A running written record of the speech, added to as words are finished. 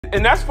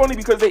And that's funny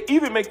because they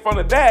even make fun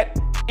of that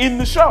in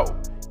the show.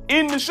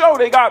 In the show,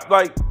 they got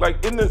like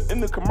in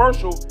the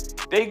commercial,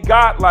 they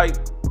got like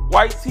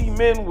white tee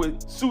men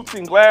with suits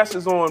and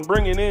glasses on,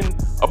 bringing in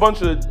a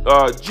bunch of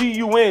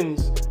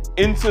GUNs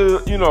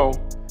into, you know,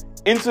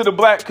 into the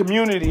black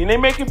community, and they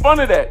making fun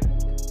of that.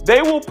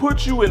 They will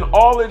put you in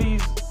all of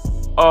these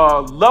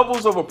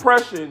levels of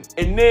oppression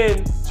and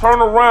then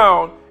turn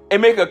around and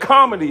make a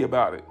comedy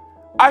about it.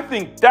 I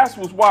think that's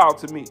what's wild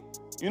to me.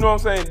 You know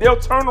what I'm saying? They'll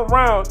turn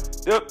around.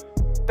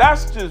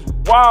 That's just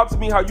wild to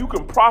me, how you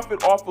can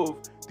profit off of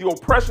the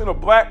oppression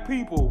of black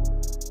people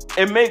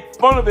and make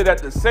fun of it at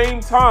the same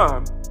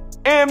time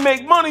and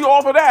make money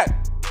off of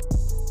that.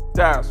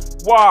 That's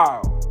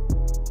wild.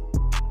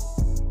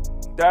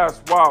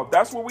 That's wild.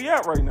 That's where we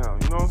at right now.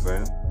 You know what I'm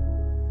saying?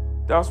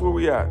 That's where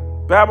we at.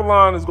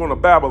 Babylon is going to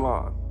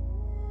Babylon.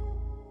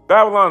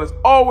 Babylon is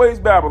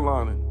always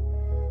Babyloning.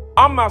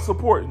 I'm not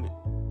supporting it.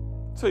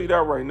 I'll tell you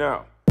that right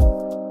now.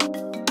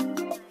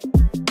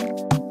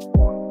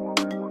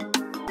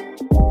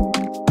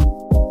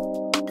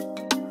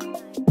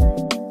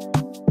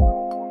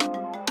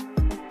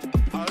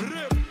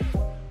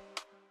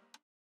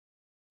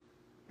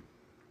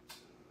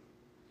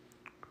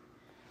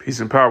 Peace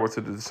and power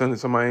to the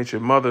descendants of my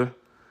ancient mother.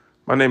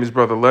 My name is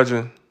Brother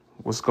Legend.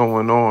 What's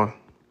going on?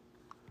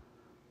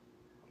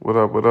 What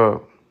up, what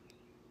up?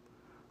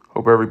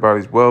 Hope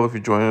everybody's well. If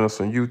you're joining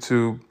us on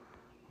YouTube,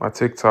 my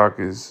TikTok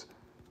is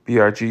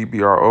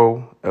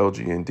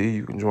BIGBROLGND.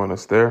 You can join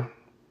us there.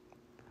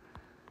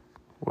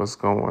 What's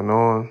going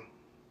on?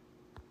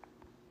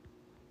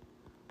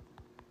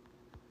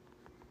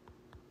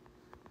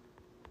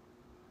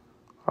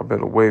 I've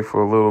been away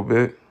for a little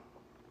bit.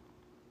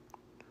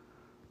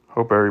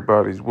 Hope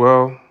everybody's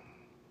well.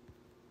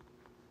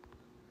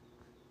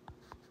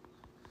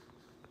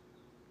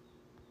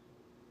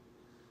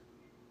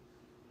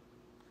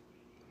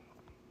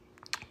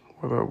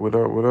 What up, what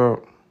up, what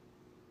up?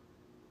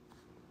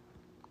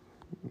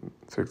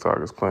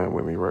 TikTok is playing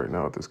with me right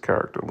now at this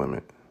character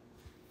limit.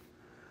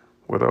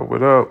 What up,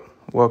 what up?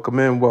 Welcome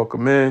in,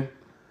 welcome in.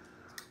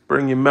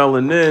 Bring your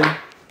melon in.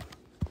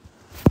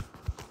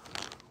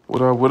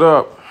 What up, what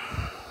up?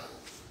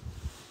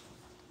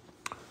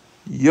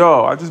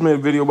 Yo, I just made a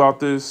video about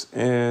this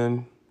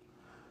and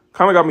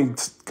kind of got me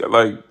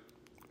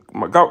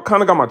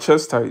kind of got my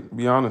chest tight, to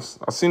be honest.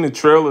 I seen the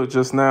trailer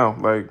just now.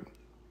 Like,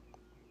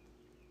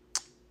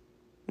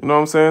 you know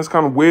what I'm saying? It's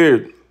kind of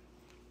weird.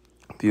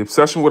 The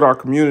obsession with our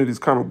community is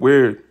kind of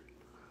weird.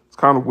 It's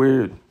kind of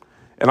weird.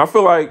 And I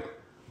feel like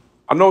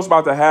I know it's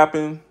about to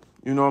happen.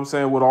 You know what I'm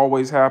saying? What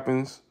always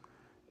happens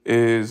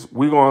is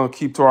we're going to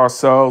keep to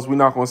ourselves. We're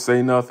not going to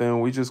say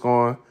nothing. We just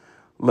going to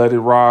let it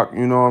rock.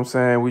 You know what I'm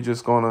saying? We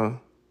just going to,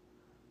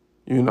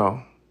 you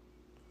know,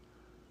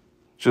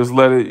 just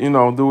let it, you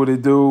know, do what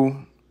it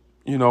do.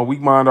 You know, we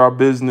mind our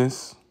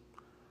business.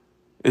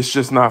 It's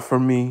just not for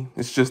me.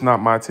 It's just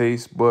not my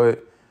taste.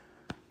 But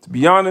to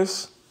be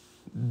honest,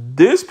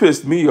 this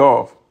pissed me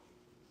off.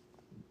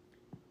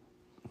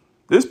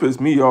 This pissed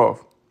me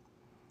off.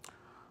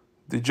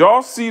 Did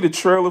y'all see the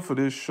trailer for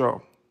this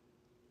show?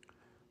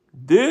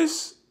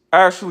 This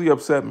actually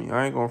upset me.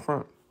 I ain't gonna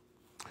front.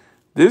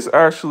 This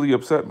actually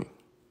upset me.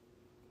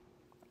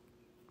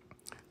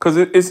 Because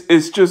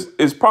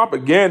it's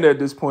propaganda at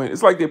this point.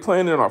 It's like they're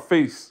playing in our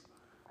face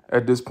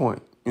at this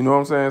point. You know what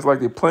I'm saying? It's like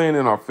they're playing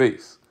in our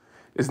face.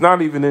 It's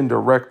not even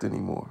indirect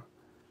anymore.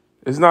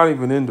 It's not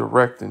even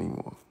indirect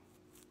anymore.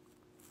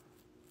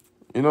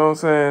 You know what I'm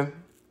saying?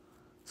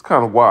 It's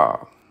kind of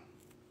wild.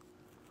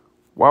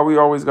 Why we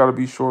always got to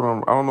be short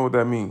on... I don't know what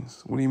that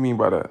means. What do you mean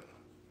by that?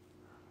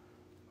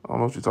 I don't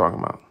know what you're talking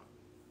about.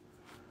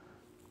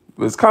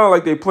 But it's kind of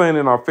like they're playing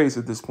in our face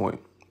at this point.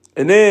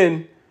 And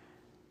then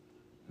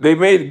they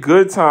made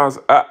Good Times.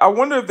 I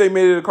wonder if they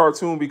made it a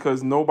cartoon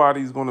because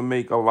nobody's going to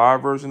make a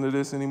live version of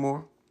this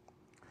anymore.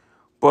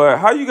 But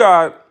how you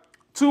got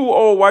two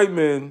old white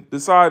men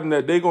deciding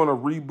that they're going to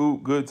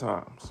reboot Good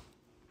Times?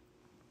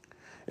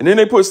 And then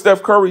they put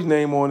Steph Curry's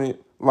name on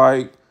it.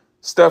 Like,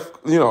 Steph,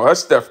 you know, that's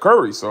Steph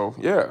Curry. So,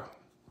 yeah.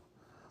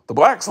 The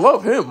blacks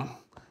love him,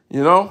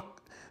 you know.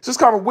 It's just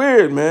kind of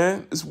weird,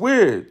 man. It's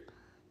weird.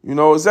 You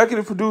know,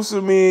 executive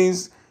producer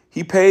means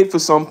he paid for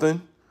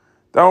something.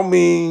 That don't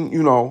mean,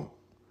 you know,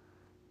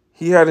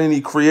 he had any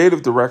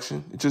creative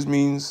direction. It just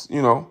means,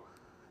 you know,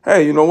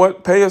 hey, you know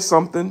what? Pay us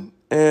something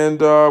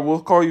and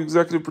we'll call you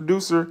executive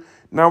producer.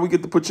 Now we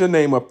get to put your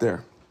name up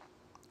there.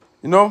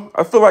 You know,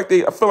 I feel like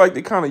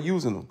they kind of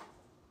using them.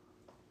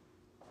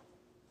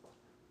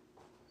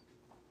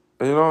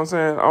 You know what I'm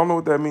saying? I don't know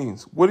what that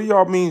means. What do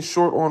y'all mean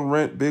short on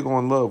rent, big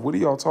on love? What are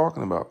y'all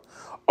talking about?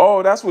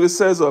 Oh, that's what it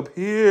says up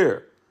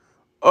here.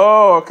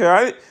 Oh,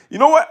 okay. You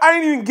know what? I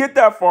didn't even get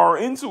that far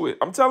into it.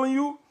 I'm telling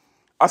you,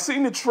 I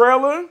seen the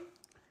trailer.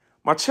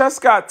 My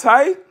chest got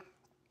tight.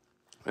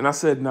 And I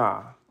said,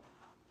 nah.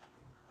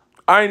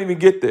 I didn't even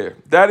get there.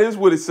 That is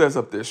what it says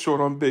up there. Short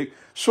on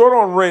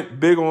rent,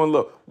 big on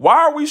love.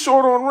 Why are we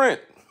short on rent?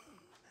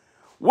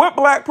 What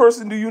black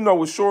person do you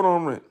know is short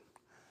on rent?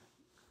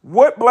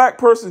 What black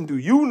person do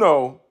you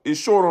know is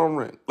short on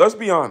rent? Let's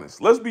be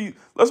honest. Let's be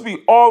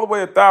all the way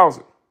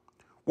 1,000.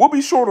 We'll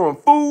be short on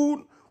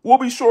food. We'll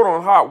be short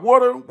on hot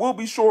water. We'll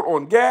be short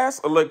on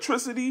gas,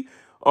 electricity.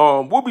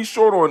 We'll be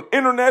short on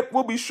internet.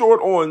 We'll be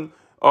short on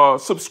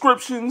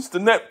subscriptions to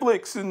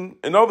Netflix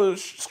and other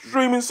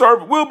streaming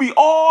service. We'll be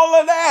all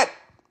of that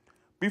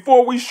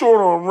before we short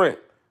on rent.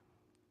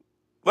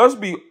 Let's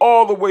be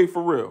all the way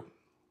for real.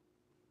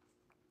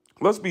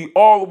 Let's be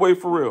all the way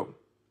for real.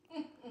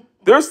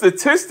 There's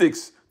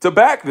statistics to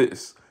back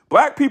this.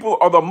 Black people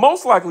are the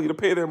most likely to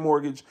pay their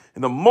mortgage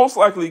and the most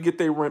likely to get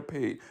their rent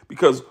paid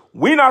because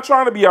we're not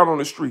trying to be out on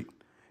the street.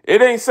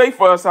 It ain't safe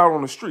for us out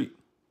on the street.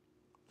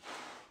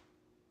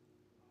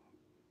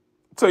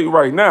 I'll tell you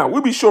right now,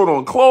 we'll be short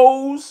on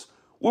clothes.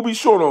 We'll be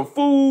short on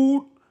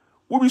food.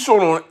 We'll be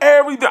short on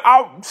everything.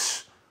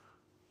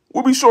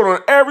 We'll be short on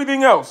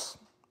everything else.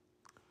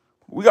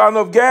 We got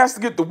enough gas to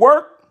get to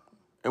work,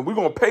 and we're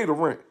going to pay the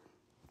rent.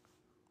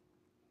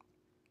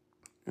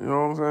 You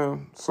know what I'm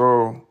saying?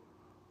 So,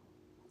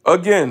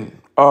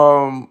 again,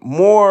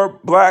 more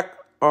black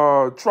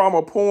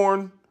trauma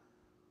porn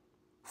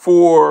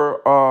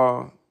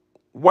for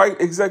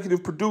white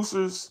executive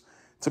producers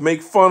to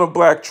make fun of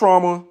black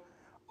trauma.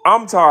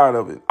 I'm tired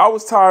of it. I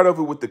was tired of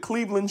it with The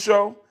Cleveland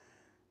Show.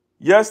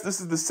 Yes, this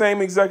is the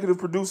same executive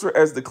producer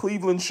as The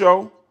Cleveland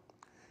Show.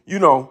 You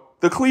know,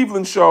 The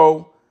Cleveland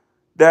Show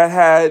that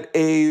had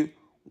a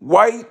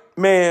white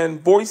man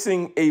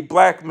voicing a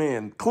black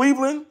man.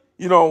 Cleveland,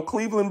 you know,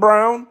 Cleveland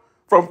Brown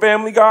from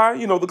Family Guy,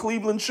 you know, The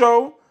Cleveland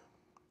Show.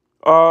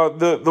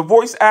 The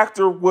voice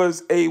actor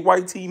was a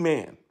white tea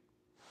man.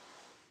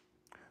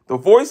 The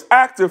voice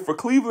actor for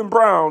Cleveland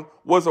Brown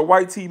was a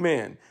white tea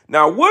man.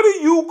 Now, what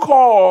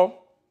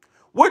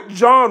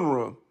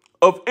genre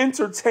of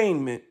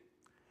entertainment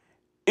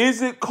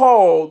is it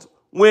called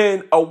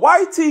when a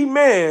white tea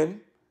man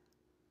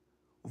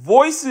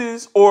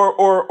voices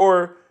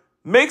or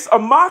makes a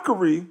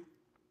mockery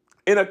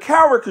in a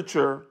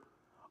caricature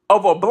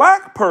of a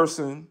black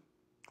person,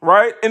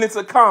 right? And it's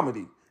a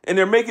comedy. And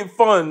they're making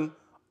fun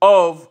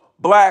of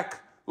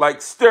black,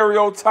 like,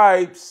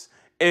 stereotypes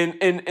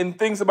and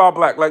things about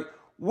black. Like,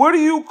 what do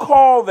you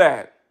call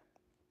that?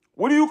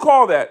 What do you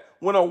call that?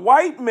 When a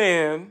white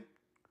man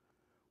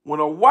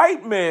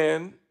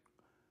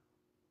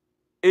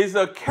is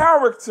a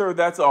character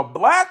that's a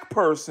black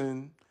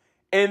person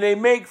and they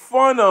make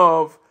fun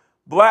of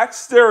black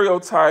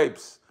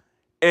stereotypes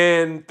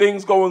and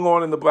things going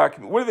on in the black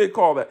community. What do they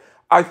call that?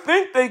 I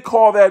think they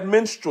call that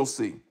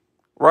minstrelsy,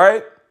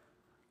 right?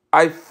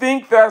 I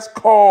think that's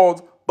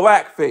called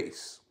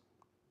blackface.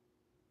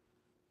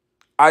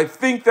 I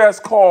think that's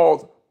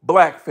called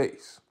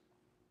blackface.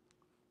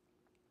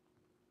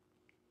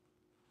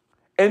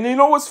 And you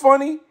know what's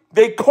funny?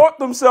 They caught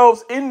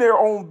themselves in their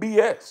own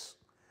BS.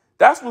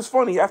 That's what's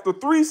funny. After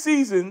 3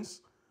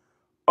 seasons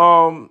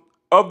of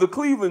The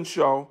Cleveland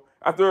Show,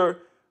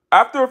 after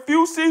a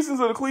few seasons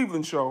of The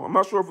Cleveland Show, I'm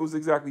not sure if it was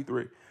exactly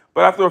 3,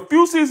 but after a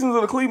few seasons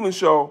of The Cleveland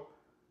Show,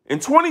 in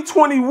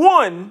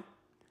 2021,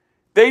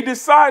 they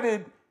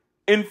decided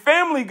in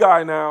Family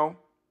Guy now,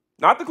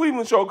 not The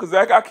Cleveland Show because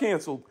that got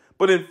canceled,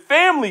 but in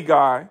Family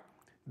Guy,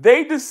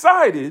 they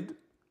decided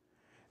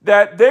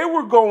that they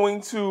were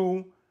going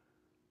to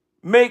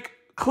make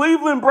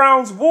Cleveland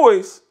Brown's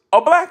voice a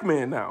black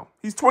man now.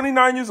 He's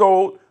 29 years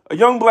old, a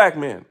young black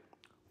man,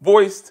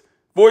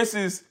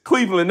 voices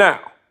Cleveland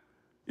now.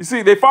 You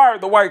see, they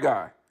fired the white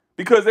guy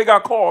because they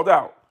got called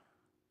out.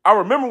 I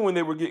remember when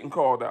they were getting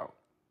called out.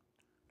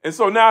 And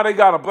so now they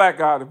got a black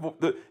guy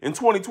in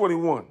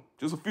 2021,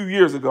 just a few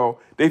years ago.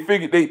 They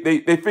figured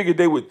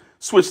they would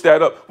switch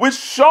that up, which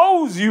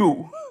shows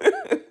you.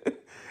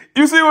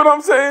 You see what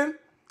I'm saying?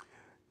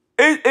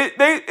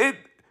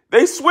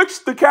 They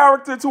switched the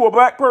character to a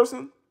black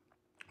person,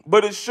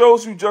 but it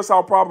shows you just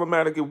how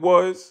problematic it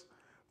was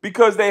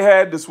because they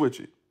had to switch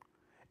it.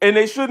 And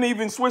they shouldn't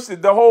even switch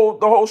it. The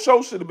whole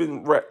show should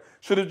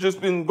have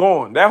just been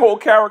gone. That whole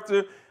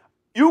character,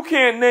 you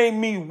can't name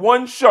me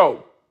one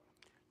show.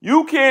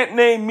 You can't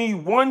name me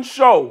one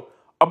show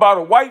about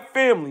a white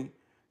family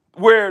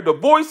where the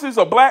voices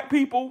are black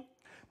people,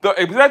 the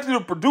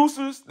executive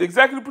producers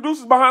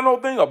behind the whole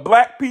thing are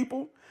black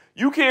people.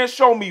 You can't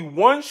show me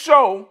one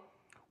show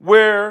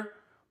where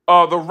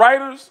the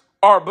writers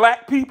are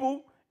black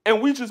people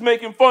and we just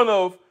making fun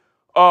of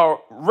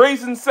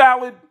raisin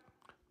salad.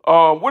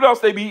 What else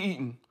they be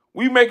eating?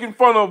 We making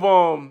fun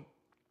of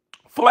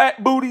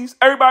flat booties.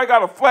 Everybody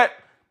got a flat,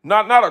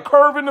 not a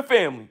curve in the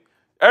family.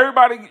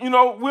 Everybody, you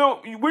know,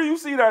 where do you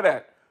see that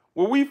at?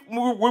 Where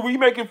we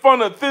making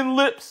fun of thin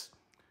lips?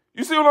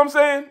 You see what I'm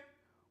saying?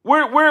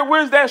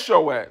 Where's that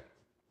show at?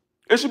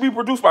 It should be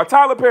produced by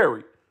Tyler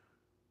Perry.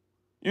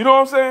 You know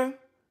what I'm saying?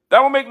 That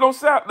don't make no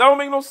sense. That don't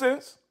make no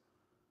sense.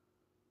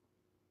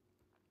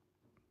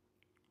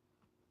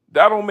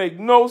 That don't make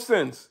no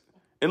sense.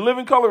 And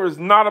Living Color is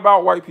not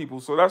about white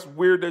people, so that's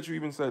weird that you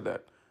even said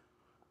that.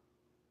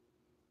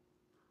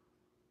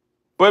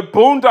 But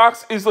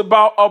Boondocks is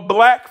about a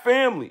black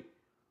family.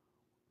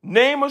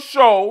 Name a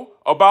show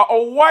about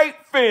a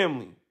white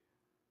family.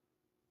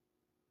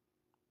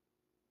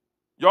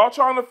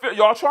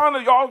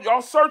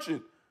 Y'all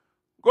searching.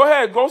 Go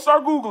ahead, go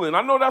start Googling.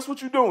 I know that's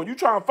what you're doing. You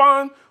trying to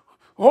find,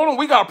 hold on,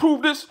 we got to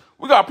prove this.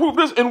 We got to prove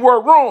this and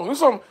we're wrong. We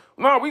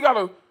got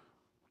to,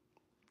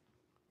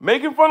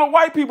 making fun of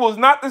white people is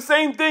not the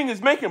same thing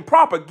as making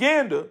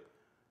propaganda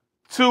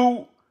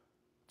to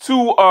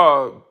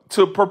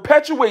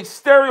perpetuate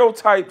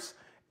stereotypes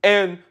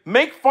and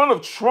make fun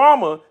of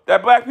trauma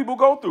that black people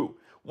go through.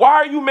 Why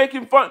are you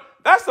making fun?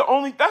 That's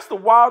the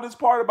wildest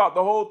part about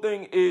the whole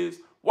thing is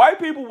white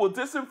people will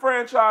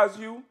disenfranchise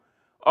you.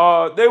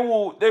 They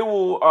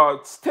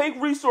will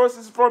take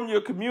resources from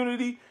your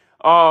community,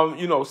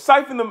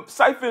 siphon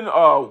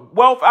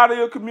wealth out of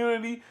your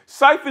community,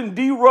 siphon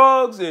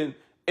D-rugs and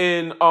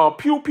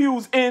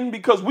pew-pews in,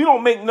 because we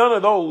don't make none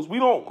of those. We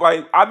don't,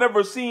 I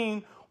never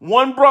seen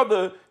one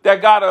brother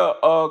that got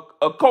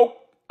a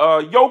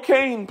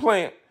cocaine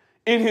plant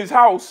in his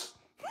house.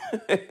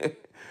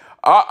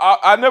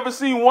 I never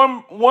seen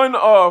one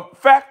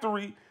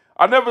factory.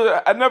 I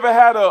never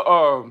had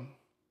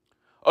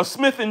a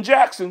Smith and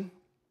Jackson.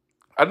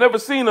 I never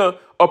seen a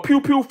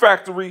pew pew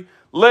factory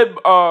led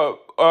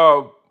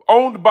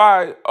owned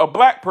by a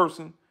black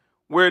person,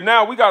 where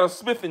now we got a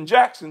Smith and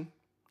Jackson.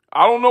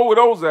 I don't know where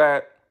those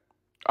at.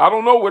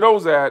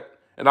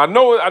 And I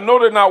know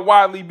they're not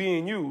widely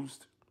being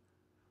used.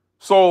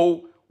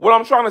 So what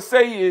I'm trying to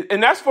say is,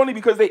 and that's funny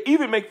because they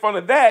even make fun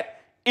of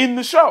that in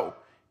the show.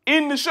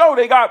 In the show,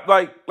 they got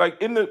like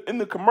in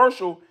the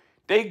commercial,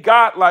 they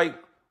got like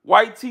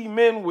white tee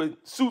men with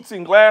suits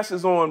and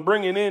glasses on,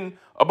 bringing in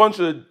a bunch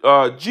of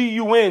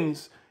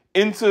GUNs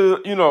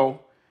into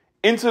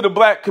the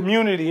black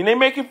community, and they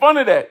making fun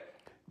of that.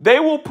 They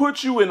will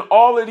put you in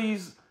all of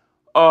these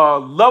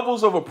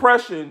levels of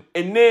oppression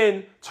and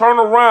then turn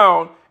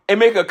around and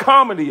make a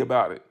comedy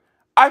about it.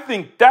 I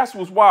think that's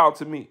what's wild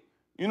to me.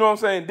 You know what I'm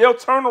saying? They'll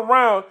turn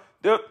around.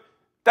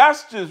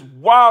 That's just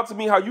wild to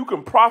me, how you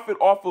can profit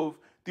off of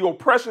the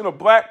oppression of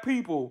black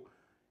people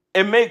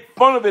and make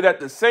fun of it at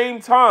the same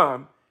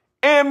time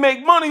and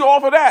make money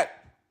off of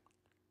that.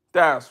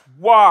 That's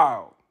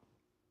wild.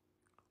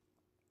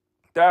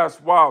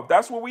 That's wild.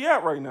 That's where we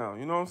at right now.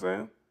 You know what I'm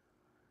saying?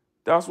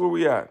 That's where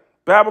we at.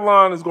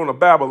 Babylon is going to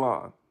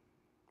Babylon.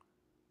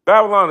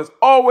 Babylon is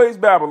always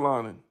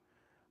Babyloning.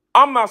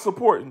 I'm not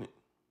supporting it.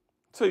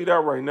 I'll tell you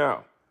that right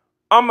now.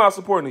 I'm not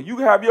supporting it. You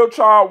can have your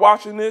child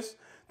watching this.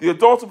 The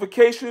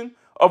adultification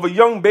of a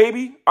young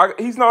baby,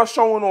 he's not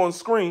showing on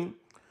screen.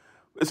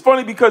 It's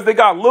funny because they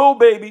got Lil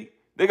Baby,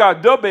 they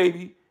got Da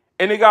Baby,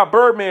 and they got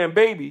Birdman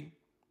Baby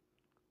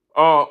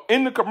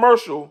in the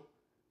commercial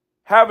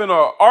having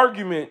an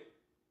argument,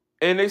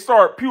 and they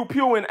start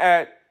pew-pewing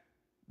at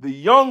the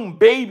young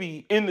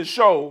baby in the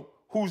show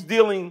who's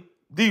dealing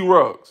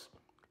D-rugs.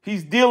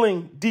 He's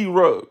dealing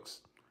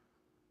D-rugs.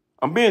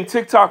 I'm being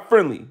TikTok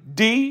friendly.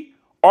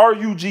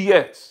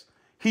 D-R-U-G-S.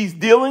 He's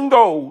dealing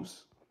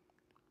those,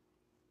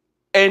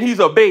 and he's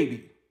a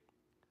baby.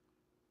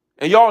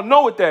 And y'all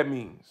know what that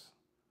means.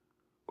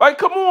 Like,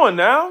 come on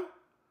now.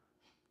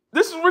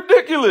 This is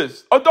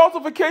ridiculous.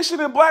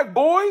 Adultification in black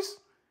boys?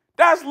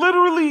 That's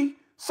literally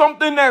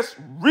something that's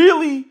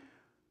really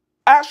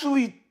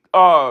actually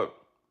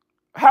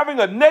having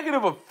a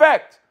negative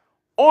effect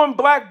on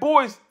black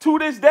boys to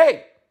this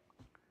day.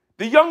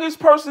 The youngest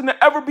person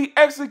to ever be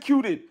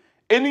executed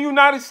in the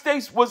United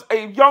States was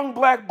a young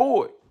black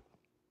boy.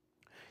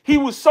 He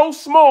was so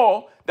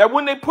small that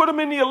when they put him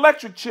in the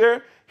electric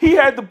chair, they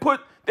had to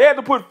put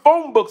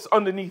phone books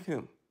underneath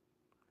him.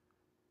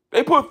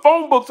 They put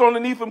phone books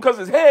underneath him because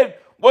his head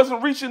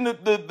wasn't reaching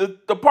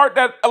the part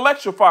that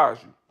electrifies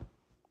you.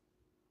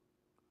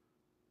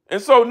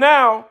 And so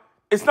now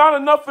it's not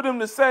enough for them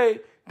to say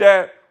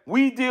that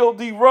we deal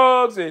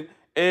D-rugs and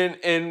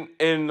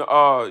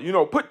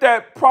put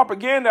that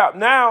propaganda out.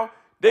 Now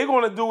they're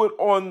going to do it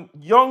on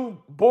young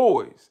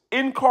boys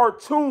in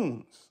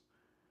cartoons.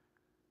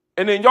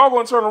 And then y'all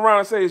going to turn around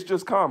and say it's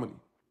just comedy.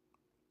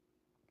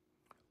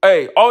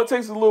 Hey, all it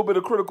takes is a little bit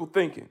of critical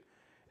thinking.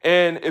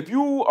 And if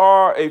you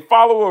are a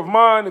follower of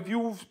mine, if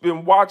you've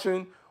been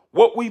watching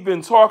what we've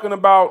been talking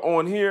about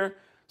on here,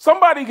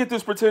 somebody get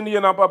this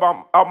pretendian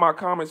out my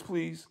comments,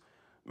 please.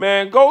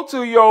 Man, go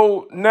to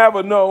your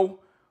Never Know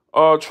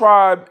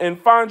tribe and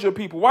find your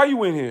people. Why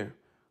you in here?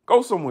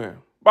 Go somewhere.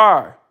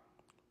 Bye.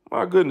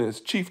 My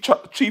goodness, Chief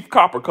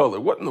Copper Color.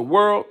 What in the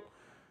world?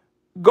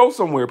 Go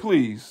somewhere,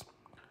 please.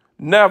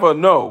 Never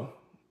know.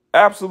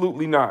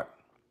 Absolutely not.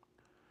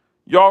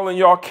 Y'all and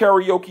y'all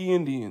karaoke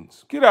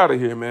Indians. Get out of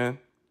here, man.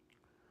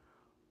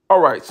 All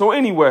right, so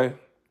anyway,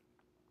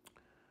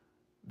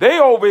 they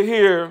over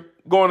here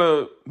going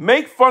to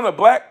make fun of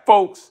black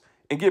folks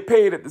and get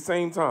paid at the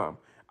same time.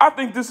 I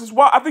think this is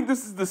why. I think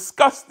this is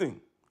disgusting.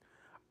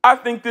 I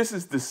think this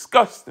is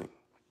disgusting.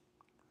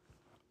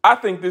 I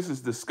think this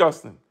is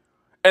disgusting.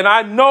 And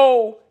I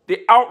know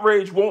the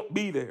outrage won't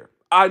be there.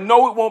 I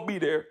know it won't be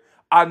there.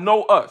 I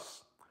know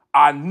us.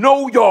 I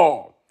know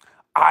y'all.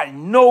 I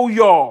know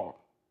y'all.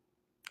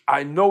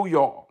 I know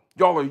y'all.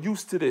 Y'all are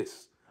used to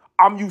this.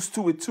 I'm used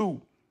to it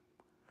too.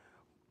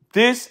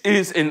 This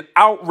is an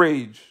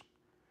outrage.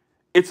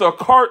 It's a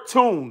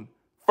cartoon.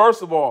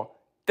 First of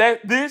all,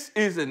 That this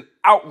is an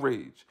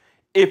outrage.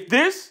 If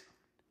this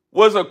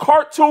was a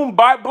cartoon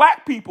by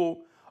black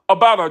people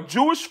about a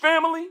Jewish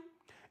family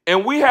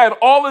and we had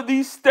all of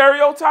these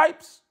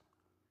stereotypes,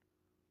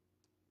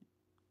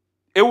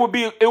 it would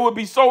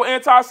be so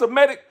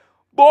anti-Semitic.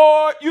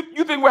 Boy,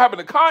 you think what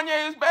happened to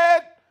Kanye is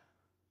bad?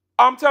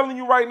 I'm telling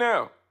you right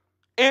now,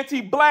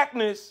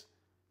 anti-blackness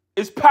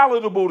is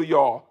palatable to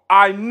y'all.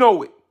 I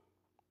know it.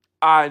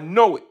 I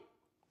know it.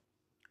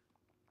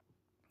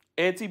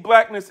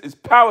 Anti-blackness is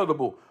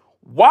palatable.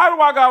 Why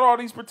do I got all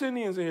these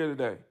pretendians in here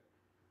today?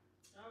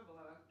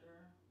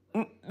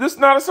 This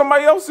not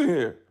somebody else in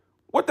here.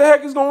 What the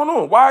heck is going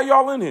on? Why are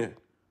y'all in here?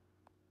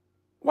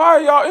 Why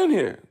are y'all in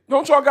here?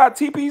 Don't y'all got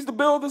TPs to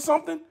build or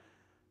something?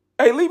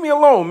 Hey, leave me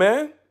alone,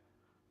 man.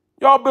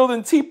 Y'all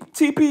building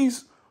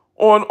TPs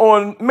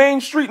on Main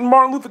Street and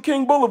Martin Luther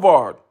King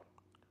Boulevard.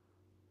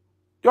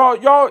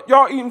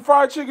 Y'all eating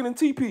fried chicken and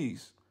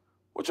TPs.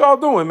 What y'all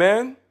doing,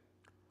 man?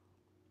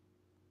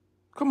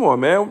 Come on,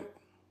 man.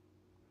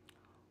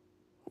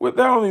 That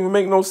don't even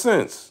make no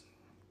sense.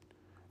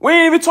 We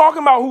ain't even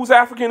talking about who's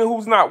African and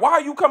who's not. Why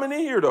are you coming in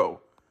here, though?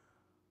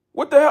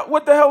 What the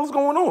hell is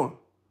going on?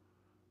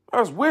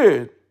 That's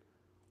weird.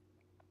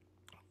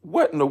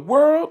 What in the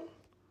world?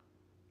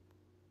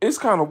 It's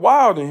kind of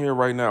wild in here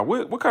right now.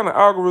 What kind of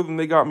algorithm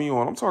they got me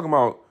on? I'm talking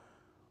about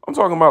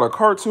a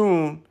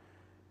cartoon,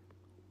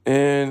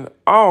 and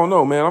I don't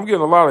know, man. I'm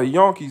getting a lot of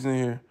Yankees in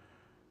here.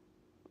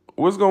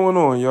 What's going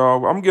on,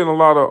 y'all? I'm getting a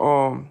lot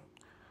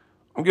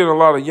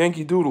of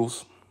Yankee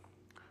Doodles.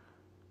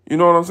 You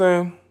know what I'm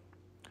saying?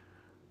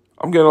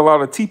 I'm getting a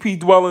lot of TP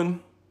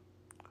dwelling.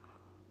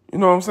 You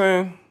know what I'm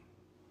saying?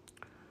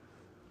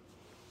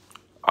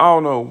 I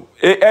don't know.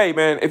 Hey,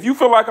 man, if you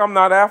feel like I'm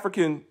not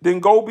African, then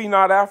go be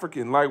not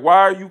African. Like, why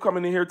are you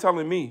coming in here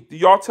telling me? Do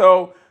y'all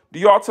tell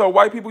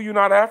white people you're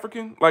not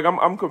African? Like,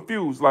 I'm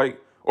confused. Like,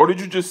 or did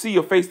you just see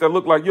a face that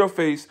looked like your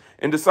face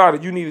and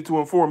decided you needed to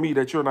inform me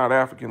that you're not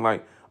African?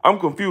 Like, I'm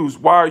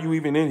confused. Why are you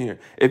even in here?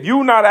 If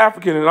you're not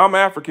African and I'm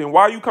African,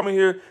 why are you coming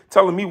here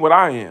telling me what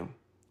I am?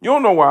 You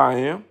don't know where I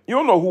am. You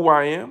don't know who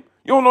I am.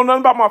 You don't know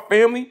nothing about my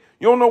family.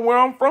 You don't know where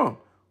I'm from.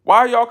 Why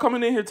are y'all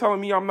coming in here telling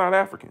me I'm not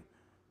African?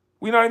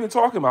 We're not even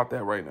talking about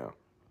that right now.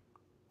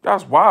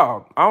 That's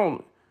wild. I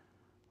don't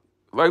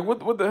like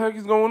what the heck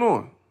is going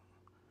on?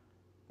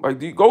 Like,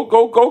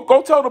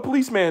 go tell the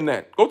policeman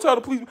that. Go tell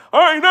the policeman,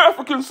 I ain't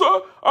African,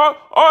 sir.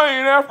 I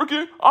ain't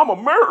African. I'm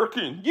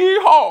American.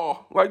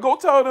 Yeehaw. Like, go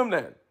tell them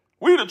that.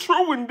 We the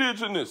true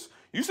indigenous.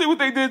 You see what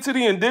they did to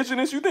the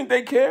indigenous? You think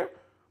they care?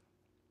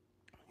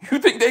 You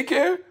think they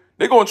care?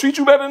 They gonna treat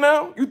you better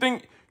now? You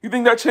think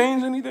that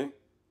changed anything?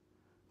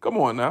 Come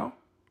on now.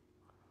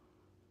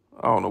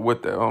 I don't know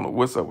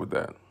what's up with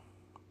that.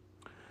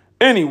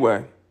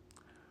 Anyway,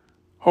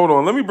 hold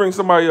on. Let me bring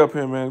somebody up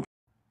here, man.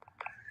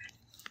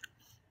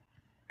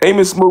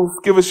 Amos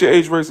Smooth, give us your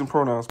age, race, and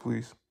pronouns,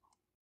 please.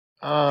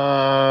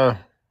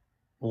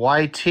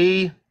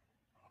 YT,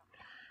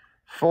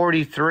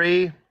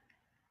 43.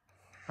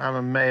 I'm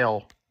a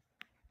male.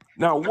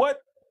 Now,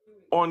 what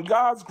on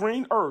God's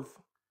green earth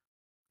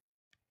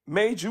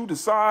made you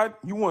decide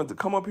you wanted to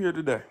come up here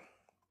today?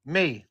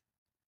 Me.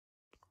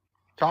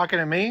 Talking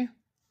to me?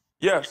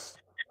 Yes.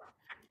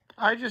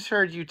 I just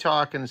heard you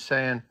talking,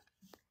 saying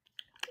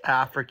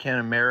African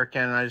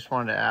American, and I just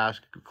wanted to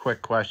ask a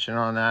quick question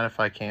on that, if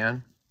I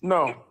can.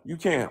 No, you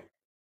can't.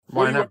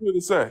 Why What are you not? up here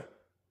to say?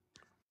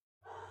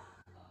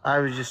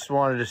 I just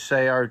wanted to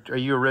say, are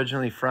you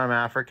originally from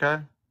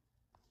Africa?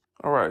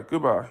 All right,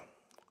 goodbye.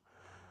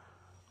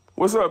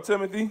 What's up,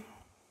 Timothy?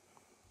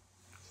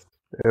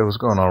 Hey, what's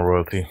going on,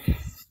 Royalty?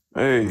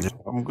 Hey,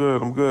 I'm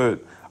good.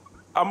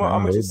 I'm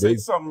gonna just say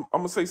something. I'm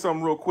gonna say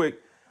something real quick.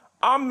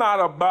 I'm not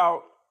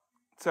about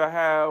to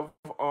have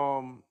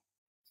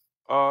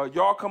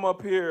y'all come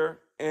up here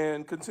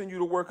and continue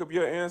to work up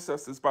your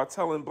ancestors by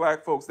telling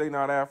black folks they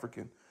not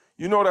African.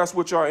 You know that's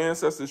what your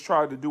ancestors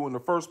tried to do in the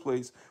first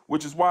place,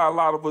 which is why a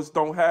lot of us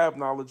don't have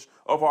knowledge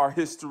of our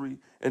history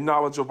and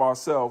knowledge of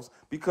ourselves,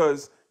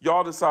 because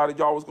y'all decided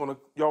y'all was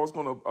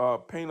gonna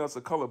paint us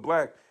a color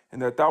black,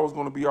 and that was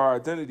gonna be our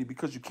identity,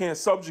 because you can't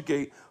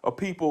subjugate a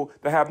people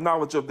that have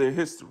knowledge of their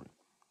history.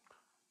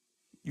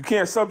 You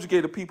can't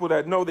subjugate a people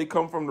that know they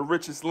come from the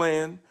richest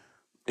land,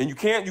 and you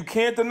can't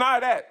deny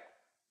that,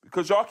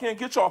 because y'all can't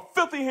get y'all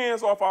filthy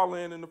hands off our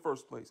land in the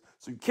first place.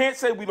 So you can't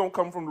say we don't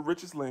come from the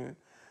richest land.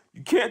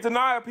 You can't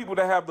deny people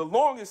that have the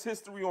longest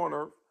history on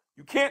earth.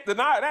 You can't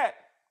deny that,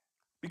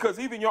 because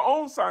even your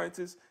own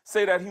scientists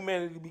say that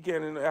humanity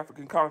began in the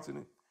African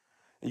continent.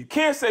 And you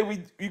can't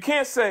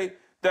say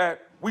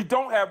that we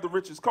don't have the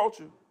richest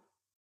culture,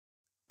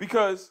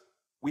 because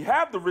we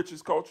have the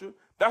richest culture.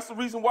 That's the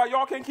reason why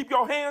y'all can't keep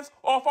your hands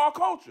off our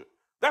culture.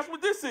 That's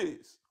what this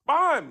is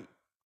behind me.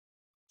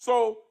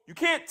 So you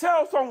can't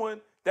tell someone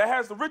that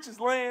has the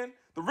richest land,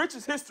 the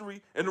richest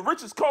history, and the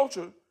richest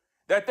culture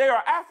that they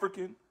are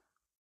African,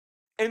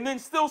 and then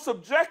still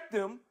subject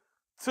them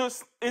to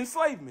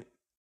enslavement.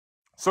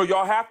 So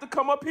y'all have to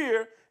come up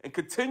here and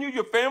continue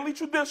your family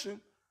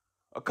tradition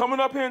coming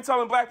up here and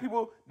telling black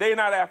people they're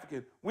not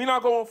African. We're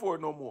not going for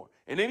it no more.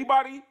 And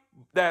anybody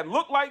that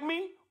look like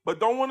me but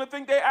don't want to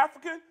think they're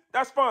African,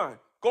 that's fine.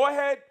 Go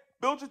ahead,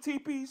 build your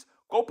teepees,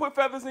 go put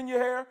feathers in your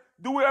hair,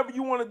 do whatever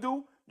you want to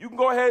do. You can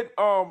go ahead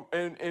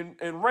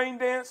and rain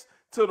dance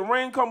till the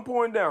rain come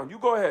pouring down. You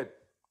go ahead.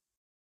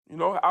 You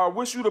know, I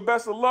wish you the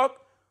best of luck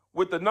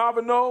with the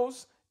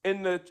Navanos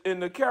and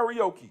the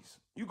karaoke's.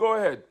 You go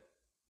ahead.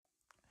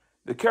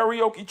 The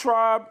karaoke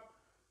tribe,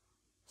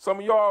 some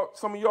of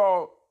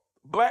y'all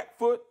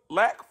Blackfoot,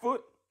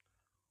 Lackfoot,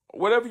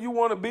 whatever you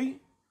want to be,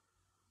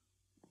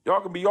 y'all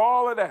can be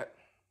all of that.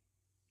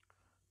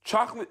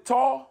 Chocolate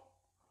tall,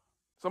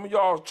 some of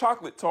y'all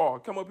chocolate tall.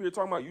 Come up here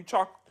talking about you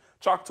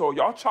Choctaw,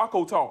 y'all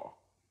Choco tall.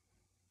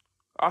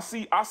 I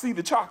see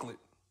the chocolate.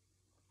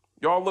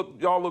 Y'all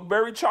look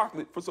very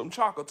chocolate for some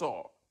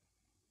Choctaw.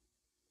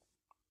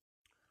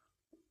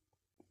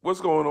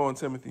 What's going on,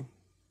 Timothy?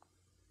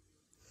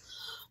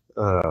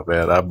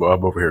 Man, I'm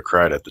over here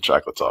crying at the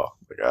chocolate tall.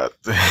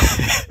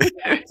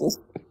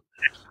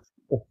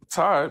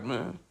 Tired,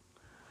 man.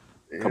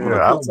 Coming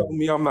up here telling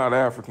me I'm not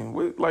African.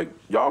 Like,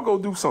 y'all go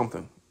do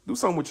something. Do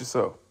something with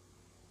yourself.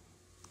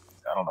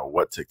 I don't know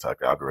what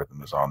TikTok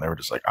algorithm is on. They were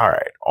just like, all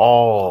right,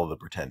 all the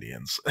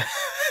pretendians.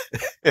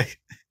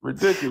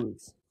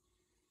 Ridiculous.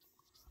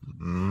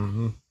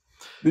 Mm-hmm.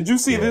 Did you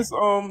see this?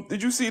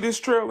 Did you see this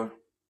trailer?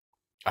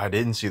 I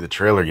didn't see the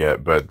trailer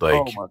yet, but like,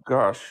 oh my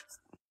gosh,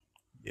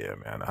 yeah,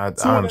 man, I'm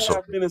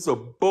 2.5 minutes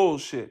of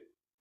bullshit.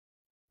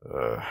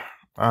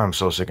 I'm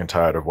so sick and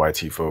tired of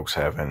YT folks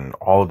having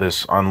all of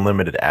this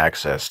unlimited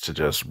access to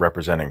just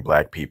representing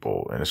black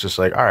people, and it's just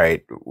like, all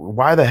right,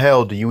 why the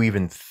hell do you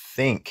even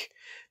think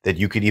that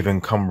you could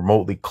even come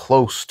remotely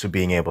close to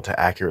being able to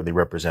accurately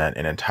represent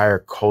an entire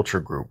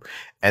culture group?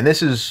 And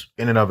this is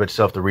in and of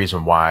itself the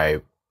reason why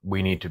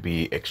we need to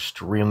be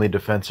extremely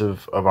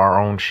defensive of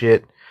our own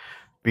shit,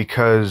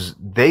 because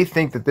they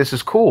think that this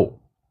is cool.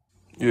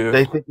 Yeah.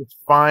 They think it's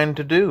fine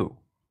to do.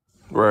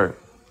 Right.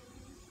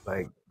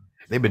 Like,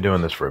 they've been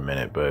doing this for a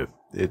minute, but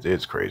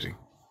it's crazy.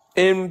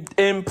 In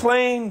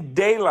plain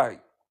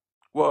daylight,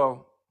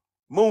 well,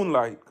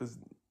 moonlight, because,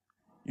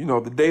 you know,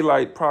 the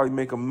daylight probably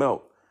make them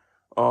melt.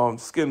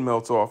 Skin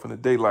melts off in the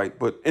daylight.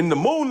 But in the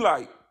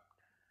moonlight,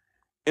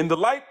 in the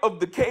light of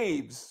the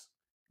caves,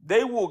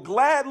 they will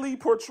gladly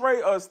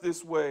portray us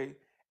this way.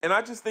 And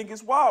I just think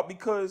it's wild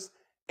because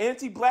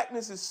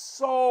anti-blackness is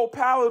so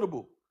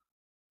palatable.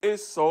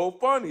 It's so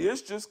funny.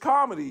 It's just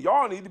comedy.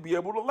 Y'all need to be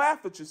able to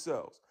laugh at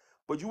yourselves.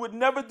 But you would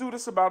never do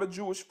this about a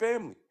Jewish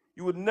family.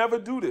 You would never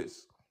do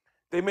this.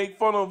 They make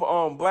fun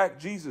of Black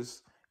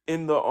Jesus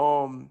in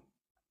the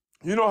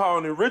you know how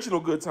in the original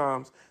Good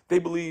Times they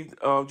believed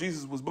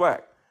Jesus was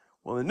black.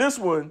 Well, in this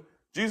one,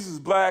 Jesus is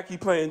black. He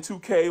playing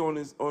 2K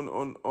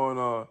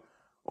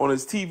on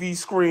his TV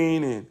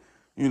screen, and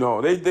you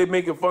know they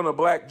making fun of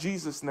Black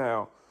Jesus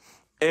now.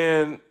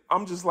 And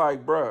I'm just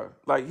like, bruh,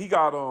 like he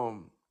got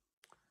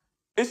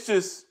it's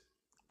just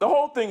the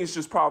whole thing is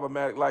just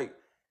problematic. Like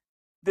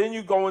then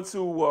you go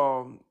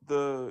into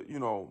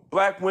the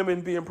black women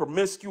being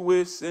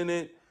promiscuous in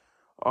it,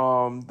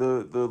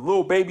 the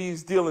little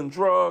babies dealing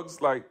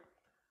drugs, like.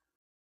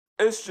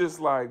 It's just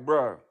like,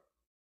 bruh.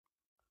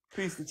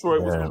 Peace,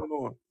 Detroit. What's going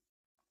on?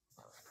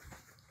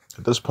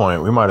 At this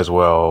point, we might as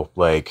well,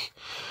 like,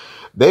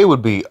 they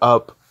would be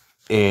up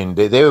and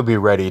they would be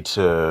ready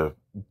to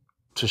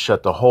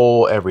shut the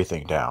whole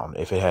everything down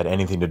if it had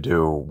anything to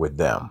do with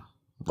them.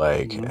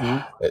 Like,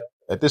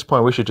 at this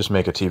point, we should just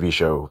make a TV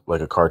show,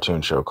 like a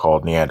cartoon show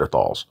called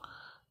Neanderthals.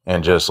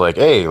 And just like,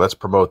 hey, let's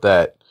promote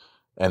that.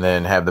 And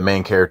then have the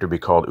main character be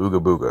called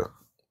Ooga Booga.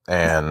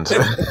 And,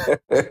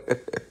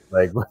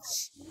 like...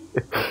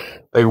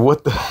 like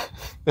what the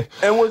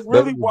and what's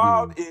really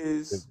wild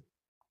is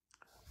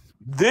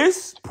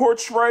this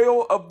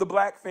portrayal of the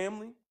black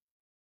family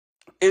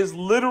is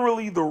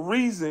literally the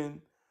reason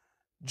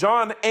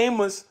John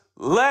Amos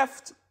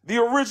left the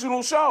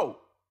original show.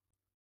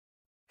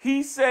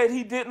 He said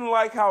he didn't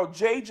like how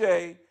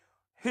JJ,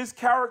 his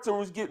character,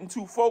 was getting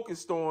too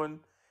focused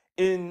on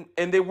and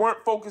they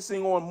weren't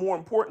focusing on more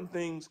important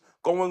things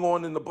going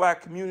on in the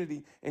black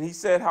community. And he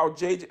said how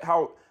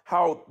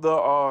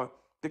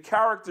the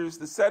characters,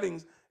 the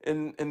settings,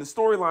 and the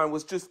storyline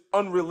was just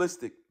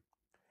unrealistic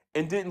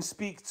and didn't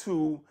speak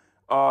to,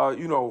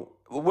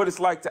 what it's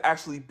like to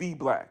actually be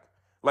black.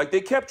 Like, they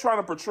kept trying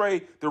to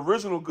portray the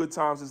original Good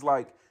Times as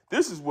like,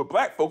 this is what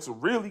black folks are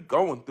really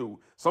going through.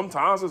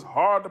 Sometimes it's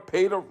hard to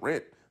pay the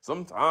rent.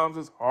 Sometimes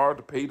it's hard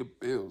to pay the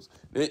bills.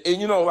 And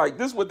like,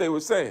 this is what they were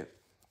saying.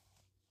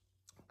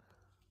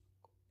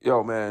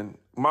 Yo, man,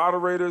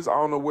 moderators, I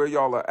don't know where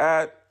y'all are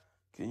at.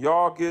 Can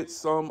y'all get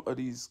some of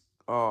these...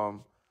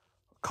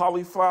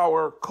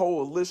 Cauliflower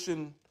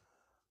Coalition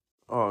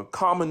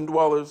common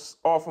dwellers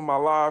off of my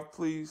live,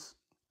 please.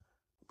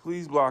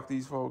 Please block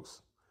these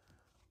folks.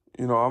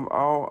 I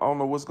don't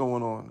know what's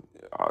going on.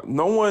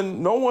 No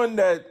one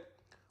that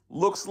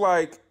looks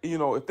like,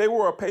 if they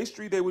were a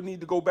pastry, they would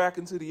need to go back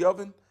into the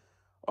oven.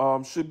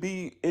 Should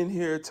be in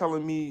here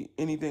telling me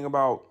anything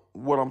about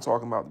what I'm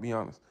talking about, to be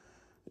honest.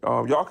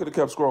 Y'all could have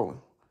kept scrolling.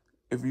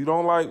 If you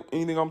don't like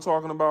anything I'm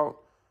talking about,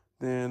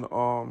 then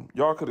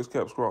y'all could have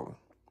kept scrolling.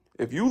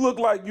 If you look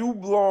like you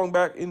belong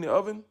back in the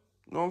oven,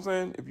 you know what I'm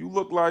saying? If you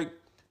look like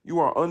you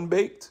are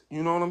unbaked,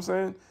 you know what I'm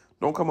saying?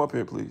 Don't come up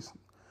here, please.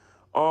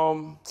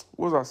 What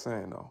was I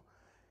saying though?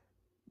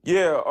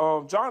 Yeah,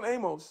 John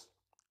Amos,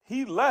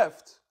 he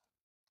left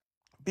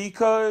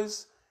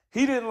because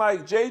he didn't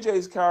like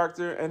JJ's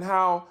character and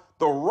how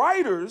the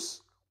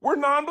writers were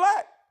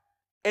non-black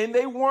and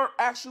they weren't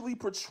actually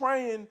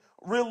portraying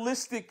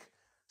realistic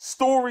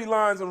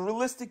storylines and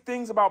realistic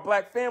things about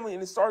black family,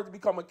 and it started to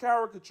become a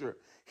caricature.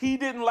 He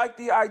didn't like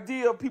the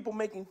idea of people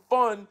making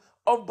fun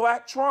of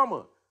black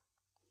trauma.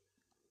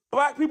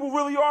 Black people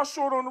really are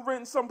short on the rent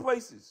in some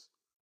places.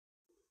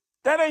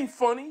 That ain't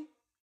funny.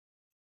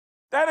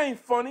 That ain't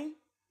funny.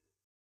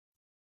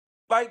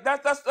 Like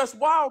that's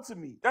wild to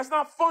me. That's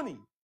not funny.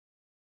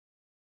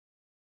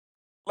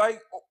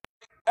 Like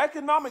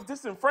economic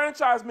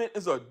disenfranchisement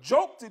is a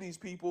joke to these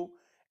people,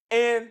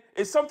 and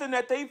it's something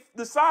that they've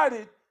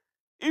decided,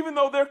 even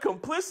though they're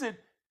complicit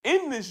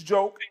in this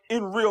joke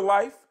in real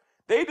life,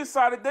 they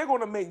decided they're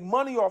going to make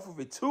money off of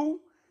it too.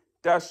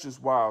 That's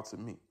just wild to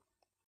me.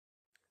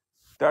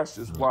 That's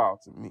just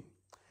wild to me.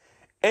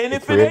 And It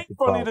if it creates ain't a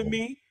funny to problem.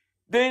 me,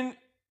 then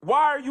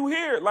why are you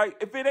here? Like,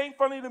 if it ain't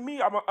funny to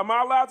me, am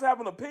I allowed to have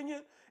an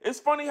opinion? It's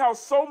funny how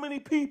so many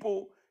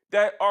people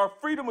that are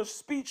freedom of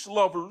speech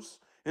lovers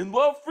and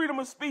love freedom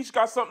of speech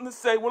got something to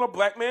say when a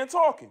black man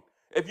talking.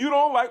 If you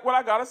don't like what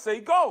I gotta say,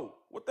 go.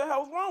 What the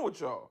hell's wrong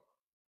with y'all?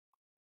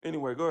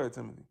 Anyway, go ahead,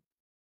 Timothy.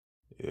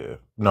 Yeah.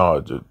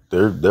 No,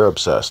 they're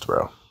obsessed,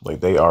 bro.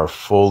 Like they are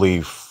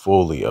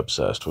fully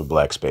obsessed with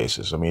black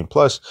spaces. I mean,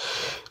 plus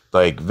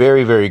like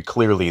very, very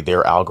clearly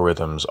their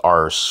algorithms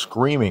are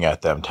screaming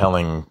at them,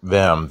 telling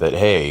them that,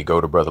 hey,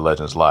 go to Brother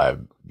Legends Live,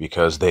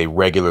 because they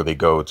regularly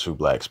go to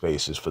black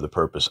spaces for the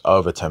purpose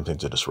of attempting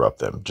to disrupt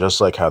them,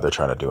 just like how they're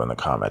trying to do in the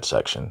comment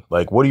section.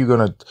 Like, what are you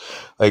gonna,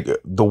 like,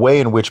 the way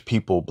in which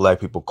black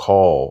people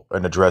call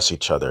and address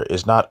each other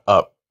is not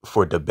up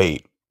for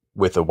debate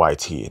with a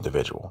YT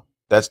individual.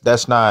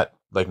 That's not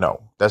like,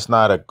 no, that's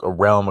not a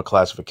realm of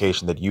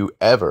classification that you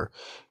ever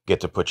get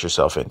to put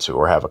yourself into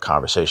or have a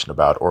conversation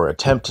about or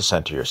attempt to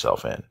center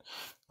yourself in.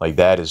 Like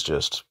that is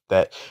just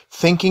that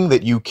thinking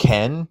that you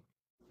can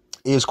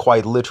is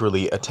quite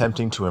literally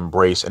attempting to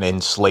embrace an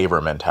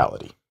enslaver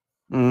mentality.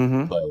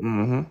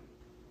 Like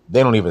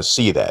they don't even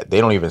see that.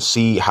 They don't even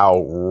see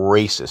how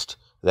racist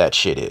that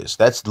shit is.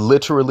 That's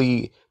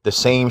literally the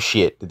same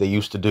shit that they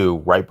used to do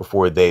right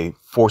before they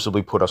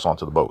forcibly put us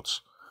onto the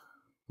boats.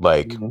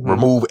 Like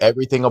remove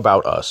everything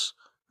about us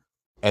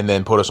and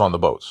then put us on the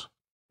boats.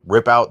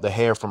 Rip out the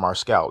hair from our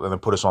scalp and then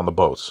put us on the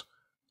boats.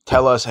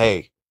 Tell us,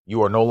 hey,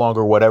 you are no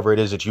longer whatever it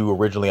is that you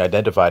originally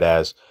identified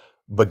as,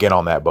 but get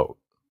on that boat.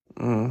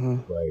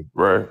 Like,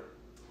 Right.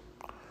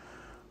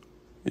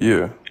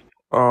 Yeah.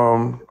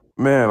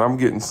 Man, I'm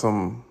getting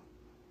some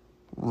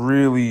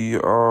really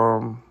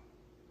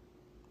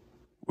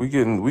we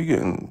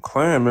getting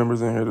clan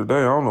members in here today.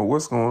 I don't know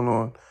what's going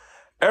on.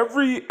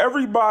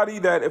 Everybody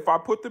that if I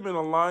put them in a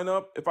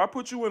lineup, if I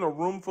put you in a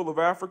room full of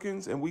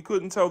Africans and we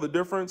couldn't tell the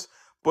difference,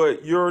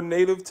 but you're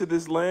native to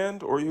this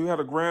land or you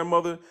had a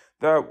grandmother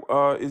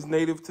that is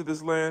native to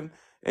this land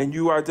and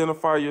you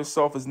identify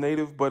yourself as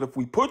native, but if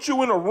we put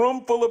you in a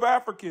room full of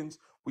Africans,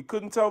 we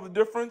couldn't tell the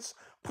difference,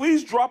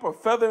 please drop a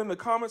feather in the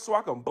comments so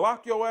I can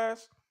block your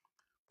ass.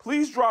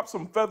 Please drop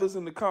some feathers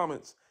in the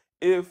comments.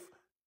 If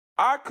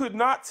I could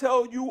not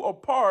tell you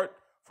apart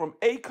from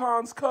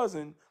Akon's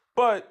cousin,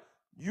 but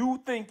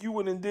you think you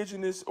an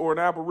indigenous or an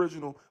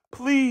aboriginal,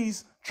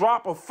 please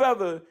drop a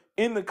feather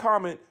in the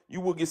comment. You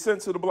will get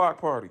sent to the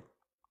block party.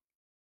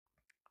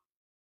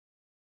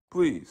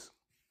 Please.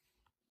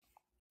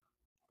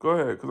 Go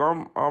ahead,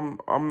 because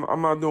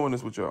I'm not doing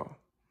this with y'all.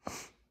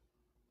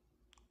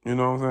 You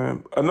know what I'm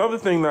saying? Another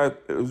thing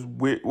that is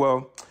weird,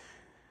 well,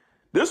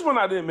 this one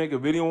I didn't make a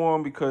video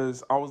on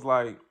because I was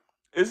like,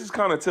 this is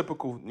kind of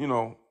typical, you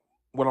know,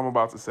 what I'm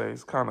about to say.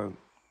 It's kind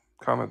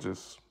of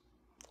just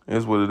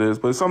is what it is.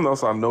 But it's something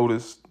else I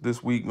noticed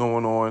this week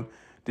going on.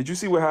 Did you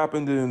see what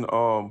happened in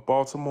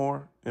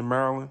Baltimore in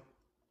Maryland?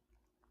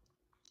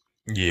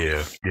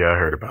 yeah, I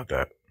heard about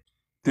that.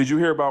 Did you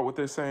hear about what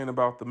they're saying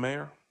about the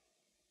mayor?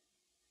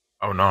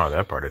 Oh no,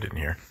 that part I didn't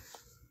hear.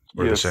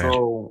 What are they Yeah, saying?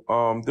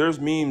 so there's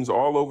memes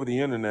all over the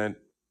internet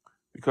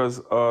because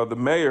the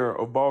mayor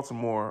of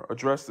Baltimore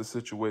addressed the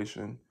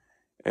situation,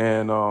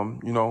 and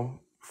you know,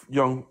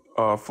 young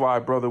fly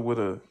brother with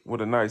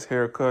a nice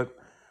haircut.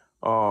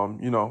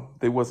 You know,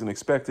 they wasn't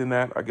expecting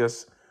that. I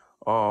guess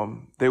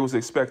they was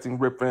expecting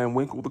Rip Van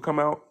Winkle to come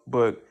out,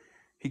 but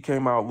he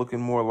came out looking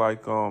more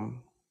like I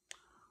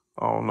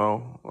don't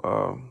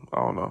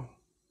know,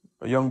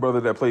 a young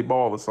brother that played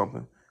ball or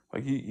something.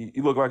 Like he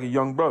looked like a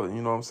young brother.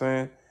 You know what I'm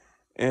saying?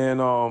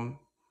 And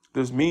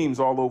there's memes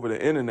all over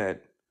the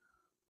internet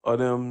of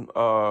them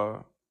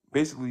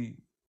basically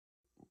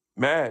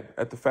mad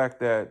at the fact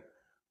that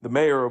the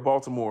mayor of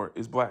Baltimore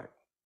is black.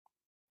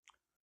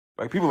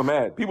 Like people are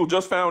mad. People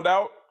just found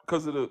out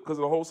because of the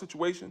whole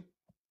situation,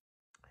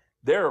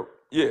 They're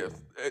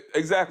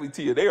exactly,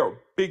 Tia. They are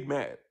big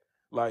mad.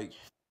 Like,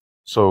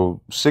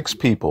 So 6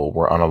 people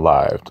were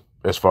unalived,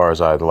 as far as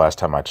the last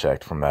time I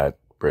checked, from that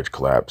bridge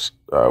collapse.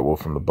 Well,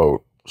 from the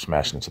boat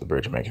smashing into the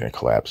bridge and making it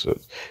collapse.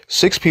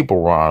 6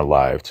 people were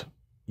unalived,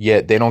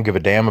 yet they don't give a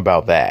damn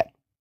about that.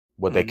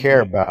 What they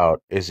care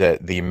about is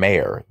that the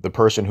mayor, the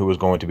person who was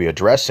going to be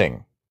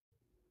addressing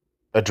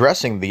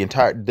the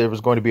entire, there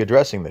was going to be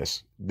addressing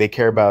this. They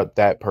care about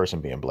that person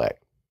being black.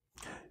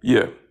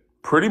 yeah,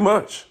 pretty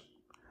much.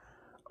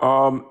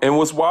 And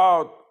what's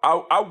wild,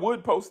 I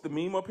would post the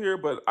meme up here,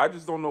 but I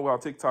just don't know how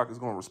TikTok is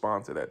going to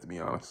respond to that, to be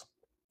honest.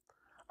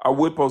 I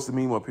would post the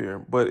meme up here,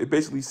 but it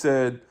basically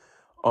said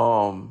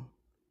um,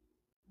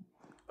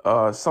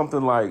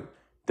 something like,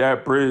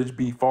 that bridge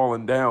be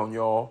falling down,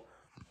 y'all.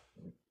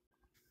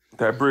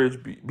 That bridge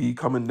be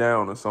coming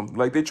down or something.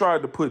 Like, they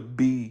tried to put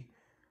B.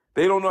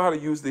 They don't know how to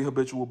use the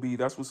habitual B.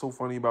 That's what's so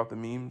funny about the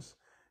memes.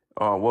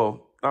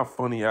 Well, not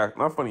funny,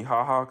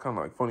 haha, kind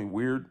of like funny,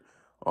 weird.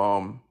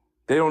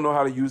 They don't know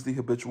how to use the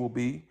habitual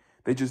B.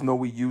 They just know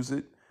we use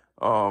it.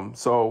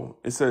 So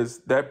it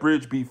says, that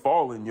bridge be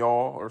falling,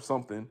 y'all, or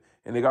something.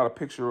 And they got a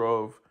picture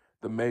of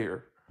the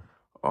mayor.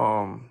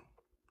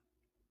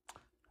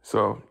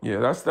 So yeah,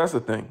 that's the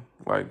thing.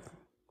 Like,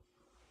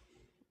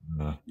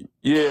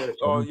 yeah,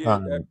 oh yeah,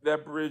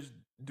 that bridge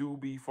do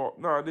be fall.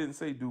 No, I didn't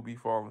say do be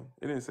falling.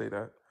 It didn't say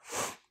that.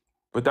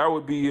 But that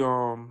would be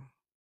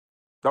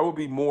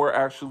more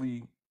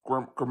actually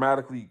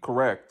grammatically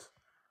correct.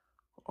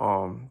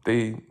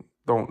 They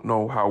don't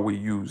know how we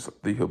use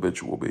the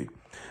habitual be.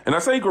 And I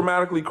say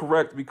grammatically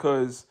correct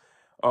because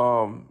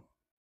the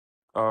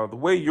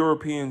way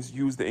Europeans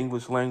use the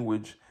English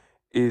language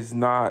is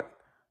not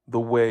the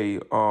way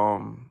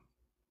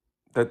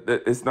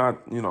that it's not,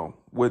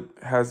 what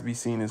has to be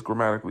seen as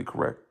grammatically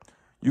correct.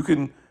 You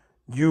can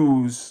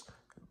use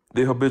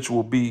the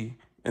habitual be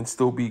and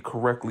still be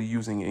correctly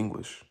using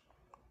English,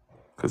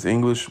 because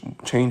English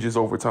changes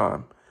over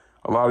time.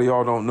 A lot of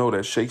y'all don't know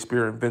that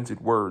Shakespeare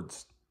invented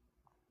words.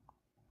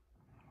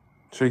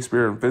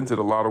 Shakespeare invented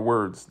a lot of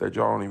words that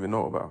y'all don't even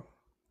know about.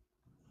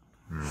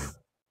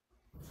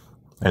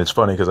 And it's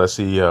funny because I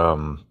see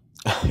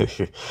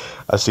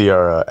I see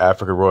our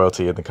African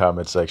royalty in the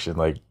comment section,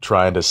 like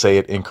trying to say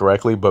it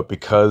incorrectly, but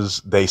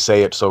because they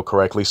say it so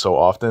correctly so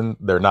often,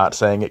 they're not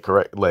saying it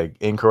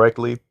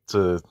incorrectly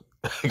to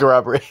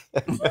corroborate.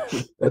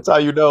 That's how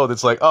you know.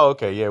 It's like, oh,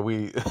 okay, yeah,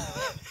 we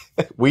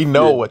we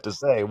know Yeah, what to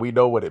say, we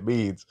know what it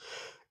means,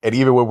 and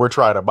even when we're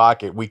trying to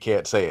mock it, we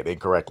can't say it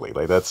incorrectly.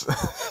 Like that's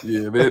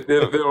yeah, they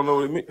don't know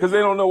what it means because they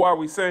don't know why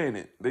we saying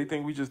it. They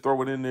think we just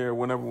throw it in there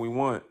whenever we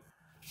want.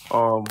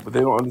 But they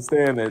don't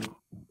understand that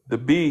the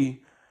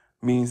B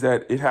means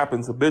that it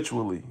happens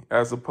habitually,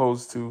 as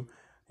opposed to,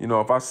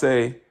 if I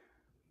say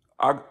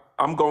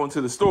I'm going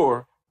to the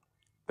store,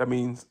 that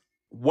means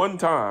one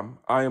time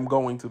I am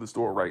going to the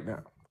store right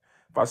now.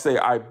 If I say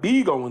I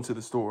be going to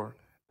the store,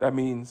 that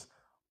means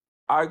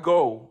I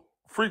go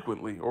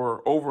frequently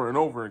or over and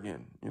over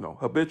again,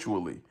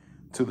 habitually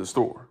to the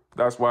store.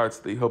 That's why it's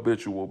the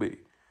habitual be.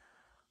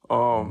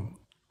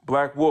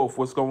 Black Wolf,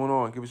 what's going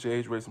on? Give us your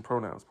age, race, and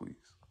pronouns, please.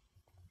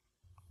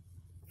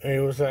 Hey,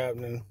 what's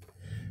happening?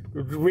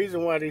 The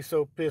reason why they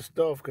so pissed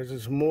off because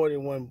there's more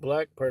than one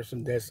black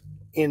person that's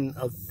in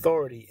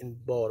authority in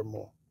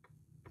Baltimore.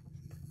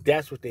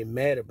 That's what they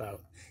mad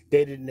about.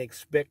 They didn't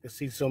expect to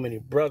see so many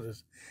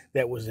brothers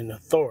that was in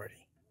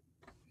authority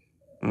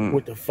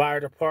with the fire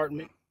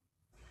department.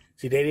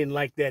 See, they didn't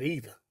like that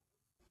either.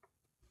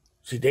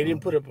 See, they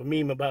didn't put up a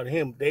meme about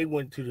him. They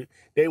went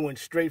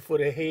straight for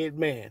the head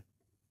man.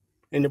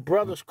 And the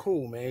brother's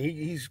cool, man.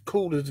 He's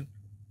cool as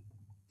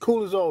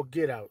all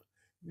get out.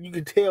 You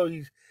can tell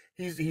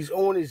he's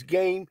on his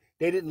game.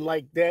 They didn't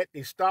like that.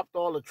 They stopped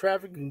all the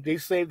traffic and they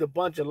saved a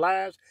bunch of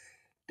lives.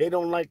 They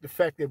don't like the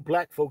fact that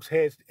black folks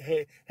had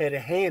a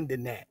hand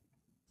in that.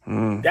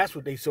 That's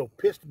what they so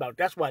pissed about.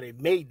 That's why they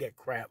made that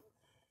crap.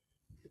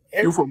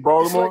 You from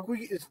Baltimore?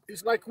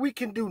 It's like we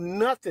can do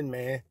nothing,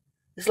 man.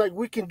 It's like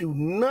we can do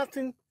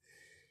nothing.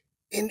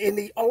 And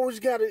they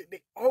always gotta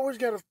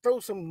throw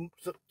some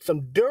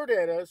dirt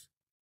at us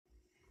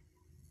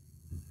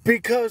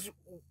because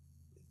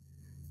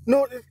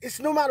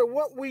it's no matter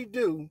what we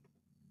do.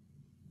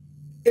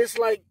 It's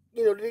like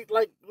it's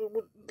like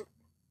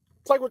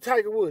with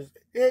Tiger Woods.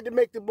 They had to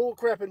make the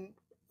bullcrap and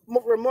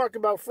remark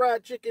about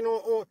fried chicken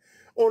on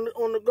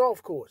the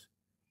golf course.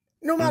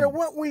 No matter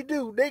what we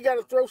do, they got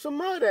to throw some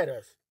mud at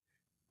us.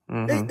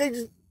 They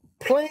just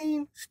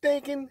plain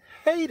stinking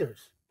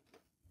haters.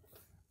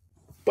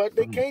 But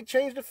they can't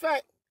change the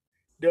fact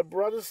their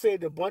brothers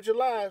saved a bunch of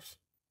lives.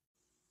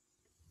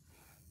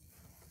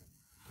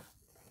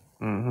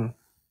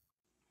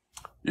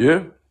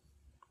 Yeah.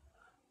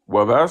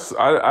 Well,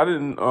 I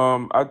didn't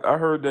I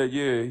heard that,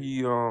 yeah,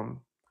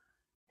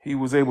 he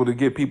was able to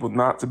get people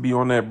not to be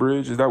on that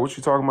bridge. Is that what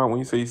you're talking about when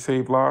you say he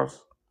saved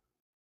lives?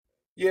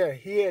 Yeah,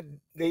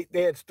 they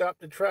had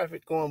stopped the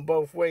traffic going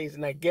both ways,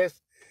 and I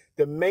guess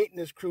the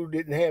maintenance crew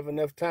didn't have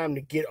enough time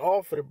to get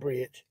off of the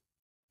bridge.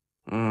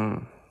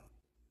 And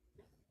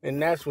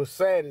that's what's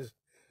sad is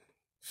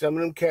Some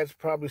of them cats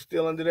probably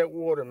still under that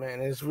water,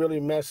 man. It's really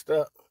messed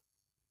up.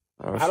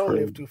 That's I don't crazy.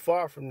 live too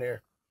far from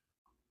there,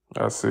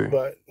 I see.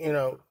 but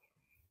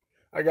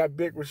I got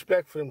big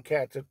respect for them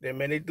cats up there,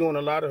 man. They doing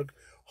a lot of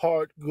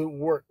hard, good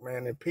work,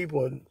 man. And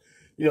people,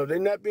 they're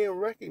not being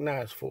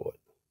recognized for it.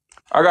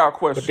 I got a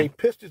But they question.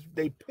 pissed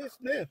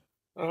now.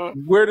 Uh-huh.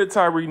 Where did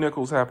Tyree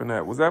Nichols happen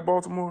at? Was that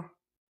Baltimore?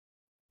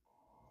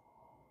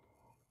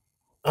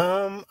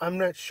 I'm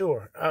not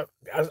sure. I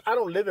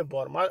don't live in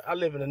Baltimore. I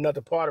live in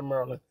another part of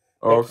Maryland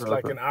Oh, that's okay,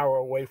 like okay. an hour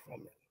away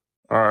from it.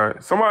 All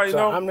right. Somebody So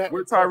know I'm not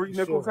where Tyree exactly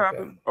sure Nichols about that.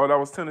 happened? Oh, that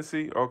was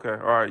Tennessee? Okay. All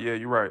right. Yeah,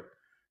 you're right.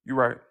 You're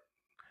right.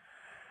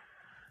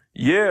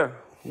 Yeah.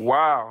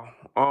 Wow.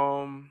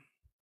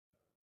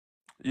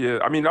 Yeah,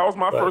 I mean that was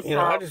my But first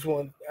I time. just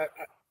want.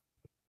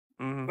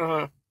 hmm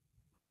Uh-huh.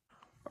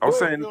 I was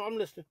Go ahead. saying, No, I'm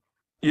listening.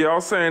 yeah, I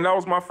was saying that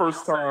was my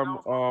first time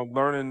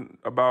learning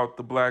about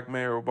the black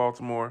mayor of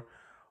Baltimore.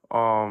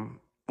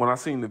 When I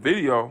seen the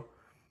video,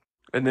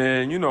 and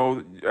then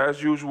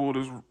as usual,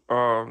 there's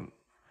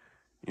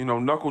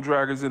knuckle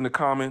draggers in the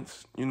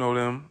comments, you know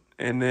them,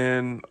 and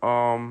then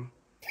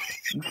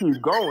you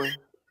keep going.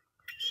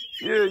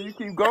 Yeah, you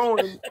keep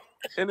going,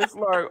 and it's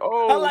like,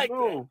 I oh like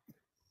that. no,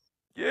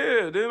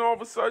 yeah. Then all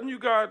of a sudden you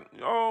got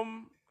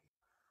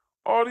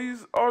all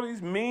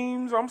these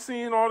memes. I'm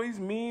seeing all these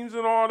memes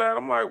and all that.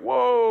 I'm like,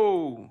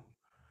 whoa.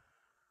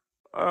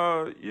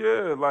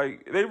 Yeah,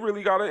 like they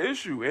really got an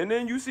issue. And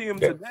then you see them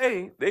That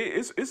today.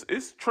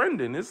 It's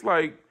trending. It's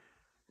like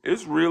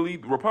it's really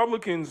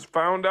Republicans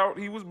found out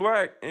he was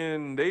black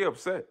and they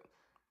upset.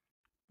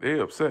 They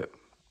upset.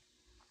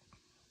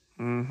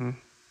 Mm-hmm.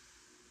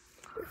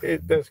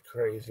 that's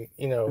crazy.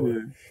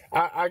 Yeah.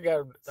 I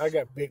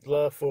got big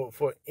love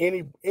for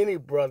any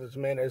brothers,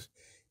 man, that's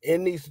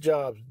in these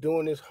jobs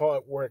doing this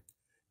hard work,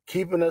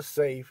 keeping us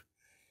safe,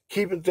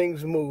 keeping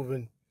things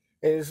moving.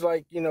 And it's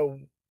like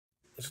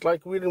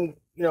we don't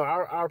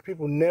our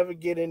people never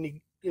get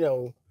any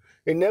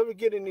they never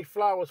get any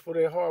flowers for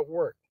their hard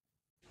work.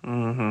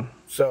 Mm-hmm.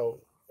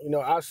 So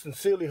I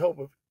sincerely hope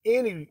if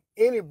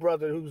any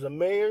brother who's a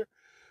mayor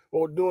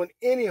or doing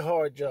any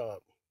hard job,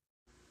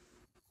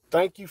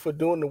 thank you for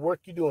doing the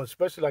work you're doing,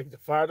 especially like the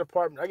fire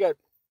department. I got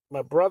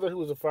my brother who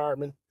was a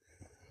fireman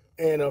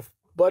and a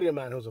buddy of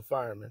mine who's a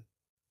fireman.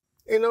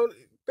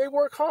 They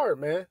work hard,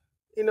 man.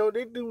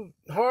 They do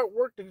hard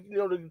work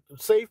to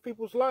save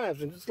people's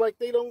lives, and it's like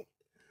they don't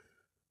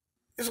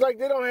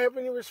have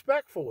any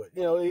respect for it.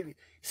 They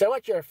say,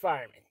 "What, you're a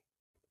fireman?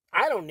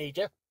 I don't need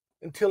you,"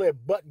 until their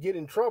butt get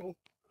in trouble.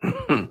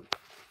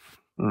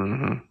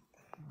 Mm-hmm.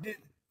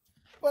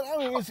 But I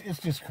mean, it's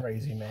just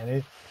crazy,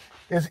 man.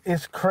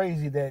 It's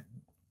crazy that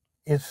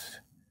it's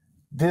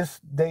this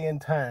day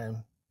and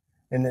time,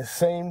 and the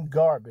same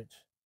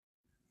garbage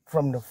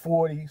from the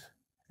 40s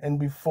and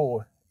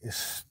before is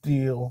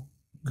still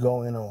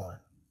going on.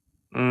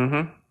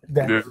 Mm-hmm.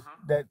 That Yeah.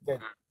 that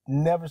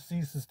never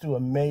ceases to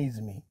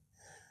amaze me.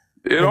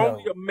 It You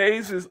only know,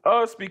 amazes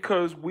us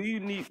because we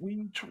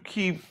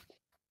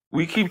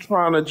keep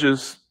trying to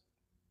just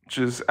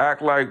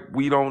act like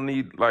we don't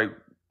need like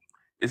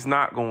it's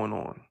not going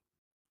on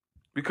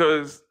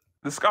because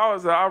the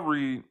scholars that I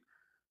read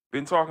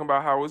been talking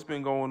about how it's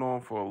been going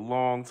on for a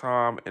long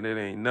time and it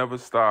ain't never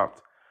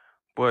stopped.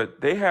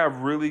 But they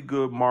have really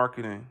good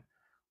marketing.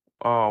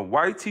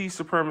 White tea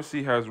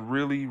supremacy has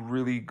really,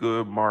 really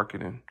good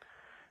marketing.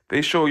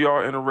 They show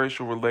y'all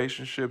interracial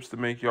relationships to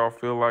make y'all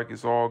feel like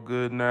it's all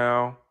good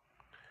now.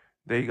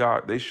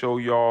 They show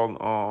y'all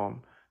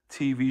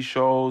TV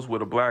shows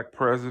with a black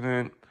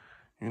president.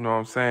 You know what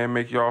I'm saying?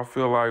 Make y'all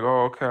feel like,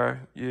 oh, okay,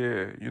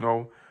 yeah.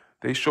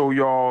 They show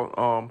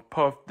y'all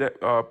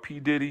P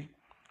Diddy.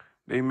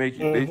 They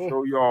hmm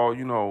show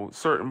y'all,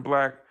 certain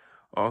black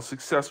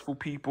successful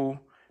people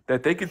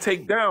that they can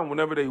take down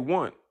whenever they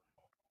want.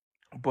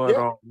 But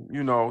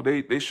yeah,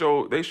 they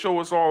show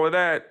us all of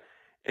that,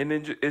 and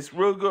then it's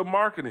real good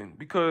marketing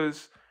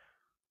because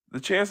the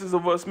chances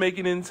of us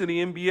making it into the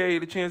NBA,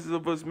 the chances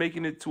of us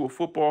making it to a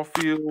football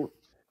field,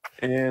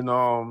 and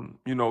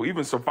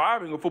even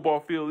surviving a football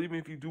field, even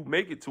if you do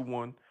make it to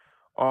one,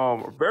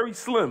 are very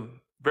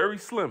slim, very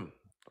slim.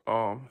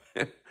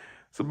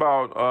 It's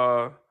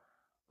about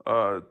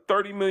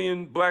 30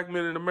 million black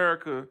men in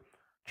America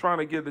trying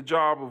to get the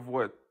job of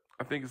what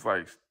I think it's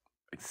like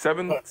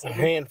seven, a seven.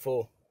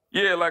 handful.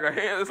 Yeah, like a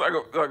hand. It's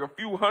like a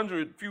few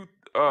hundred,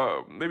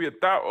 maybe a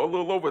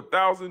little over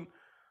 1,000,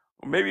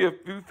 or maybe a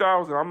few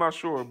thousand. I'm not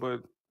sure,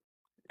 but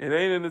it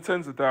ain't in the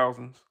tens of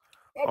thousands.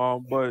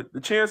 But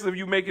the chance of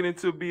you making it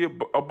to be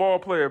a ball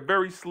player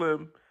very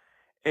slim,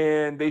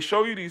 and they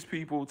show you these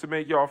people to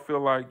make y'all feel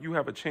like you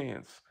have a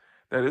chance.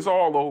 That it's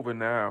all over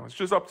now. It's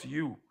just up to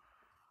you,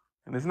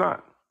 and it's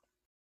not.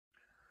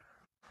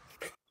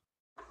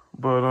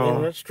 But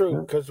That's true.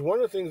 yeah. Because one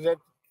of the things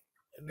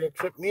that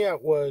tripped me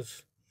out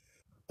was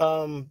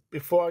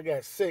before I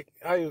got sick,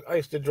 I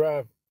used to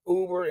drive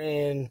Uber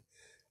and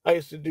I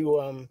used to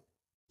do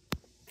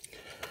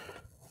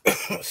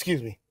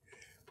excuse me.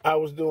 I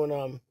was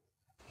doing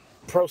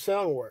pro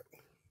sound work.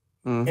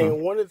 Mm-hmm.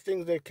 And one of the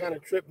things that kind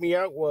of tripped me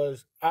out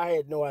was I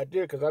had no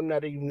idea because I'm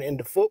not even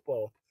into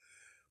football.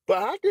 But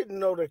I didn't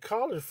know that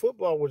college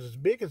football was as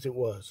big as it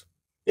was.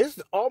 It's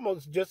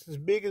almost just as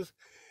big as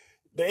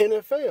the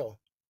NFL.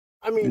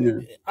 I mean,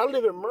 Yeah. I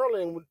live in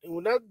Maryland.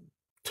 When I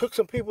took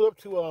some people up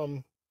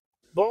to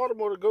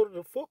Baltimore to go to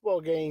the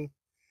football game,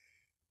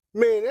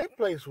 man, that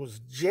place was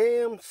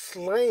jam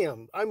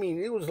slammed. I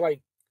mean, it was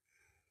like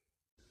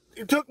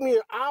it took me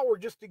an hour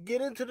just to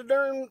get into the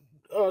darn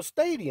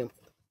stadium.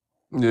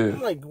 Yeah.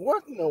 I'm like,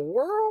 what in the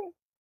world?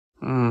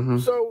 Mm-hmm.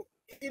 So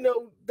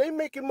they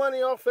making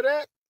money off of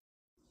that.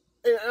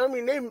 And I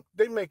mean,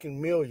 they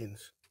making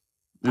millions.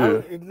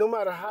 Yeah. No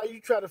matter how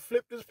you try to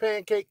flip this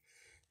pancake,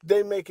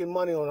 they making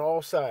money on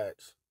all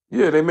sides.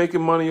 Yeah, they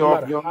making money No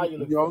off matter how you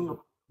look at it.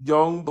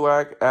 young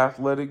black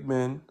athletic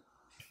men.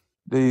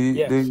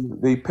 Yes.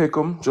 They pick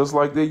them just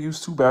like they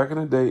used to back in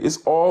the day. It's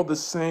all the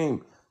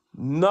same.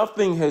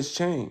 Nothing has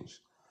changed.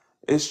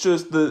 It's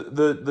just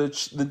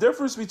the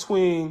difference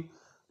between,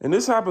 and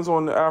this happens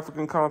on the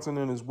African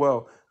continent as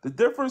well. The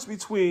difference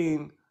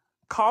between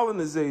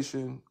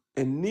colonization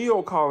and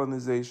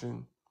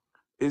neo-colonization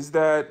is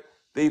that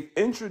they've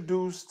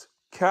introduced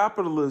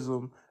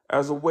capitalism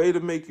as a way to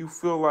make you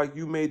feel like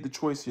you made the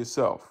choice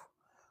yourself.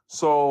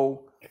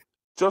 So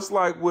just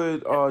like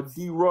with Yes.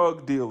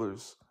 drug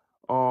dealers,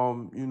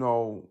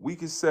 we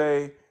could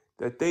say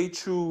that they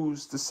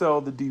choose to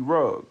sell the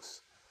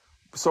drugs.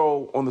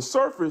 So on the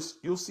surface,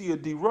 you'll see a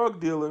drug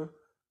dealer,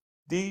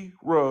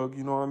 drug,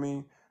 you know what I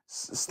mean,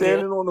 Yeah.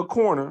 standing on the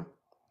corner,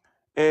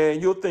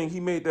 and you'll think he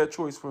made that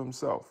choice for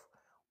himself.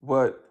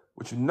 But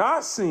what you're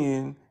not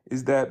seeing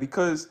is that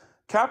because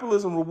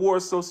capitalism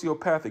rewards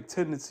sociopathic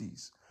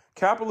tendencies,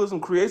 capitalism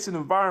creates an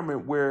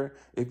environment where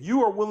if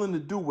you are willing to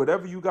do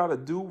whatever you got to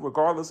do,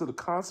 regardless of the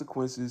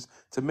consequences,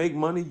 to make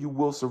money, you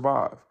will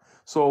survive.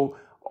 So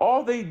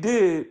all they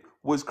did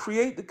was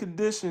create the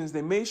conditions.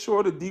 They made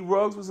sure the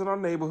D-Rugs was in our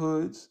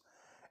neighborhoods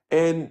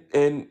and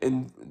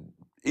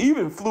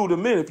even flew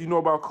them in if you know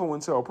about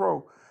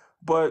COINTELPRO,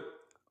 but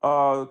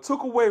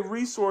took away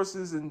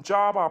resources and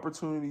job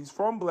opportunities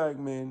from black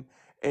men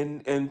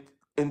and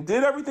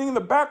did everything in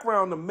the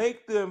background to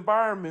make the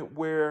environment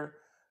where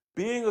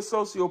being a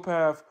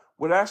sociopath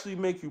would actually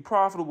make you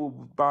profitable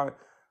by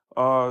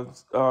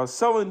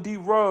selling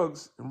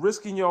D-Rugs and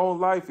risking your own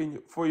life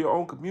for your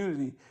own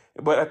community.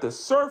 But at the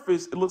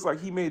surface, it looks like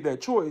he made that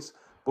choice.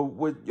 But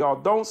what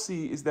y'all don't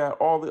see is that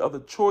all the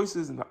other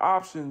choices and the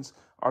options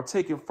are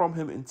taken from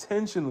him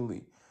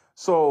intentionally.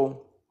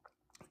 So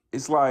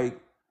it's like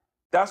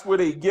that's where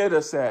they get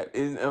us at,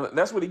 and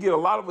that's where they get a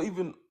lot of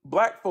even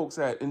black folks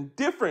at in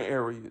different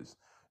areas.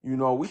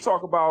 We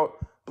talk about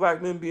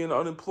black men being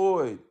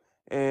unemployed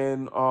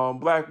and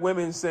black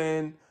women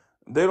saying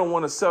they don't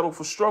want to settle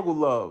for struggle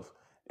love,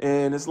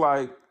 and it's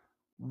like,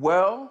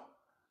 well,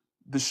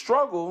 the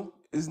struggle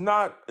is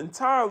not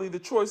entirely the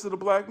choice of the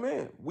black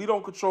man. We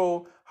don't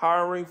control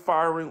hiring,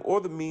 firing, or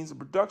the means of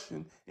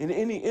production in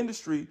any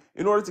industry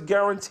in order to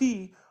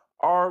guarantee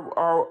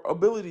our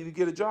ability to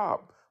get a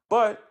job.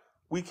 But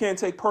we can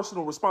take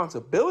personal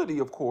responsibility,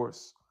 of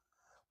course,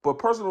 but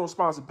personal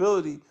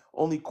responsibility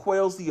only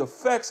quells the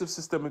effects of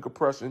systemic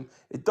oppression.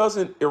 It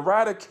doesn't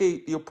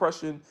eradicate the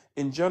oppression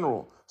in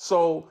general.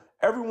 So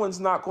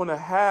everyone's not going to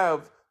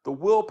have the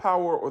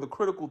willpower or the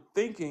critical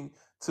thinking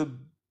to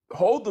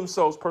hold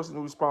themselves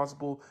personally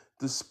responsible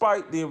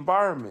despite the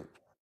environment.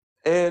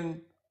 And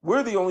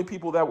we're the only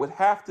people that would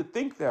have to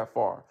think that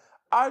far.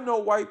 I know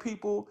white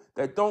people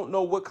that don't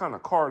know what kind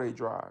of car they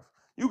drive.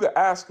 You could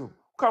ask them,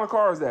 what kind of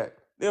car is that?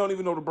 They don't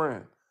even know the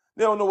brand.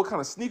 They don't know what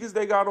kind of sneakers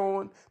they got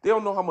on. They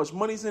don't know how much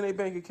money's in their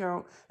bank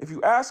account. If you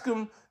ask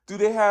them, do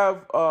they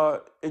have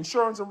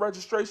insurance and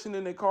registration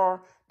in their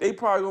car? They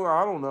probably go,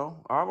 I don't know.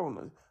 I don't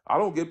know. I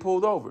don't get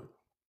pulled over.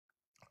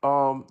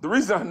 The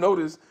reason I know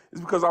this is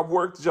because I've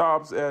worked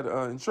jobs at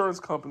insurance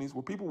companies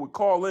where people would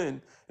call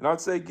in and I'd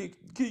say, can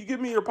you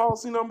give me your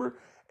policy number?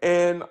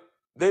 And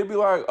they'd be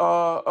like,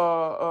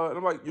 and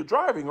I'm like, you're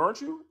driving, aren't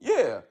you?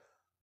 Yeah.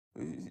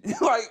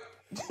 Like,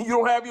 you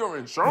don't have your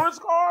insurance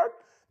card?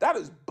 That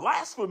is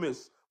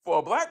blasphemous for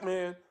a black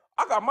man.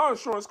 I got my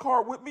insurance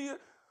card with me.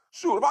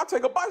 Shoot, if I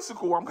take a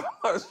bicycle, I'm got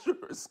my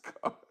insurance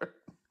card.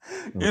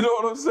 You know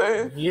what I'm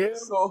saying? Yeah.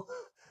 So,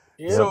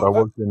 Yeah. Yep, I so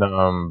worked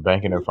in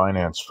banking and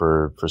finance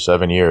for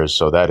 7 years,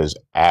 so that is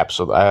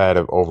absolute. I had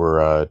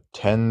over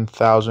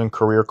 10,000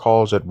 career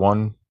calls at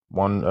one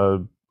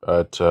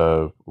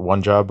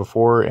job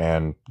before,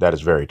 and that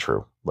is very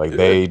true. Like yeah.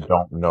 they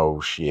don't know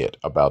shit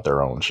about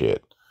their own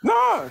shit.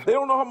 Nah, they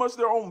don't know how much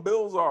their own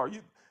bills are.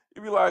 You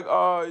be like,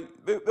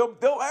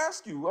 they'll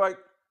ask you like,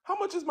 how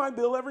much is my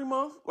bill every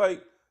month?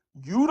 Like,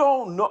 you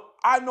don't know.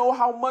 I know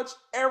how much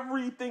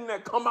everything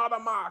that come out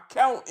of my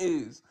account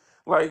is.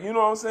 Like, you know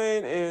what I'm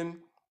saying? And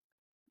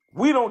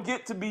we don't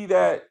get to be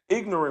that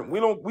ignorant.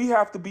 We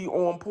have to be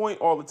on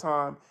point all the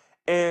time.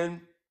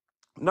 And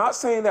not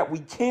saying that we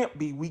can't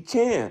be, we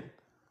can.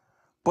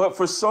 But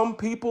for some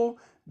people,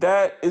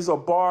 that is a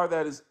bar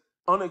that is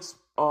unex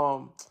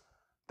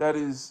that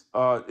is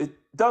it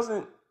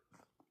doesn't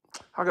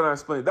how can I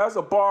explain? That's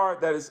a bar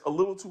that is a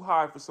little too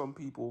high for some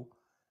people,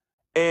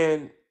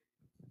 and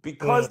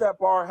because that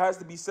bar has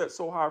to be set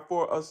so high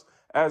for us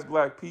as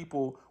black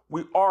people,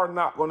 we are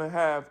not going to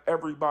have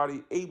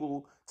everybody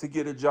able to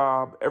get a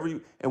job.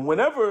 And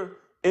whenever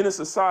in a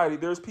society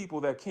there's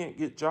people that can't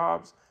get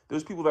jobs,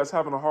 there's people that's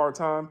having a hard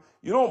time,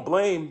 you don't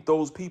blame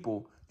those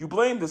people. You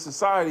blame the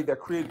society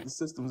that created the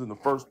systems in the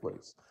first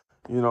place.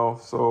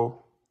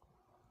 So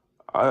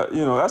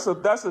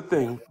that's a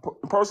thing.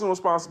 Personal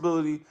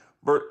responsibility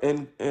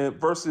and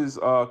versus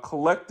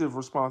collective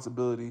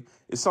responsibility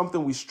is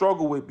something we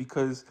struggle with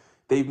because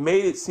they've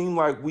made it seem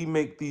like we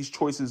make these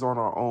choices on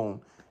our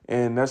own,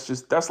 and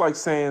that's like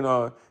saying,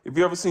 if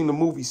you ever seen the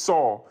movie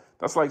Saw,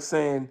 that's like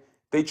saying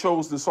they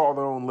chose to saw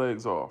their own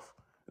legs off.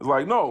 It's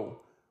like, no,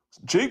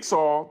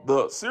 Jigsaw,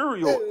 the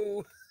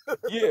serial,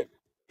 yeah,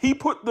 he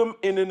put them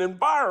in an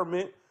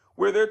environment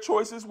where their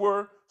choices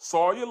were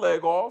saw your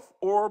leg off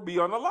or be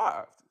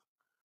unalived.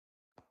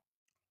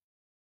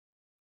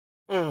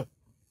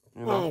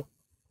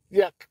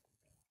 Yuck.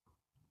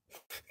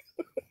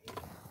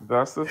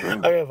 That's the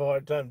thing. I have a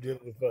hard time dealing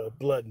with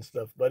blood and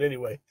stuff, but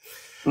anyway,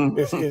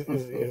 it's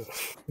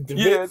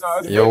Yeah,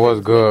 no, Yo,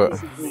 what's good?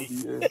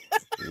 Yeah.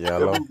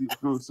 Yellow. That movie is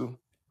gruesome.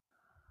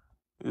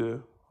 Yeah.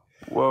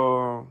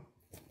 Well,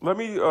 let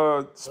me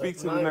speak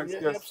to the next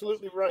you're guest.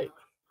 absolutely right.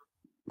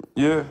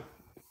 Yeah.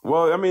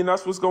 Well, I mean,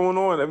 that's what's going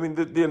on. I mean,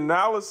 the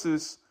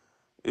analysis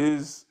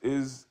is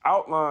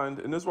outlined,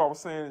 and this is why I was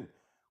saying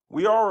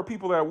we are a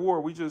people at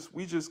war. We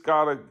just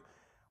gotta.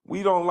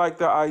 We don't like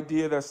the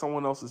idea that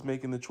someone else is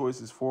making the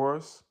choices for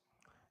us,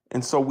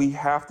 and so we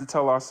have to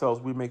tell ourselves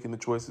we're making the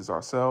choices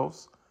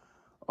ourselves.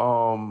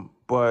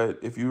 But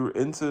if you're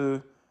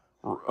into,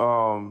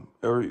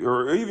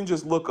 or even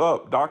just look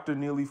up Dr.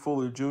 Neely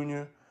Fuller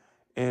Jr.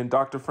 and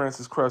Dr.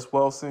 Francis Cress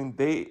Welsing,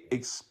 they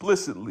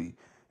explicitly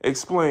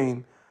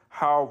explain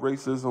how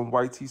racism,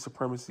 white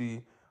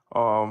supremacy,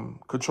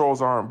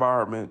 controls our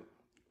environment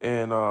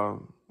and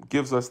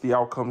gives us the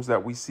outcomes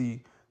that we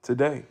see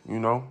today,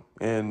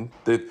 and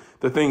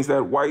the things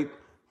that white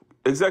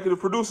executive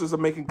producers are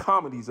making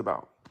comedies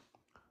about,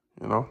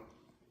 So.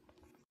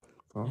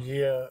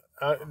 Yeah,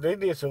 they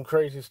did some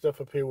crazy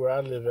stuff up here where I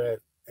live at,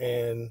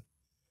 and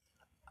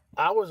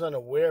I was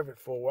unaware of it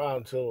for a while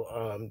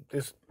until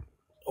this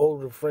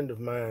older friend of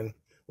mine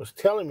was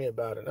telling me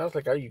about it. And I was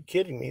like, "Are you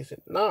kidding me?" He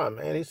said, "Nah,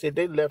 man." He said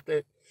they left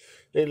that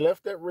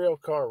rail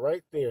car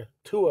right there,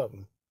 two of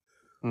them,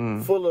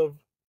 full of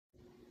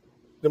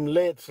them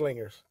lead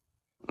slingers.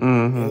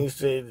 And he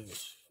said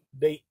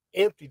they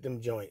emptied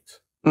them joints.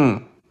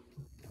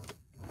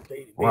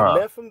 They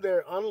left them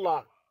there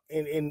unlocked,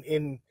 and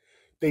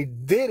they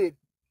did it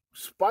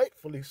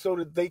spitefully so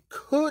that they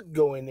could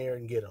go in there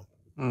and get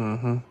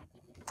them.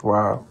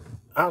 Wow.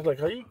 I was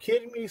like, "Are you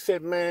kidding me?" He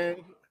said,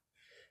 "Man,"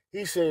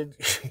 he said,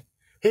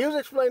 he was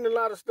explaining a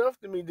lot of stuff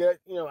to me that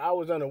I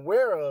was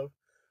unaware of,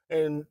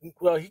 and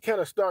well, he kind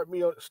of started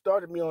me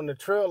on the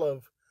trail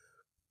of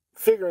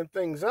figuring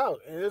things out.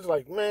 And it's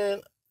like,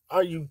 man,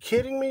 are you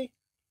kidding me?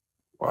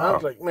 Wow. I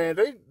was like, man,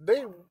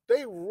 they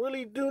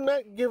really do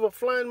not give a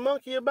flying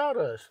monkey about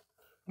us.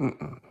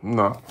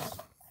 No.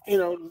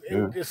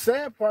 And the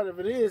sad part of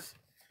it is,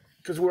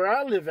 because where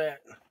I live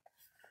at,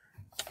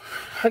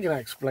 how can I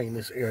explain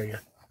this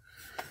area?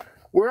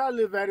 Where I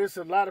live at, it's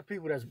a lot of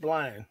people that's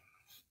blind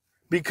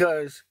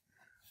because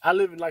I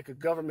live in like a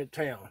government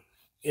town,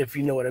 if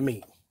you know what I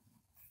mean.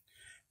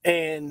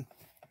 And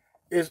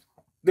there's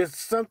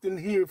something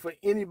here for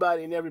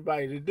anybody and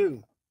everybody to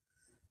do.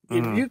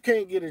 If you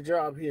can't get a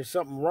job here,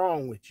 something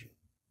wrong with you.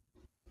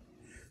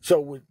 So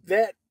with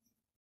that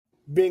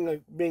being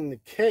the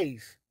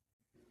case,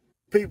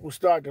 people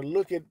start to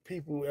look at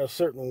people a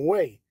certain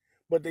way,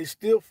 but they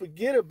still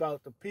forget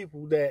about the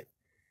people that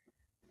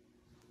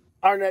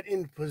are not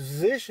in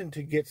position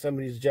to get some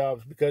of these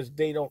jobs because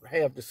they don't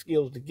have the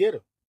skills to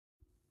get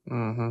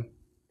them.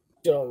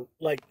 So,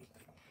 like,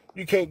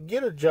 you can't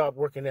get a job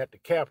working at the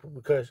Capitol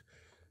because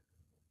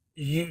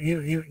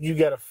you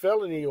got a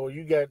felony or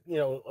you got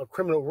a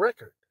criminal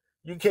record.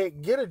 You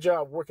can't get a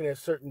job working at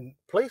certain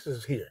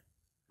places here.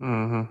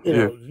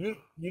 You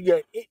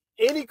got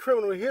any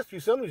criminal history.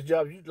 Some of these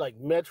jobs, you like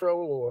Metro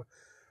or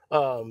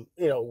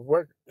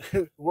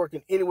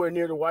working anywhere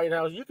near the White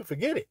House, you can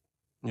forget it.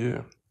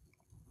 Yeah.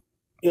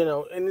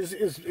 And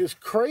it's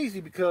crazy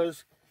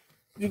because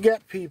you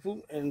got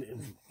people,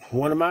 and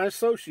one of my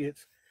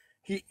associates,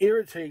 he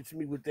irritates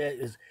me with that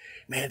is,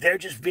 man, they're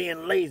just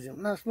being lazy.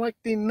 And it's like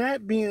they're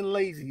not being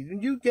lazy.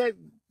 You got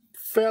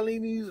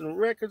felonies and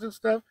records and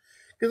stuff.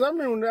 Because I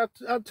remember when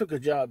I took a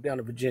job down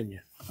in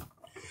Virginia,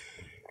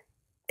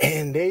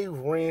 and they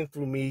ran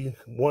through me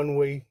one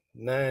way,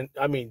 nine.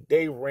 I mean,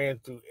 they ran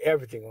through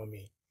everything on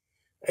me.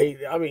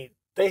 I mean,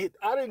 I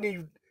didn't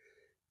even.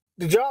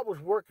 The job was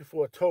working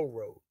for a toll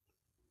road.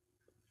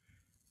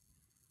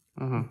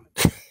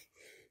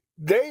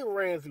 They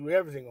ran through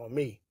everything on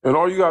me. And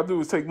all you gotta do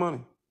is take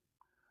money.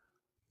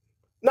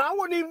 No, I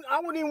wasn't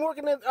even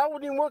working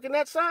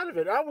that side of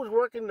it. I was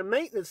working the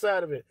maintenance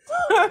side of it.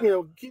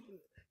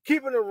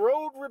 Keeping the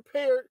road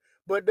repaired,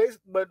 what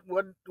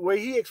the way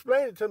he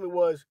explained it to me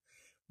was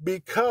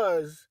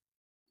because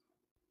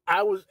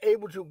I was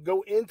able to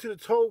go into the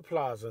toll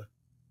plaza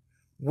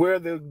where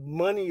the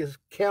money is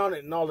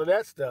counted and all of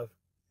that stuff.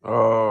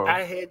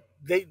 I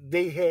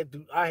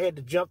had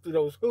to jump through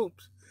those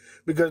hoops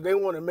because they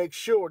want to make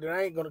sure that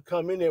I ain't gonna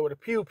come in there with a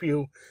pew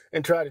pew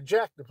and try to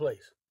jack the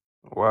place.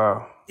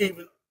 Wow.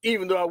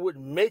 Even though I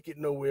wouldn't make it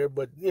nowhere,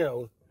 but you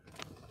know,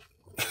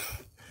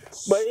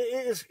 but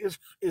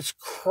it's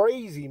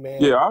crazy,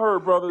 man. Yeah, I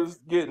heard brothers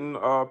getting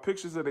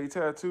pictures of their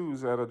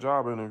tattoos at a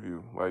job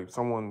interview. Like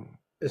someone.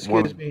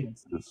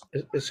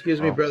 Excuse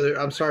me, brother.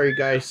 I'm sorry,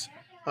 guys.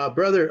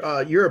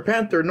 Brother, you're a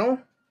Panther, no?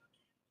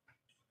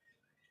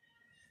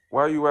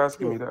 Why are you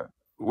asking me that?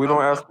 We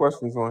don't ask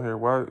questions on here.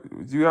 Why?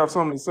 Do you have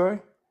something to say?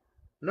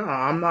 No,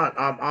 I'm not.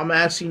 I'm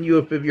asking you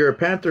if you're a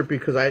Panther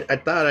because I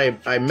thought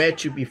I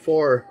met you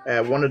before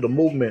at one of the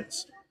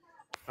movements.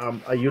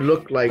 You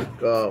look like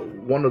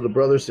one of the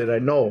brothers that I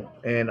know,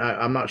 and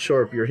I'm not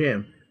sure if you're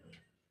him.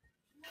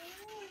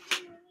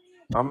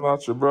 I'm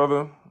not your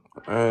brother,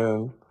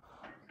 and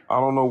I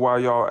don't know why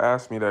y'all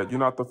asked me that. You're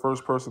not the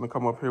first person to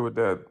come up here with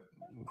that.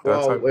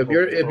 Well, if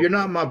you're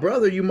not my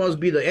brother, you must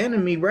be the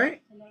enemy,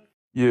 right?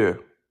 Yeah.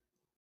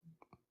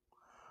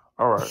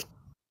 All right.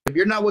 If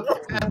you're not with the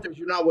Panthers,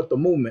 you're not with the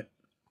movement.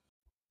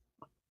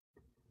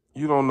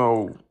 You don't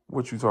know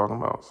what you're talking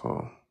about,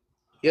 so.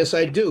 Yes,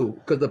 I do,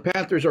 because the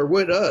Panthers are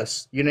with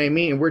us. You know what I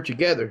mean? And we're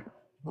together.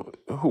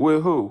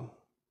 With who?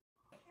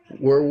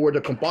 We're the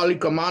Kampali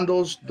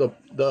Commandos,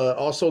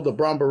 also the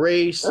Brown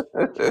Berets,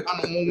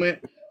 Chicano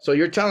movement. So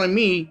you're telling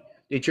me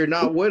that you're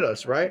not with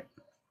us, right?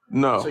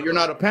 No. So you're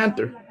not a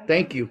Panther.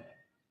 Thank you.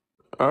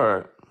 All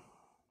right.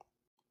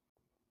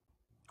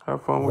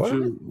 Have fun with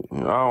you. I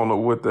don't know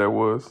what that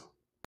was.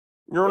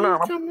 You're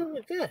not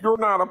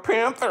a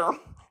Panther.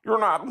 You're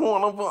not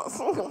one of us.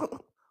 I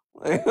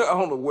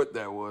don't know what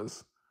that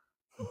was.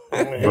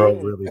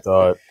 Bro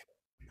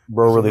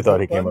really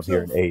thought he came up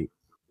here and ate.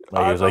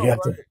 Like, he was like,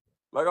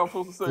 like I'm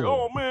supposed to say,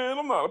 oh man,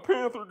 I'm not a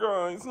Panther,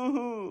 guys.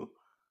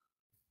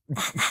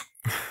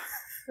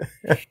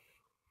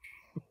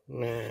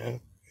 Man.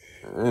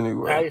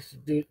 Anyway. I used to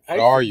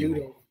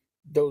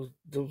do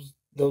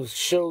those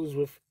shows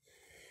with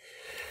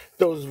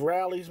those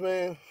rallies,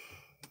 man.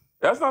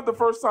 That's not the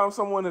first time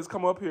someone has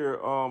come up here.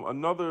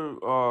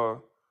 Another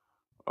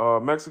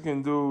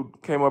Mexican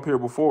dude came up here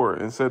before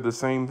and said the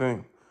same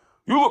thing.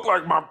 You look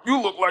like my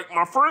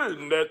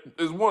friend that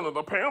is one of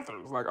the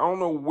Panthers. Like, I don't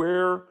know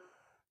where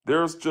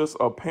there's just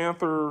a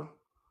Panther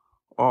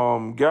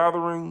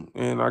gathering,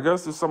 and I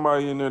guess there's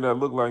somebody in there that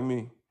look like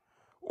me.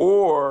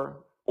 Or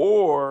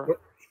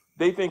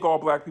they think all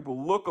black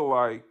people look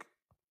alike,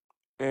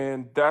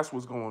 and that's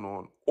what's going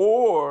on.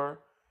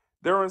 Or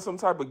they're in some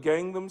type of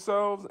gang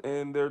themselves,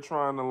 and they're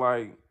trying to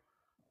like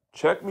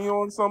check me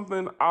on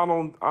something. I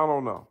don't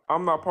know.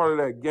 I'm not part of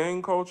that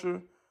gang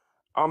culture.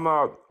 I'm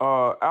not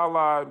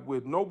allied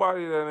with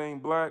nobody that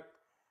ain't black.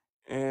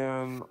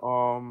 And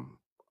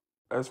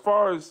as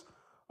far as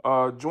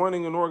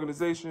joining an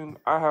organization,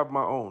 I have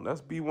my own.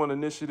 That's B1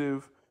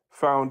 Initiative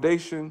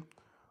Foundation.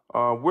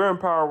 We're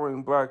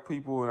empowering black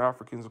people and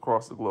Africans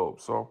across the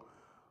globe. So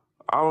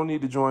I don't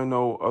need to join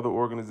no other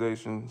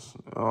organizations.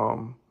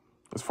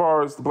 As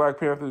far as the Black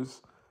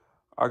Panthers,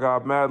 I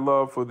got mad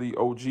love for the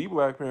OG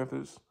Black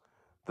Panthers.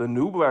 The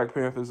new Black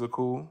Panthers are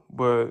cool,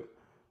 but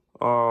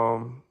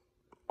you'll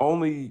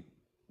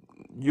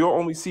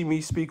only see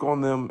me speak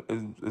on them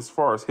as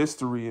far as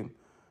history and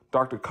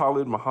Dr.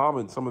 Khalid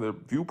Muhammad, some of their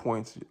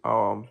viewpoints.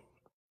 I'm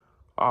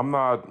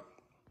not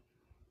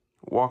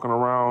walking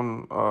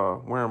around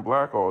wearing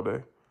black all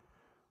day.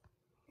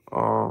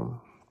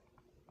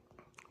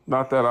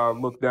 Not that I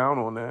look down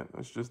on that.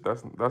 It's just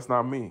that's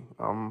not me.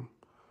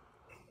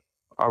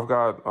 I've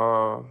got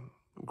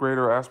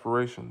greater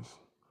aspirations.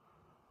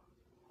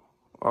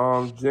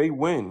 Jay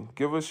Wynn,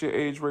 give us your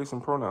age, race,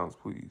 and pronouns,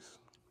 please.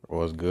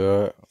 What's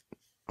good?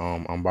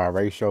 I'm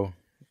biracial.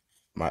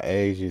 My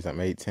age is I'm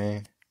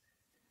 18.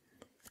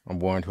 I'm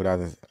born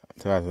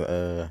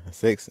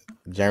 2006,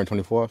 January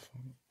 24th.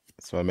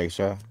 So I make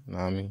sure, you know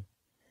what I mean?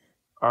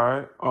 All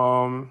right.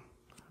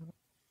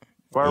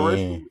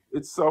 Biracial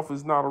itself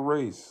is not a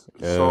race.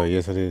 So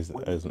yes, it is.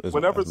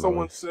 Whenever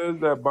someone says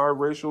that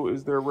biracial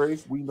is their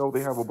race, we know they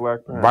have a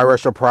black parent.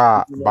 Biracial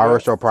pride.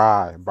 Biracial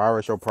pride.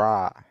 Biracial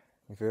pride.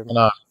 You feel me?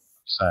 No,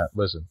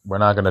 listen, we're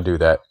not gonna do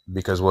that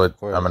because I'm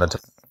gonna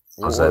tell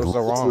you is that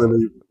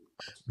literally,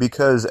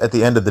 because at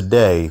the end of the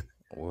day,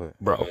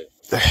 bro,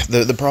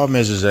 the problem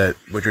is that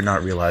what you're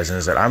not realizing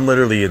is that I'm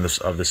literally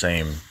of the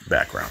same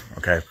background.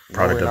 Okay,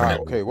 product of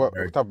marriage. Okay, what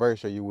type of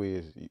race are you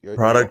is?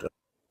 Product of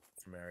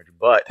marriage,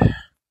 but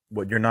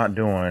what you're not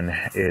doing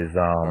is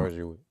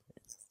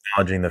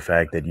acknowledging the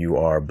fact that you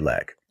are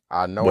black.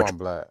 I know I'm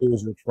black. You're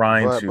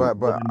trying to. But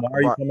why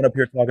are you coming up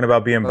here talking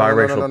about being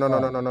biracial?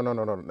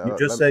 No. You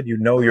just said you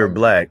know you're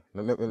black,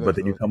 but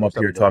then you come up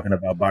here talking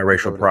about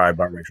biracial pride.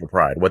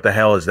 What the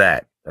hell is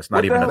that? That's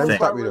not even a thing.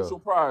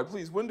 Biracial pride,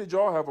 please. When did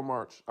y'all have a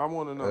march? I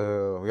want to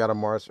know. We got a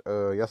march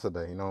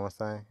yesterday. You know what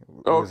I'm saying?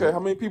 Okay, how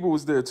many people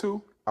was there?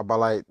 2? about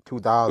like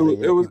It 2,000. was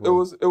You it hear was it people.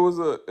 was it was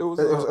a it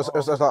was a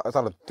It's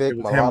not a It thick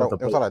was him with mulatto. the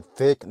It was not a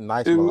thick,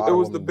 nice it mulatto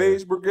was the woman there.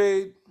 Beige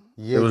Brigade.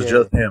 It Yeah, was yeah,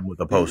 just him with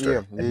the yeah.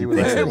 poster, and He he was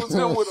painted It it. was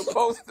him with a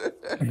poster.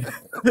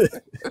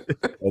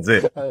 That's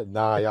it.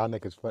 nah, y'all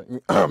niggas funny.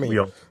 I We mean,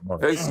 all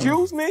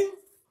Excuse me?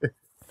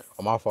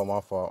 oh, my fault,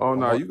 my fault. Oh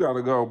no, you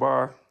gotta go.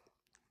 Bye.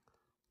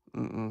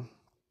 Mm-mm.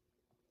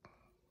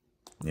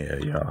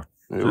 yeah.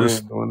 Yeah, we Just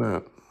ain't doing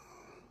that.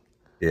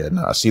 yeah.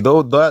 Nah. See,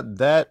 though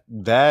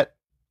that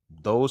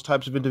those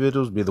types of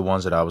individuals be the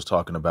ones that I was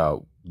talking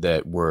about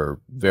that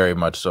were very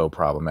much so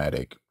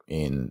problematic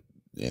in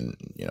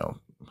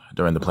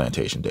during the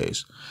plantation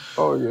days.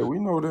 Oh yeah, we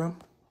know them.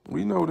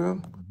 We know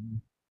them.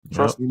 Yep.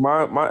 Trust me,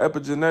 my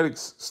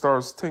epigenetics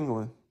starts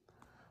tingling.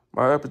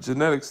 My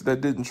epigenetics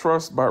that didn't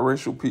trust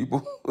biracial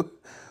people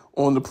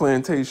on the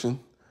plantation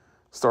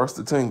starts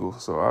to tingle.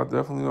 So I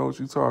definitely know what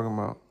you're talking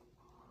about.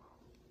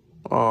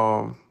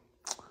 Um,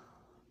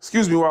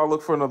 excuse me while I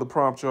look for another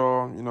prompt,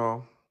 y'all. You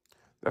know,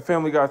 that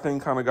Family Guy thing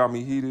kind of got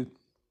me heated.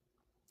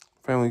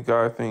 Family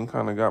Guy thing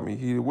kind of got me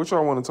heated. What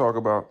y'all want to talk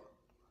about?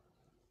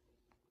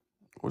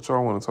 What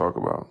y'all want to talk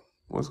about?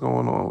 What's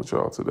going on with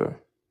y'all today?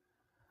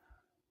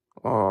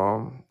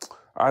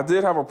 I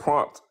did have a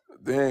prompt.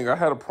 Dang, I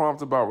had a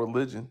prompt about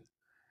religion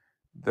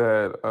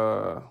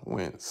that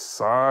went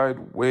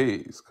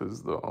sideways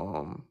because the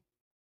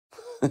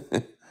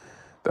the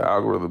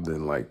algorithm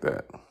didn't like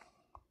that.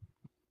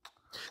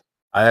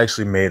 I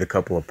actually made a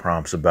couple of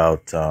prompts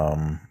about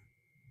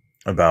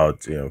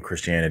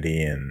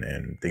Christianity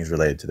and things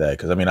related to that,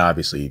 because I mean,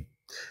 obviously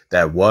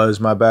that was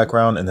my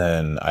background, and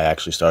then I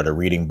actually started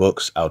reading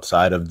books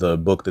outside of the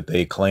book that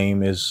they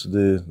claim is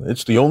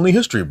it's the only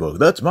history book.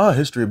 That's my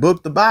history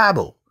book, the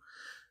Bible.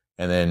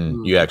 And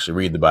then you actually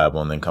read the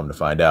Bible and then come to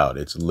find out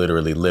it's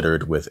literally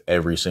littered with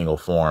every single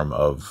form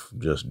of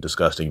just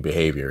disgusting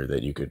behavior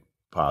that you could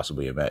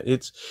possibly imagine.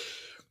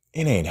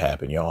 It ain't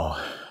happened, y'all.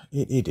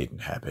 It didn't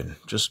happen.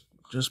 Just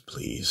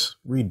please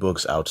read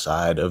books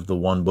outside of the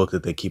one book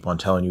that they keep on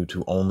telling you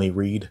to only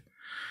read.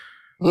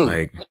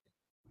 Like,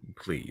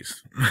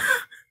 please.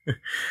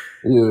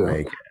 Yeah.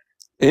 Like,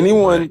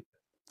 anyone,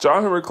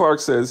 John Henry Clark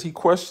says he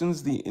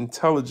questions the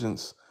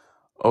intelligence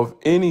of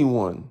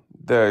anyone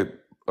that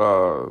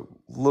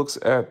looks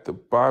at the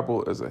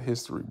Bible as a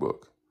history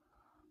book.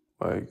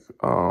 Like,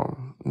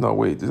 no,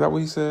 wait, is that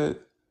what he said?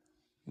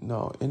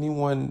 No,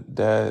 anyone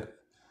that,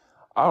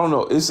 I don't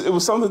know. It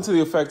was something to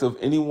the effect of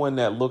anyone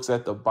that looks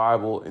at the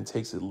Bible and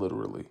takes it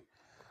literally.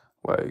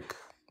 Like,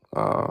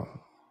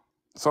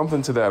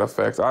 something to that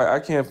effect. I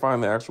can't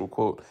find the actual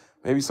quote.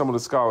 Maybe some of the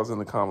scholars in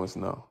the comments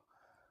know.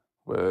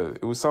 But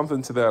it was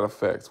something to that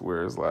effect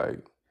where it's like,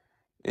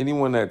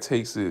 anyone that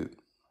takes it,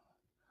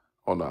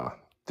 oh nah,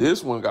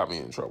 this one got me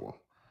in trouble.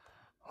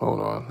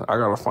 Hold on, I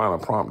gotta find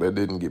a prompt that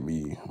didn't get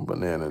me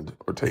bananaed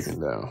or taken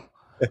down.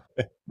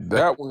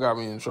 That one got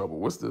me in trouble.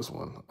 What's this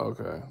one?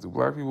 Okay, do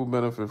black people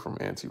benefit from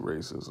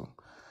anti-racism?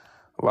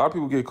 A lot of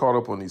people get caught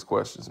up on these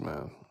questions,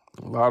 man.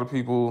 A lot of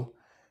people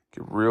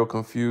get real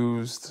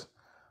confused.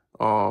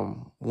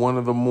 One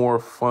of the more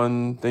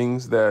fun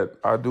things that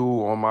I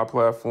do on my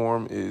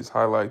platform is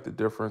highlight the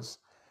difference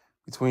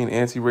between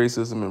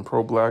anti-racism and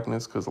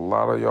pro-blackness, because a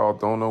lot of y'all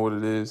don't know what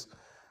it is.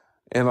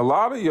 And a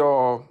lot of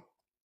y'all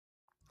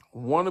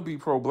want to be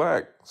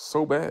pro-black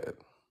so bad.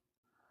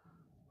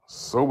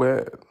 So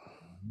bad.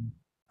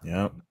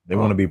 yeah, they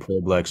want to be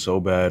pro-black so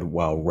bad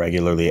while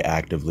regularly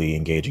actively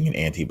engaging in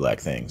anti-black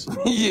things.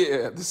 Yeah,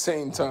 at the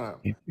same time.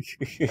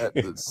 At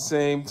the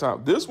same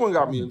time. This one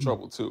got me in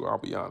trouble too, I'll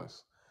be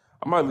honest.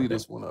 I might leave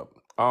this one up.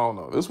 I don't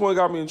know. This one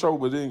got me in trouble,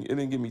 but it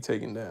didn't get me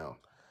taken down.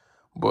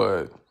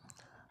 But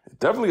it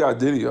definitely got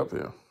Diddy up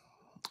here.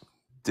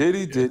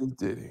 Diddy.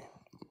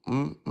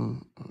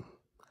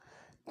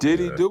 Did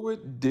he do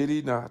it? Did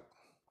he not?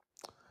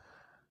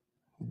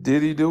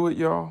 Did he do it,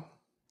 y'all?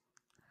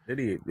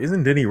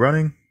 Isn't Diddy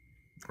running?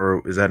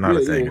 Or is that not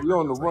a thing? Yeah, he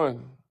on the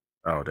run.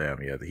 Oh,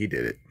 damn, yeah, he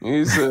did it.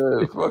 He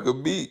said, fuck a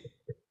beat.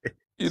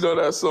 You know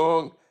that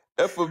song,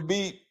 F a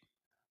beat?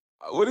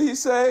 What did he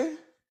say?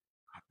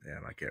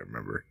 Damn, I can't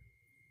remember.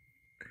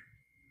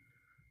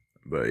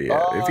 But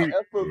yeah, if he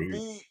F a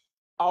beat,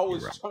 I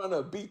was trying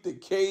to beat the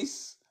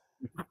case.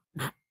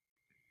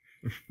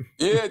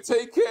 Yeah,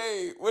 take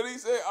K. What did he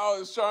say? I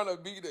was trying to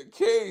beat the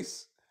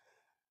case.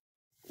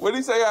 What did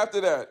he say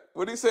after that?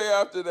 What did he say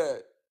after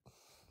that?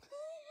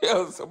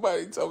 Yo,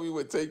 somebody tell me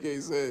what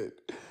TK said.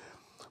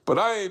 But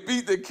I ain't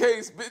beat the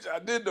case, bitch. I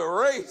did the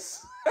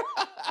race.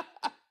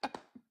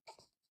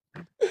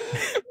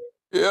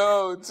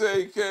 Yo,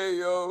 TK,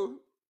 yo.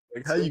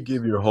 Like, how you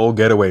give your whole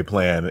getaway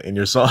plan in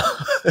your song?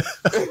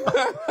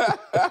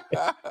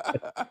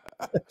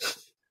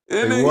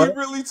 And then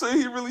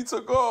he really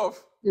took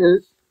off. Yeah.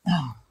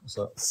 What's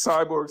up?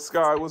 Cyborg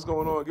Sky, what's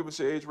going on? Give us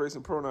your age, race,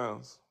 and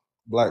pronouns.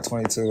 Black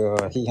 22,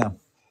 he, him.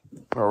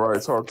 All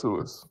right, talk to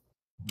us.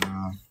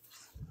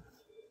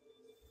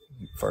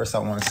 First, I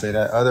want to say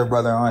that other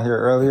brother on here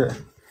earlier,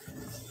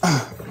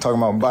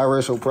 talking about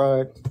biracial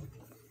pride.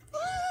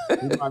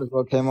 He might as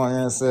well came on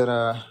here and said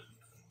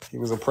he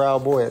was a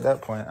proud boy at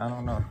that point. I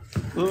don't know.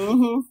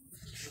 Mm-hmm.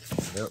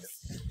 Yep.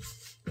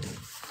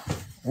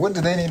 What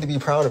do they need to be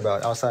proud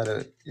about outside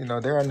of,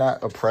 they are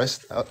not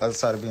oppressed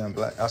outside of being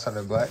black, outside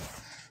of black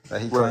that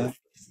he Right. claimed.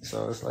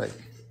 So it's like,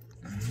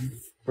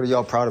 what are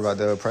y'all proud about?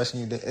 The oppression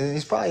you did? And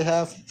he's probably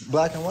half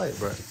black and white,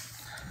 but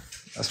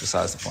that's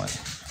besides the point.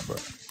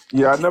 But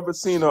Yeah, I never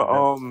seen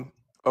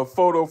a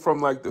photo from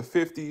like the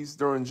 50s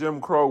during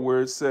Jim Crow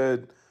where it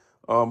said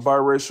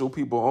biracial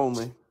people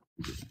only.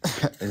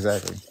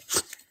 exactly.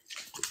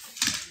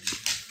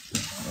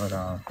 But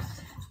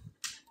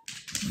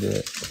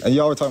yeah. And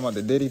y'all were talking about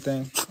the Diddy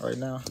thing right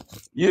now.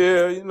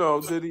 Yeah,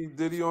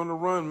 did he on the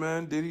run,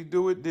 man? Did he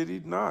do it? Did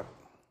he not?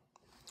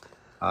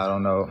 I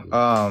don't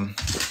know.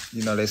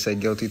 They say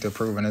guilty to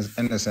proven is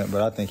innocent,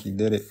 but I think he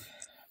did it.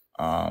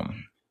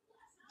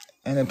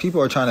 And then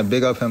people are trying to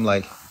big up him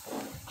like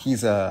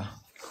he's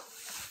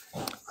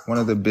one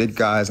of the big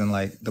guys in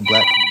like the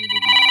black community.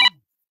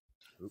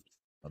 Oops,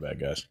 my bad,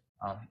 guys.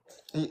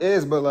 He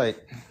is, but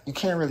like you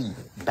can't really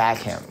back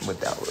him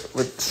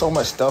with so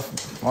much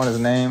stuff on his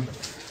name.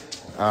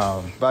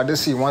 But I did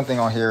see one thing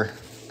on here,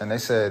 and they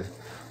said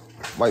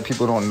white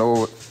people don't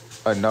know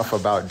enough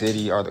about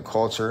Diddy or the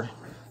culture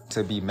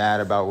to be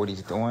mad about what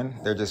he's doing.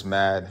 They're just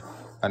mad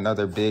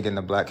another big in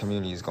the black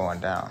community is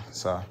going down.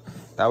 So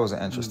that was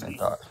an interesting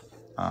thought.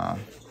 I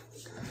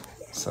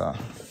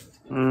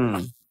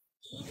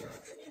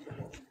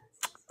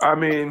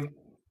mean,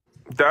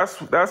 that's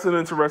an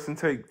interesting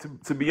take.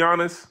 To be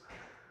honest,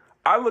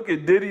 I look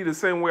at Diddy the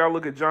same way I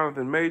look at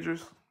Jonathan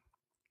Majors.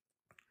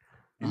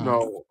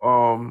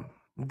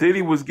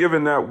 Diddy was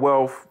given that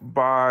wealth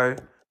by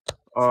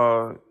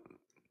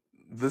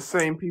the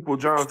same people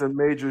Jonathan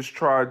Majors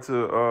tried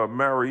to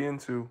marry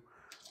into.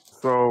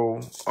 So,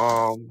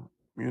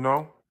 you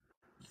play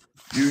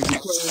in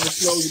the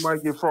snow, you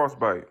might get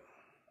frostbite.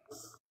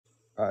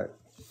 All right.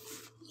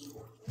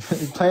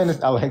 Playing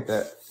this, I like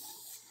that.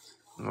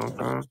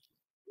 Okay.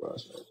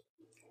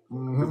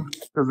 Mm-hmm.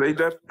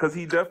 Because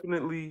he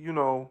definitely,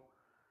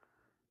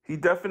 he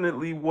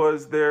definitely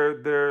was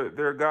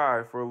their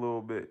guy for a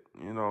little bit,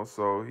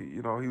 So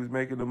he was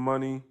making the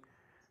money,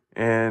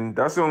 and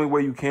that's the only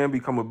way you can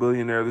become a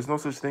billionaire. There's no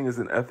such thing as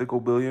an ethical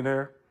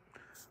billionaire.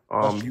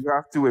 You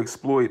have to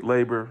exploit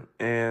labor,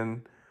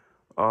 and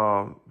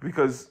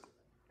because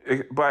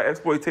by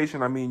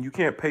exploitation I mean you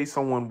can't pay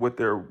someone what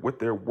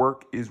their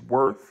work is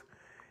worth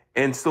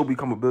and still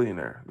become a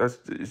billionaire. It's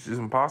just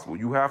impossible.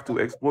 You have to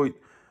exploit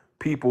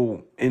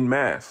people in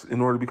mass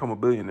in order to become a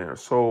billionaire.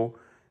 So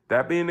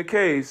that being the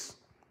case,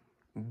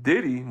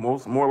 Diddy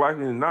more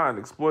likely than not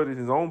exploited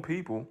his own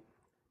people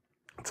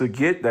to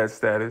get that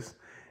status,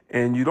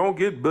 and you don't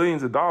get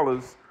billions of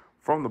dollars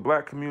from the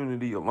black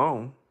community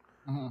alone.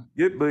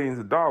 You get billions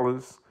of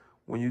dollars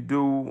when you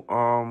do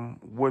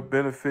what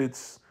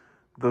benefits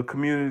the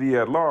community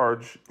at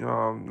large,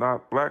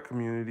 not black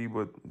community,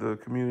 but the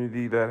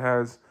community that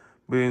has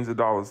billions of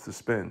dollars to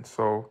spend.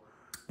 So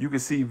you can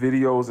see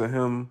videos of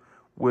him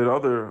with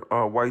other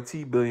white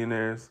tea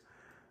billionaires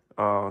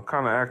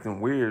kind of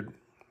acting weird.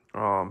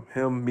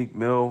 Him, Meek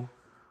Mill,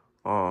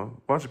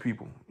 bunch of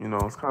people.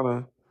 It's kind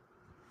of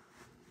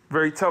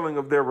very telling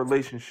of their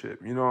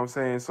relationship. You know what I'm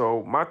saying?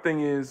 So my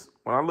thing is,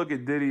 when I look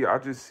at Diddy, I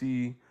just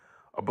see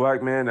a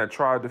black man that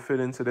tried to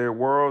fit into their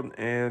world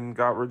and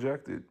got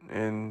rejected,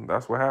 and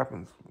that's what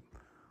happens.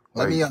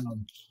 Let me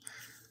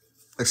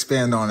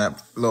expand on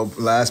that little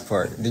last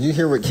part. Did you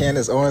hear what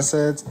Candace Owens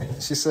said?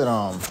 She said,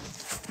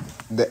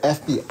 the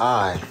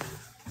FBI,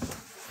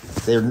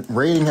 they're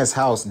raiding his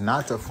house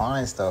not to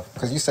find stuff,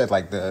 because you said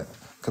like the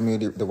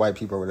community, the white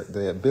people,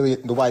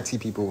 the white tea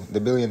people, the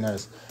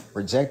billionaires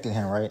rejected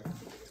him, right?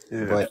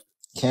 Yeah. But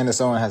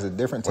Candace Owens has a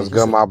different take. What's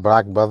good, my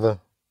black brother?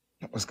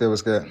 What's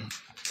good?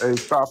 Hey,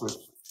 stop it.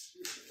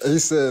 He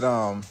said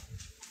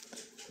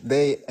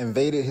they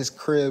invaded his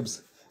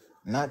cribs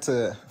not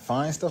to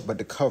find stuff, but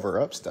to cover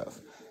up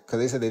stuff. Because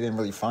they said they didn't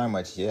really find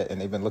much yet,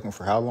 and they've been looking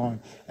for how long?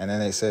 And then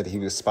they said he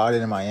was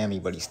spotted in Miami,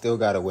 but he still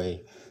got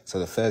away. So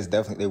the feds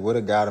they would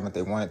have got him if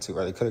they wanted to,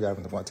 or they could have got him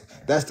if they wanted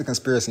to. That's the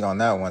conspiracy on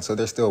that one. So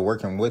they're still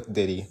working with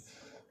Diddy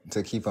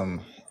to keep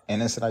him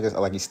innocent, I guess.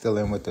 Like he's still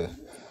in with the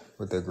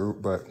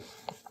group, but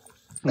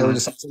it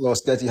was just a little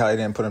sketchy how they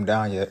didn't put him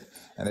down yet,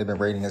 and they've been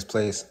raiding his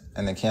place.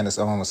 And then Candace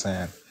Owens was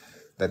saying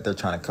that they're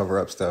trying to cover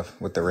up stuff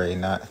with the raid,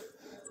 not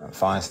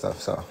find stuff.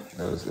 So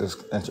it was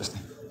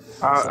interesting.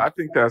 I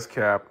think that's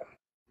cap.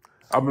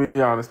 I'll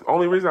be honest. The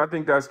only reason I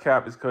think that's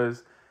cap is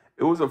because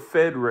it was a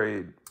Fed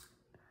raid.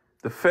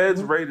 The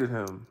feds raided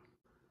him,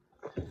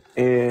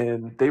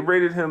 and they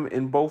raided him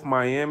in both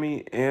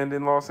Miami and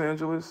in Los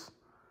Angeles.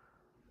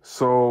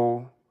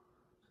 So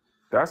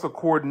that's a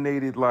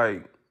coordinated,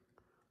 like,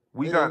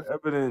 we got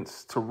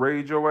evidence to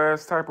raid your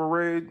ass type of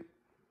raid.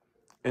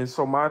 And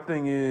so my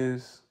thing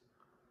is,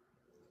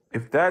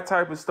 if that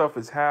type of stuff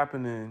is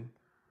happening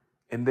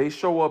and they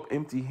show up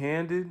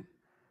empty-handed,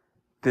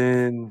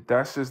 then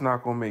that's just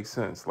not gonna make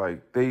sense.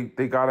 Like they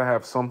gotta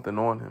have something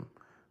on him.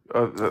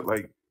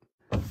 Like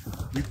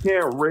you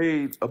can't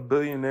raid a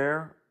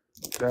billionaire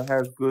that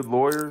has good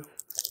lawyers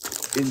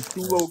in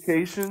 2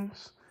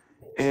 locations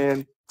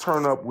and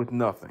turn up with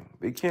nothing.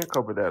 They can't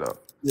cover that up.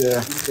 Yeah, Even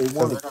if they because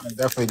wanted they're gonna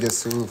definitely get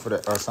sued for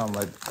that or something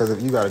like. Because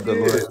if you got a to. good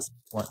Yeah. lawyer, that's the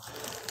point.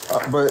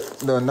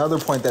 But another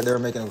point that they were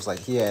making was like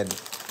he had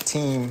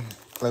team,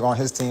 like on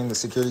his team, the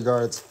security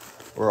guards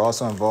were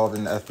also involved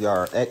in the FBI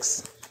or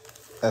ex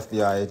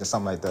FBI agent,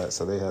 something like that.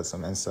 So they had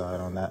some insight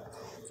on that.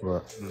 But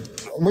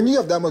when you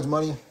have that much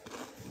money,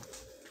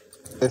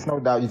 there's no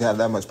doubt you can have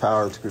that much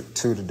power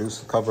to do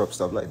cover up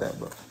stuff like that.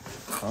 But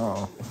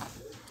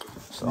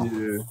so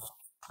Yeah.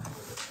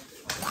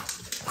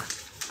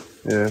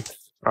 Yeah.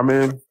 I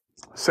mean,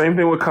 same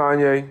thing with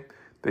Kanye.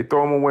 They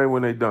throw him away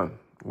when they're done.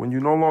 When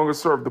you no longer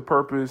serve the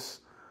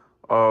purpose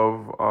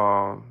of,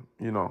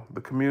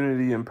 the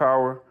community and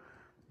power,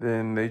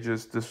 then they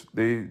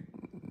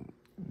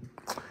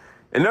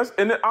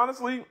and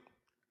honestly,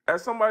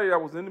 as somebody that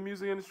was in the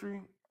music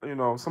industry,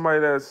 somebody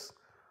that's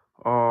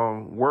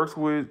works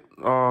with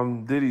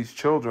Diddy's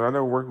children. I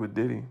never worked with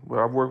Diddy, but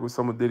I've worked with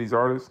some of Diddy's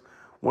artists.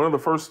 One of the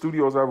first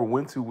studios I ever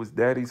went to was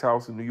Daddy's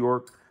house in New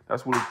York.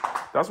 That's what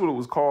it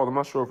was called. I'm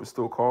not sure if it's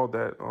still called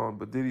that,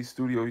 but Diddy's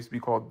studio used to be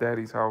called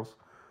Daddy's house.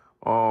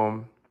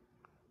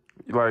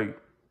 Like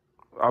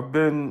I've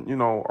been,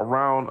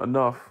 around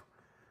enough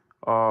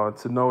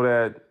to know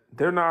that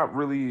they're not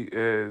really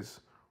as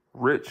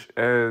rich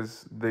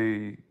as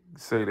they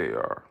say they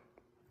are.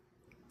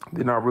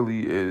 They're not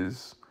really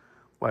as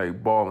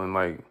like balling.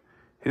 Like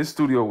his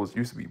studio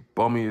used to be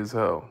bummy as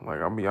hell. Like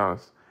I'll be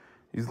honest,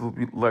 he's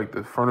like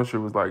the furniture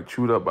was like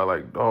chewed up by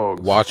like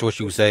dogs. Watch what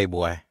you say,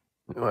 boy.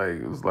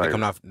 Like it was They like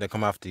come after. They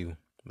come after you.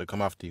 They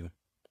come after you.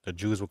 The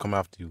Jews will come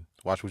after you.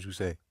 Watch what you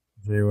say.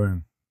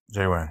 J-Win.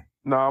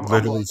 no, I'm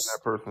Literally. loving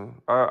that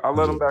person. I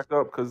let him back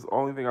up because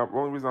only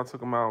reason I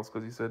took him out is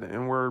because he said the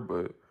N word.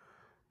 But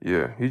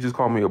yeah, he just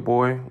called me a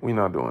boy. We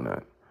not doing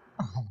that.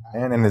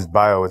 And in his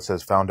bio, it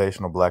says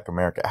foundational Black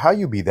America. How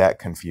you be that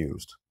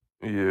confused?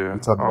 Yeah, You're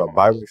talking about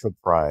biracial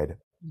pride,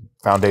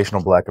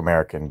 foundational Black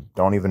American.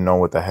 Don't even know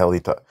what the hell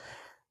he All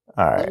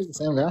that right. was the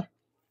same guy.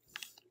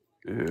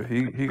 Yeah,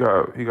 he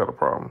got a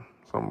problem.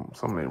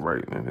 Something ain't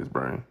right in his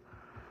brain.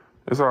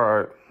 It's all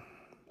right.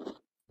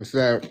 It's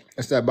that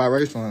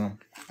biracial in him.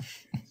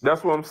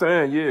 That's what I'm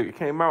saying. Yeah, it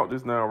came out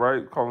just now,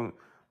 right? Calling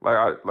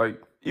like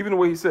even the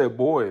way he said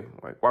boy,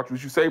 like watch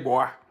what you say,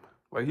 boy.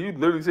 Like he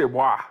literally said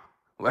boy.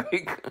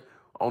 Like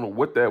I don't know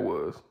what that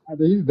was.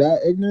 Either he's that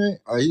ignorant,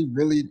 or he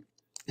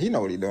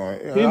know what he's doing.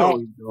 He know what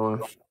he's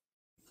doing.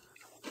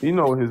 He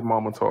know what his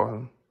mama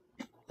taught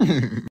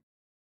him.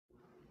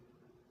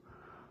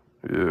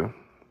 Yeah.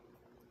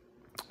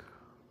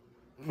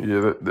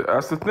 Yeah,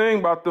 that's the thing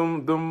about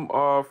them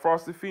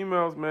frosted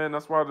females, man.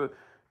 That's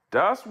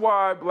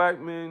why black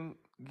men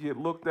get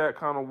looked at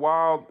kind of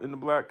wild in the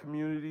black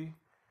community.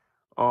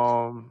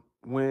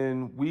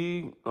 When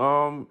we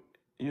try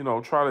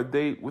to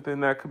date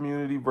within that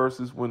community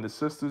versus when the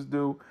sisters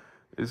do,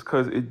 is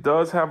because it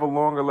does have a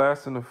longer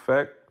lasting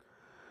effect,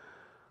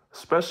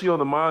 especially on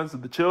the minds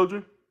of the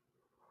children.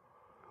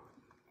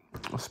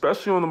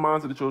 Especially on the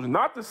minds of the children.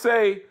 Not to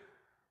say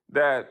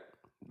that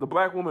the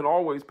black woman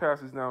always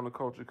passes down the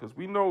culture, because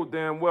we know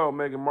damn well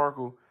Meghan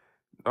Markle,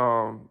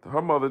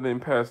 her mother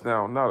didn't pass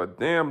down not a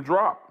damn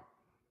drop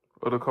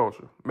of the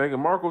culture. Meghan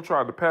Markle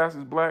tried to pass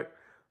as black.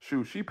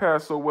 Shoot, she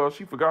passed so well,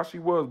 she forgot she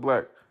was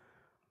black.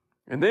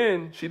 And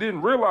then she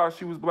didn't realize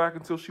she was black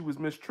until she was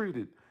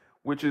mistreated,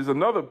 which is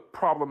another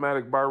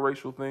problematic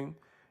biracial thing,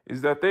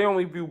 is that they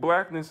only view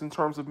blackness in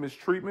terms of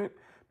mistreatment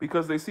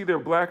because they see their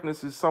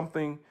blackness as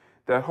something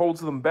that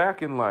holds them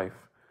back in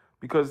life.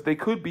 Because they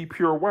could be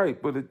pure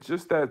white, but it's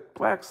just that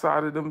black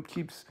side of them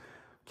keeps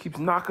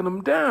knocking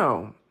them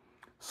down.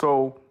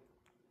 So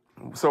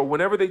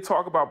whenever they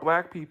talk about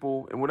black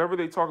people and whenever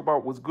they talk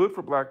about what's good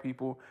for black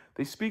people,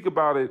 they speak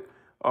about it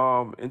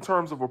in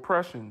terms of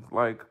oppression.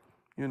 Like,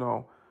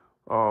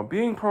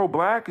 being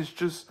pro-black is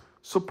just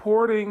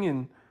supporting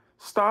and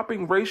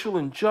stopping racial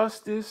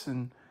injustice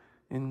and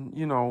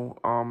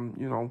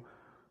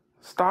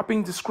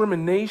stopping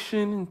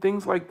discrimination and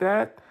things like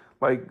that.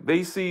 Like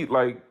they see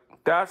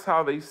that's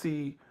how they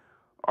see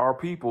our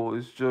people.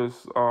 Is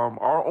just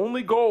our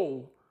only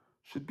goal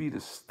should be to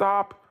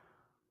stop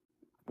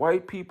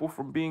white people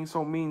from being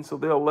so mean so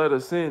they'll let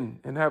us in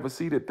and have a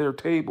seat at their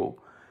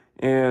table.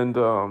 And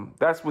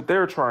that's what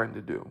they're trying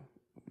to do.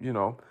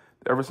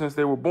 Ever since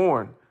they were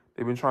born,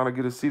 they've been trying to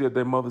get a seat at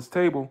their mother's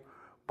table,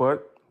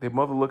 but their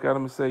mother look at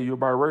them and say, you're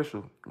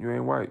biracial, you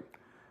ain't white.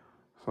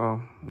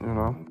 So,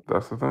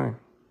 that's the thing.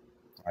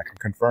 I can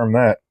confirm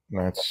that.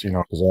 That's,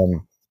 because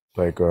I'm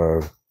like,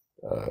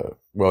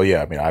 well,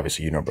 yeah, I mean,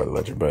 obviously, Brother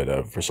Legend, but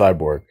for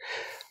Cyborg,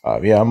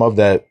 yeah, I'm of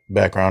that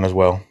background as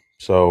well.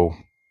 So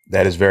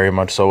that is very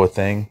much so a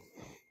thing.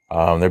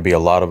 There'd be a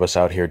lot of us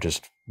out here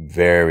just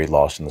very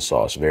lost in the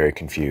sauce, very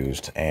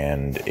confused.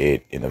 And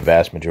it, in the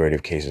vast majority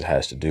of cases,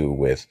 has to do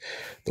with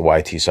the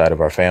YT side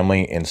of our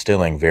family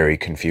instilling very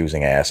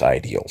confusing ass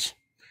ideals.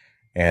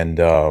 And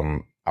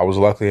I was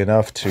lucky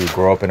enough to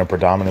grow up in a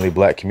predominantly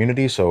black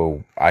community,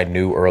 so I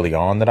knew early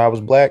on that I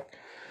was black.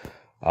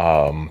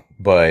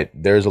 But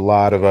there's a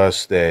lot of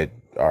us that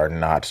are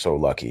not so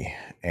lucky.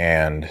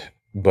 And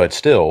But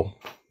still,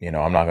 I'm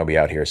not going to be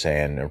out here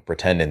saying or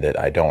pretending that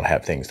I don't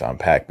have things to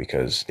unpack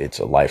because it's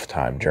a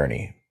lifetime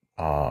journey.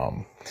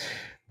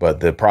 But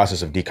the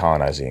process of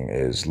decolonizing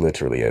is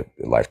literally a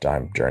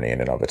lifetime journey in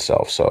and of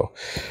itself. So,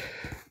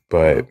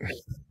 but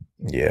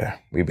yeah,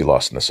 we'd be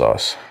lost in the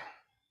sauce.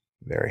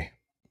 Very.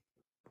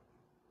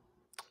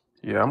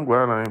 Yeah, I'm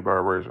glad I ain't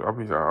biracial.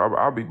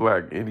 I'll be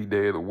black any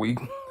day of the week.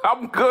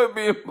 I'm good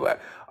being black.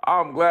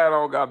 I'm glad I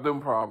don't got them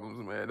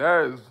problems, man.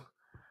 That is,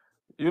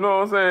 you know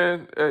what I'm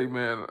saying? Hey,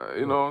 man,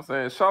 you know what I'm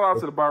saying? Shout out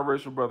to the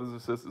biracial brothers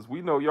and sisters.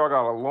 We know y'all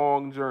got a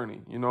long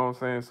journey, you know what I'm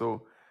saying?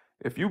 So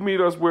if you meet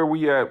us where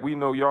we at, we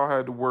know y'all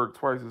had to work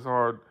twice as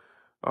hard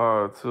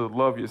to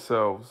love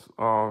yourselves.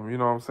 You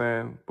know what I'm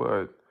saying?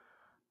 But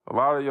a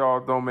lot of y'all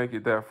don't make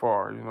it that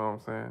far, you know what I'm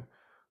saying?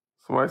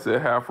 Somebody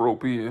said half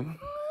European.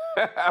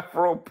 Half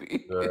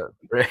European.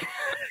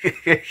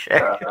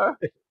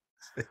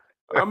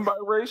 I'm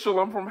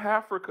biracial. I'm from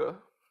Africa.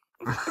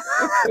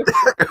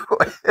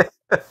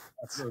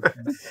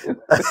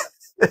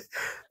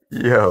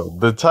 Yo,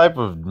 the type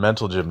of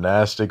mental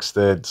gymnastics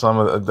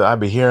that I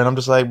be hearing, I'm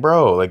just like,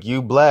 bro, like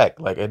you black,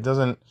 like it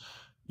doesn't.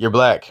 You're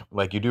black.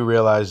 Like you do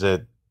realize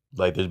that,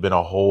 like there's been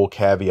a whole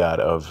caveat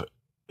of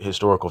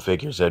historical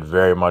figures that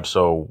very much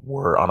so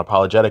were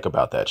unapologetic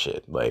about that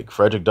shit. Like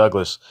Frederick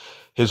Douglass,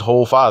 his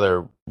whole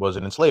father was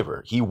an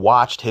enslaver. He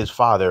watched his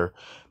father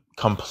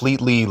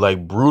completely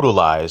like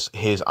brutalize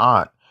his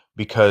aunt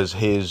because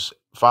his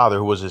father,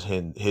 who was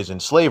his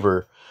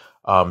enslaver,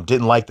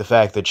 didn't like the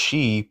fact that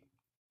she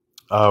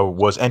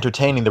was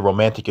entertaining the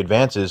romantic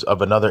advances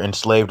of another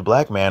enslaved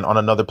black man on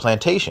another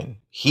plantation.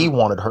 He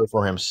wanted her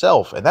for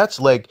himself, and that's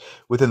like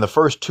within the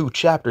first 2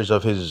 chapters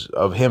of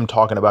him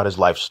talking about his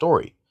life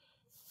story.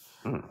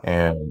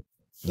 And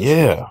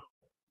yeah,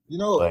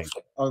 like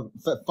A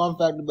fun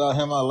fact about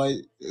him I like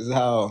is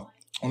how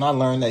when I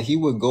learned that he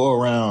would go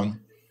around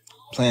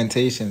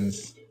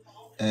plantations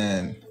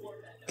and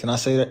can I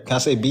say that? Can I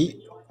say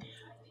beat?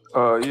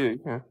 Yeah, you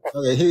can.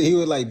 Okay, he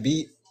would like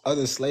beat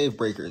other slave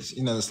breakers.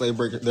 You know, the slave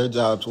breakers, their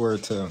jobs were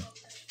to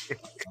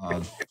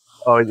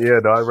oh yeah,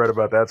 no, I read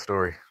about that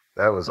story.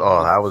 That was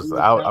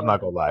I'm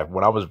not gonna lie.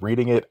 When I was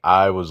reading it,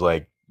 I was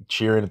like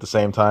cheering at the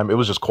same time. It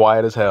was just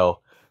quiet as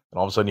hell. And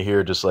all of a sudden you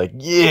hear just like,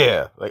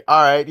 yeah, like,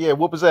 all right, yeah,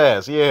 whoop his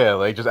ass. Yeah,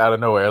 like just out of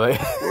nowhere. Like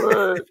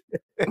What?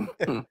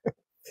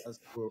 That's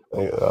cool.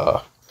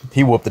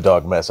 he whooped the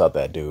dog mess out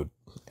that dude.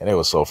 And it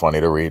was so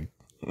funny to read.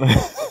 There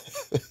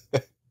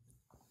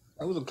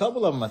was a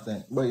couple of them, I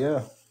think, but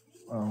yeah.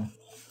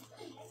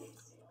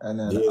 And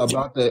then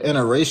about the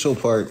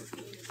interracial part,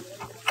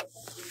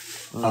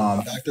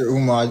 Dr.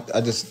 Umar,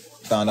 I just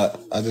found out.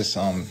 I just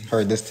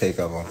heard this take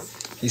of him.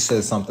 He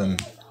said something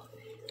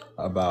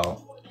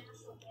about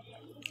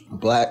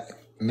black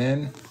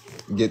men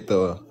get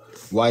the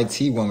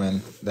YT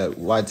woman that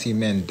YT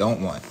men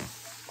don't want.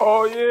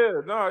 Oh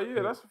yeah,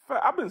 that's a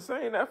fact. I've been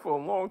saying that for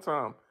a long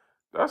time.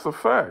 That's a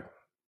fact.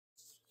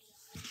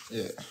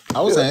 Yeah,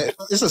 I was saying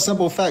it's a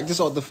simple fact, just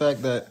off the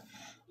fact that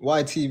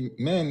YT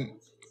men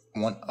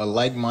want a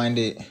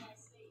like-minded,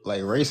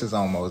 like races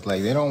almost.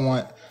 Like they don't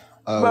want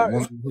a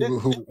woman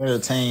who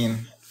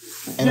entertain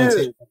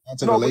into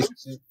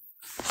relationship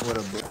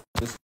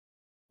with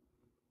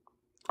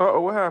a.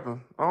 What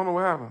happened? I don't know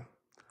what happened.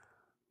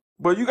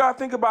 But you gotta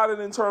think about it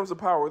in terms of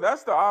power.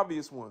 That's the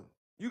obvious one.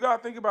 You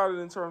gotta think about it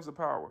in terms of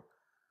power.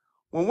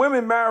 When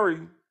women marry,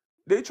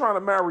 they trying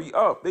to marry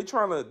up. They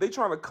trying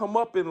to come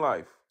up in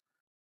life.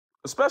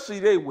 Especially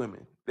they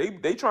women.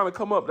 They trying to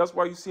come up. That's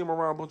why you see them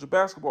around a bunch of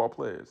basketball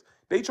players.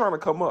 They trying to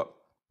come up.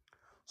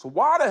 So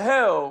why the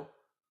hell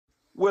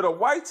would a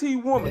white T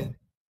woman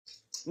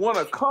want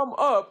to come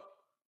up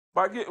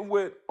by getting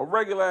with a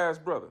regular ass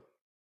brother?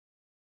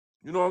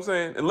 You know what I'm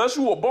saying? Unless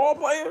you a ball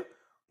player,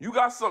 you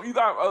got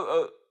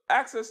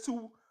access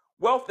to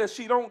wealth that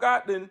she don't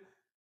got, then,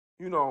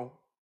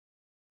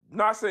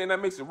 not saying that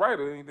makes it right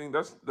or anything.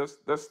 That's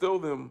still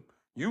them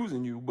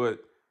using you,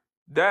 but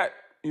that,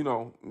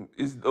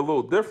 is a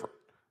little different.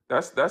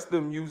 That's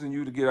them using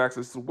you to get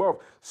access to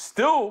wealth.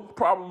 Still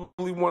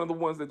probably one of the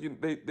ones that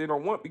they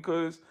don't want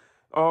because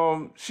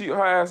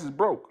her ass is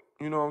broke.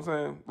 You know what I'm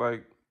saying?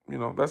 Like,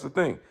 that's the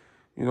thing.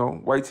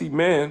 White T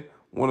man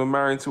want to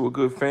marry into a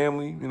good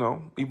family,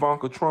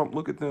 Ivanka Trump,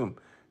 look at them.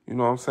 You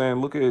know what I'm saying?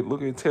 Look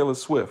at Taylor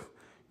Swift.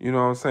 You know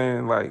what I'm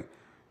saying? Like,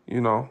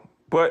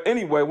 But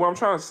anyway, what I'm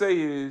trying to say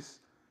is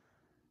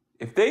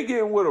if they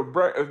getting with a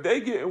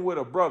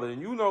brother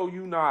and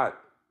you not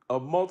a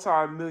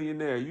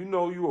multi-millionaire,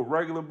 you a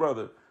regular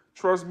brother,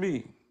 trust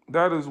me,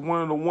 that is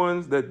one of the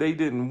ones that they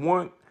didn't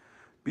want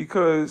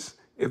because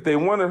if they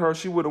wanted her,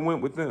 she would have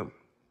went with them.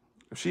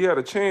 If she had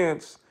a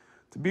chance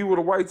to be with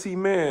a white T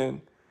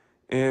man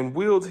and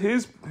wield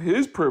his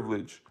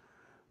privilege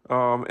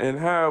and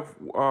have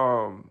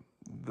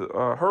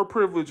her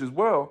privilege as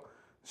well,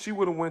 she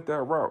would have went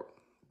that route.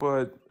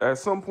 But at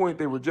some point,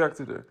 they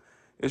rejected her.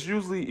 It's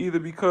usually either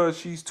because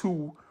she's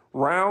too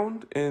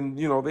round and,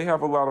 they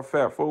have a lot of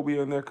fat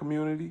phobia in their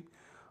community.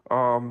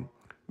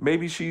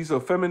 Maybe she's a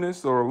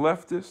feminist or a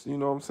leftist, you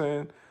know what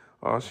I'm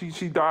saying?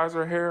 She dyes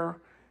her hair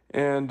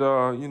and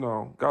you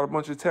know, got a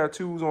bunch of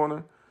tattoos on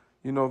her.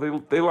 You know,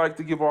 they like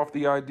to give off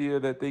the idea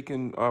that they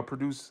can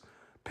produce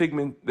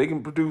pigment. They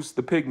can produce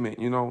the pigment,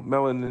 you know,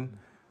 melanin.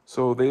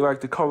 So they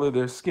like to color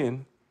their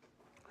skin.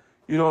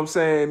 You know what I'm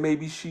saying?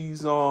 Maybe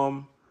she's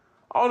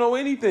I don't know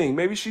anything.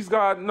 Maybe she's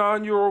got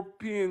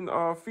non-European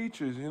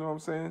features. You know what I'm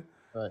saying?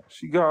 Right.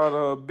 She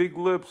got big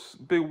lips,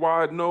 big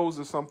wide nose,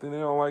 or something. They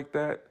don't like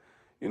that.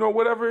 You know,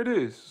 whatever it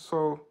is.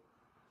 So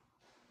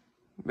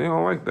they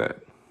don't like that.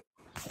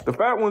 The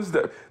fat ones,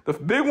 the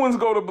big ones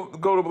go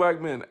to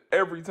black men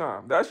every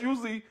time. That's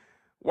usually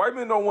white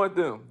men don't want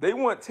them. They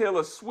want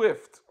Taylor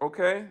Swift.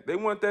 Okay, they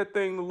want that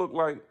thing to look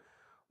like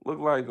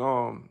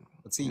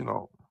you Petite.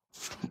 know,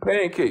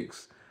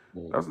 pancakes.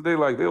 That's what they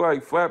like. They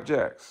like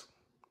flapjacks,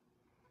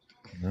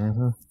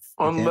 Mm-hmm.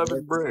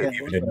 unleavened bread.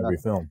 Even in every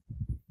film.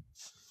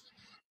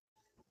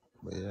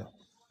 But yeah.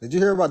 Did you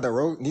hear about the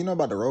do you know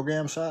about the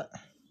Rogam shot?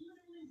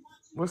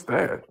 What's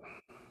that?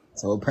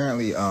 So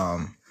apparently,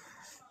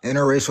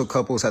 interracial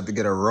couples have to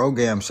get a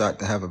Rogam shot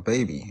to have a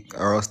baby,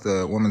 or else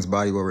the woman's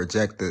body will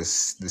reject the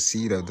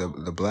seed of the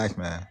black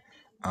man.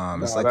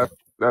 It's No, like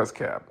that's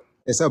cap.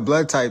 it's a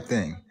blood type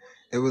thing.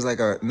 It was like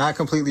a not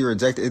completely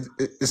rejected.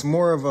 It's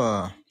more of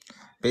a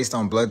based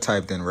on blood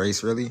type than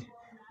race, really.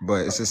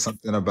 But it's just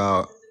something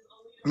about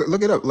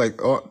look it up.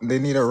 Like, oh, they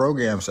need a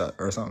Rogam shot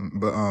or something.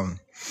 But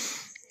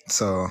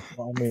so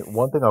Well, I mean,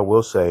 one thing I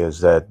will say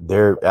is that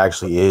there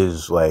actually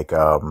is like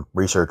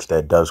research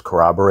that does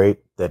corroborate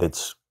that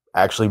it's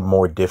actually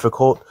more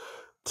difficult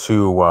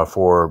to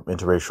for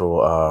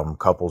interracial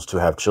couples to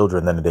have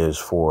children than it is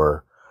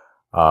for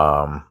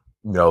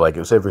you know, like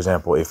say for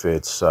example, if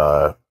it's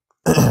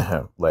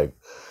like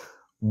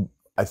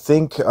I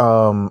think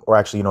or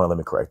actually, you know what, let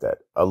me correct that.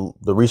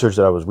 The research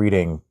that I was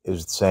reading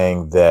is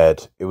saying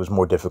that it was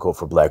more difficult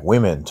for black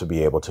women to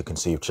be able to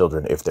conceive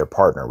children if their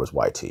partner was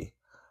YT.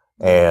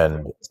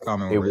 And it's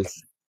common it with race.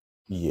 was,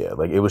 yeah,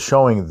 like it was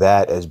showing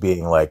that as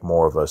being like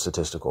more of a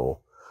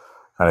statistical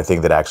kind of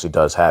thing that actually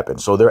does happen.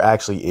 So there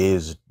actually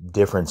is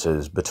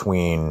differences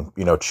between,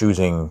 you know,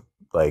 choosing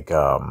like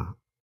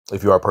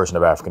if you are a person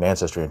of African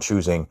ancestry and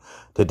choosing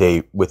to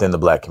date within the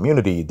black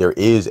community, there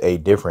is a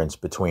difference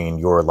between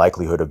your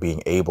likelihood of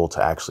being able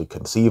to actually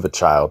conceive a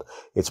child.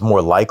 It's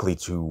more likely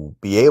to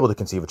be able to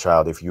conceive a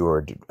child if you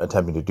are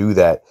attempting to do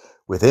that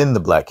within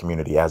the black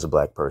community as a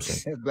black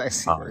person, Black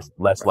person.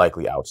 less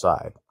likely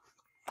outside.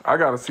 I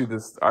gotta see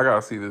this. I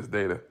gotta see this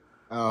data.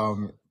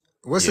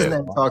 What's his Yeah,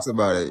 name talks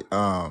about it?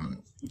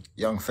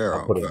 Young I'll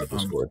Pharaoh. put it in But, the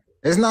Discord.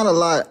 there's not a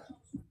lot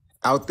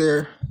out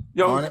there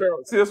Young on it.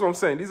 Pharaoh. See, that's what I'm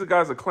saying. These are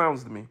guys are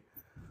clowns to me.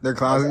 They're Like,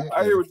 clowns.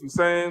 I hear what you're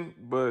saying,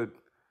 but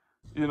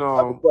you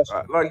I have a know, question.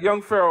 like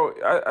Young Pharaoh,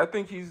 I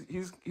think he's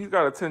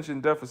got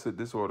attention deficit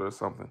disorder or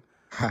something.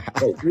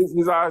 Like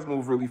his eyes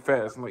move really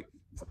fast. And like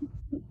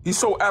he's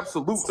so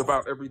absolute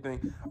about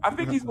everything. I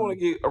think he's going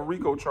to get a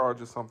RICO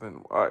charge or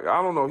something.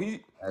 I don't know.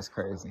 That's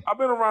crazy. I've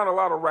been around a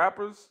lot of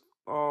rappers.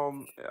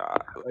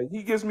 Like,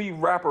 he gives me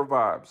rapper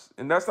vibes,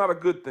 and that's not a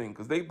good thing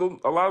because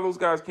a lot of those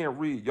guys can't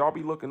read. Y'all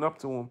be looking up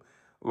to him.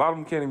 A lot of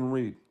them can't even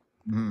read.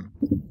 Mhm.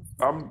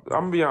 I'm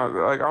gonna be honest.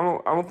 Like I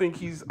don't think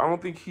he's I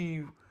don't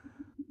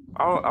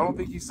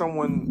think he's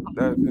someone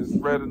that has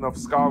read enough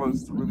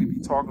scholars to really be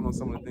talking on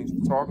some of the things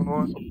he's talking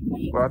on.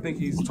 But I think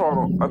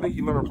I think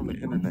he learned from the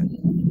internet.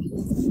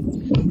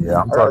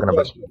 Yeah, I'm I got a talking about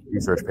question.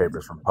 research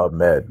papers from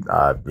PubMed.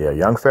 Yeah,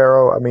 Young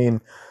Pharaoh. I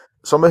mean,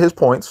 some of his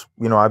points,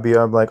 you know,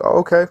 I'm like, oh,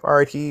 okay, all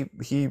right. He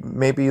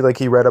maybe like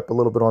he read up a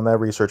little bit on that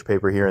research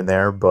paper here and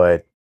there,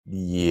 but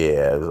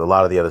yeah, a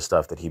lot of the other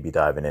stuff that he'd be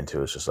diving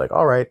into is just like,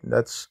 all right,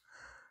 that's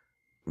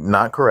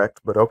not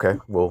correct, but okay,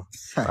 well,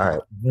 all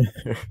right.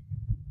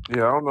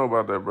 Yeah, I don't know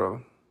about that,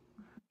 brother.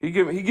 He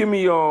give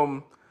me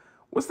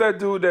what's that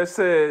dude that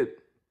said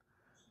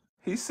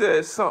he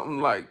said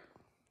something like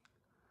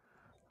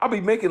I'll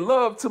be making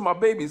love to my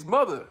baby's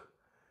mother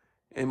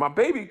and my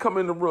baby come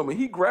in the room and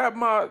he grabbed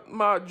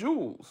my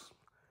jewels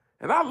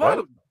and I let What?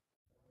 him.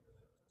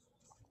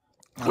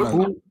 I What know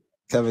Who?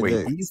 Kevin Wait,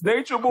 Gates. he's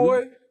Nature who?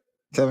 Boy?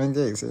 Kevin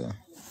Gates, yeah.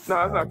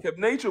 No, it's not Kev.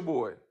 Nature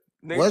Boy.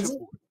 Nature Was it?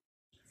 Boy.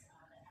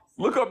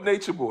 Look up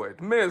Nature Boy.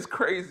 The man's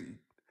crazy.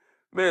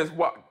 Man's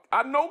what?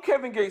 I know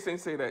Kevin Gates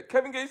ain't say that.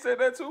 Kevin Gates said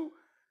that too.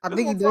 I This is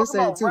think what he I'm did talking say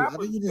it about. too. I think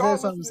Rappers, he just said y'all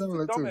something listening to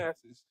similar too.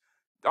 dumbasses.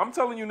 I'm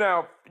telling you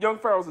now, Young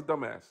Pharaoh's a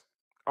dumbass.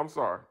 I'm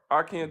sorry.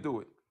 I can't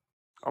do it.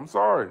 I'm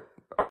sorry.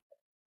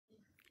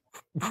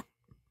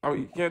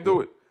 You can't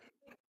do it.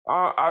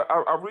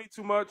 I read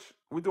too much.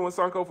 We're doing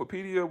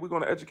Sankophobia. We're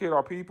going to educate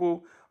our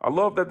people. I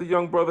love that the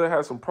young brother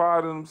has some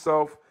pride in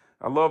himself.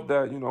 I love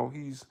that, you know,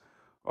 he's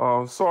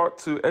sought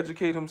to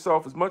educate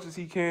himself as much as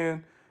he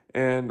can.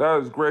 And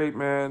that is great,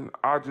 man.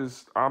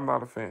 I'm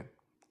not a fan.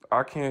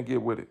 I can't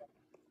get with it.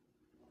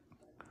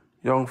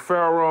 Young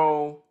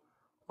Pharaoh,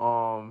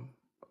 um,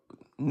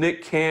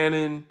 Nick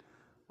Cannon,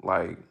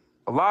 like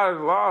a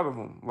lot of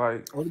them.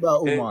 Like, What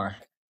about and Umar?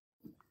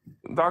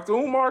 Dr.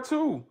 Umar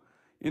too.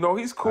 You know,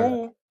 he's Uh,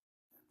 cool.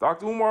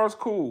 Dr. Umar's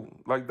cool.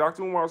 Like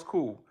Dr. Umar's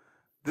cool.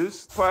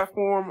 This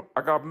platform,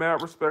 I got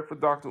mad respect for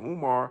Dr.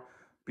 Umar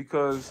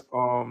because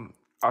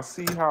I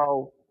see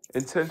how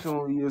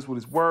intentional he is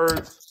with his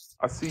words.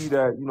 I see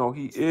that,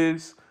 he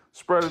is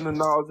spreading the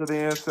knowledge of the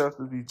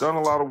ancestors. He's done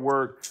a lot of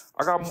work.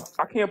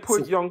 I can't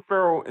put young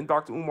Pharaoh and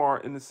Dr.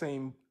 Umar in the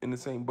same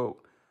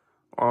boat.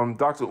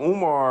 Dr.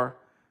 Umar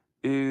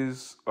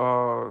is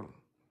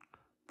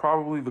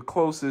probably the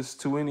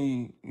closest to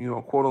any,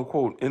 quote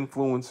unquote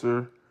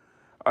influencer.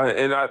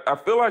 And I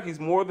feel like he's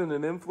more than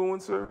an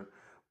influencer,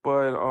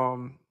 but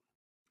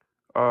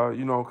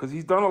because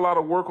he's done a lot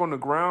of work on the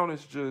ground.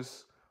 It's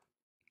just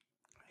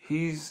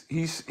he's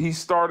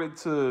started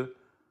to,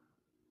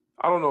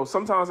 I don't know.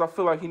 Sometimes I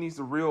feel like he needs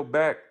to reel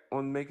back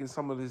on making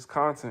some of his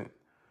content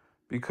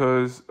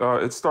because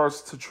it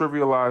starts to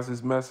trivialize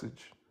his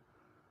message.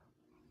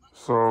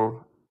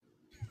 So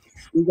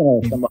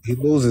He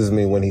loses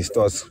me when he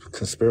starts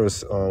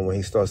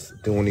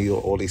doing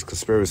all these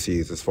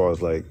conspiracies as far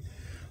as like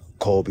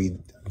Kobe,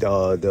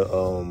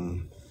 Kobe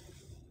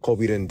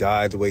didn't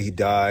die the way he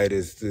died,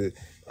 is the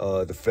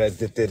Fed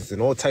did this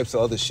and all types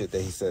of other shit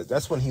that he says.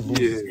 That's when he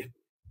loses me.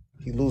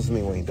 He loses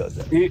me when he does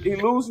that. He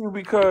loses you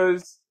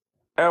because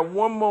at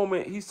one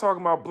moment he's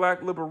talking about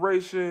black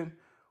liberation,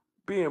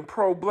 being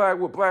pro-black,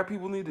 what black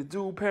people need to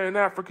do,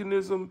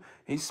 Pan-Africanism.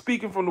 He's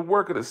speaking from the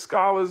work of the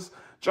scholars,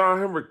 John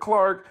Henrik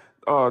Clark,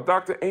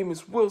 Dr.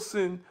 Amos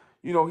Wilson.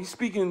 He's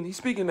speaking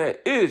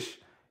that ish,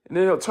 and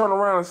then he'll turn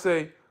around and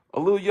say, "A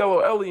little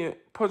yellow alien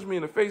punched me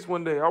in the face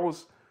one day. I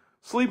was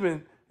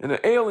sleeping, and an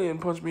alien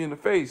punched me in the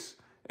face."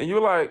 And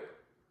you're like,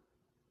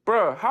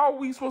 "Bruh, how are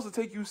we supposed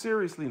to take you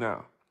seriously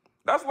now?"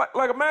 That's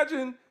like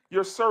imagine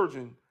your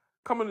surgeon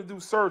coming to do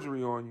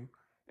surgery on you.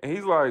 And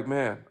he's like,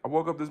 "Man, I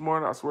woke up this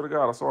morning, I swear to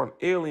God, I saw an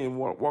alien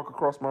walk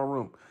across my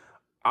room.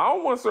 I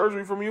don't want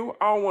surgery from you.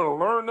 I don't want to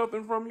learn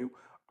nothing from you.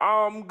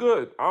 I'm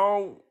good.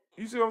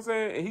 You see what I'm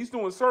saying?" And he's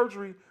doing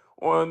surgery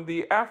on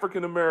the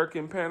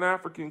African-American,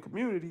 Pan-African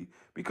community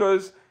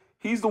because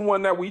he's the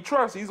one that we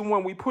trust. He's the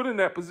one we put in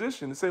that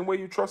position, the same way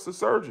you trust a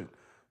surgeon.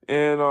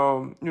 And,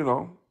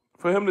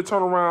 for him to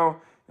turn around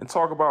and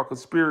talk about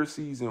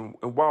conspiracies and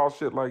wild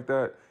shit like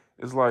that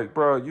is like,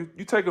 bro, you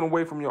taking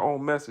away from your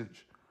own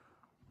message.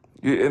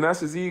 And that's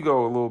his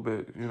ego a little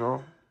bit,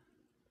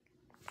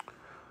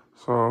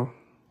 So,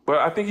 but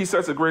I think he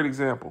sets a great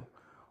example.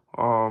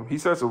 He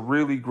sets a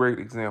really great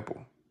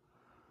example.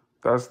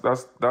 That's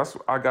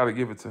I gotta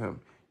give it to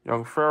him.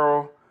 Young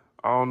Pharaoh,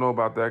 I don't know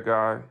about that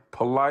guy.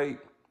 Polite,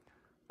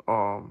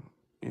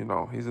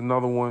 he's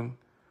another one.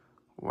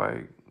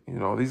 Like,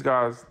 these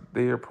guys,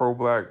 they are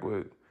pro-black,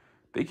 but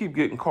they keep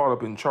getting caught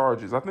up in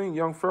charges. I think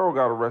Young Pharaoh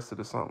got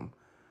arrested or something,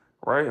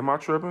 right? Am I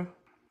tripping?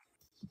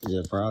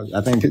 Yeah, probably.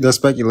 I think there's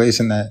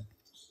speculation that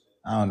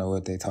I don't know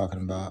what they're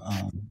talking about.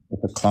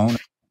 With a clone,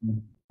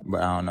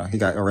 but I don't know. He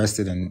got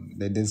arrested and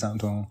they did something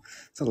to him.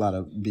 It's a lot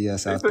of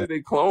BS They out say there.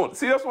 they cloned.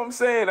 See, that's what I'm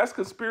saying. That's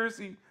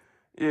conspiracy.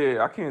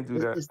 Yeah, I can't do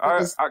that.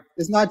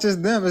 It's not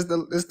just them.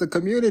 It's the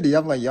community.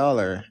 I'm like, y'all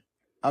are.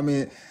 I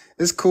mean,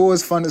 it's cool.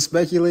 It's fun to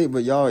speculate,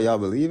 but y'all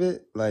believe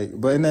it. Like,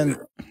 but and then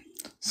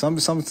some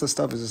of the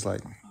stuff is just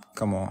like,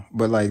 come on.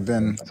 But like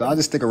then, so I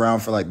just stick around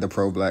for like the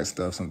pro-black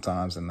stuff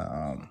sometimes, and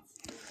I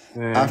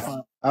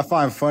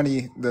find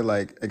funny the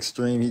like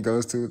extreme he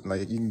goes to.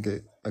 Like you can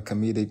get a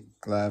comedic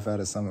laugh out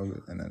of some of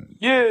it, and then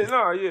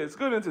it's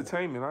good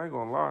entertainment. I ain't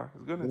gonna lie,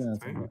 it's good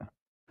entertainment.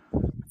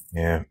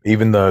 Yeah,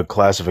 even the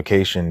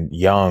classification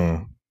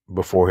young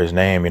before his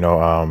name,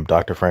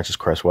 Dr. Frances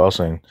Cress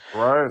Welsing,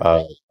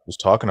 Right. was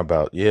talking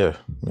about, she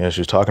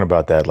was talking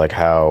about that, like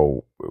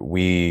how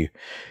we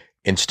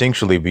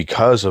instinctually,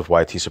 because of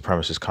white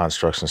supremacist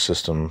constructs and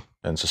system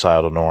and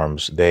societal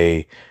norms,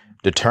 they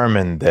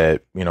determine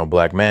that,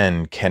 black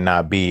men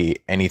cannot be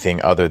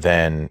anything other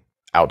than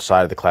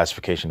outside of the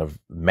classification of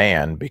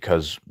man,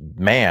 because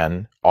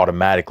man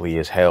automatically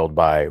is held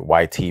by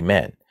white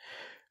men.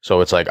 So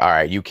it's like, all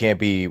right, you can't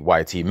be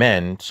white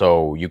men,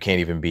 so you can't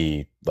even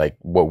be like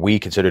what we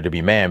consider to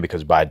be man,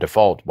 because by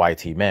default,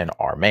 white men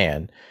are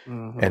man.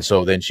 Mm-hmm. And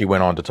so then she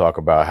went on to talk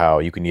about how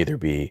you can either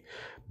be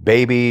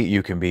baby,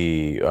 you can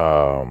be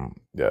a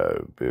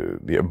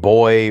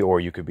boy, or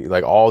you could be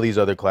like all these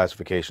other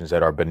classifications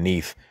that are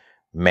beneath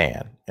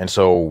man. And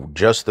so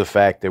just the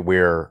fact that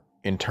we're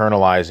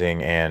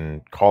internalizing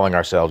and calling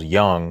ourselves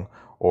young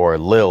or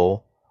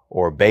lil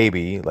or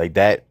baby, like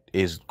that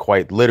is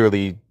quite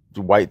literally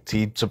white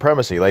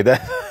supremacy, like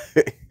that.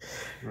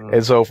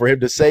 And so for him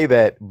to say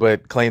that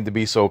but claim to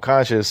be so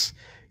conscious,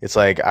 it's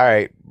like, all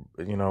right,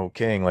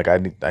 King, like I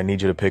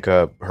need you to pick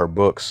up her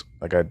books,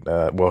 like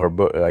her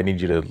book, I need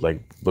you to like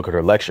look at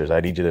her lectures,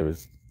 I need you to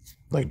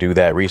like do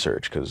that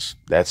research, because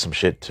that's some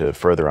shit to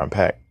further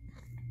unpack.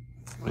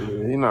 Yeah,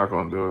 he's not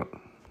gonna do it.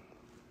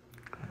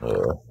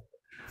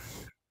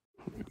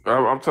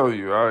 I'm telling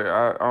you,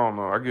 I don't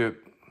know. I get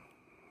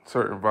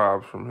certain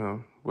vibes from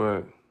him,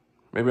 but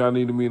maybe I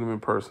need to meet him in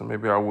person.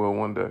 Maybe I will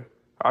one day.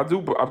 I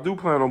do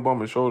plan on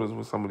bumping shoulders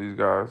with some of these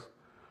guys.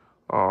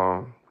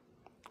 I'm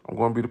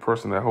going to be the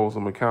person that holds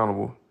them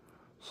accountable.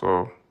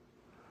 So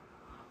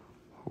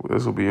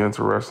this will be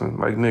interesting.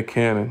 Like Nick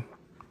Cannon.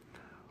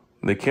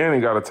 Nick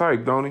Cannon got a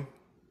type, don't he?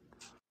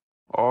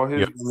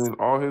 Yep.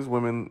 All his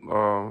women,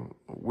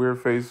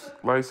 weird face,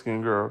 light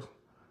skinned girls,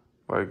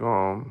 like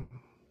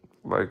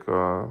like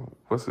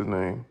what's his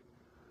name?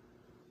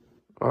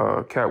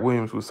 Cat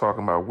Williams was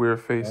talking about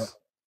weird Yeah, face,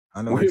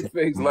 I know what weird you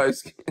face, mean. light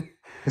skin.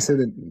 He said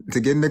that to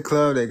get in the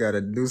club, they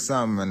gotta do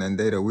something and then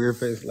date a weird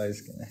face light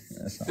skin.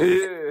 That's something.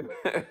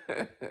 Yeah.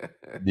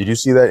 Did you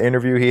see that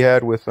interview he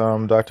had with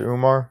Dr.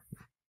 Umar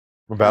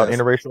about Yes.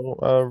 interracial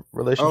Oh,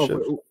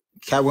 relationships?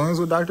 Cat Williams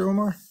with Dr.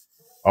 Umar?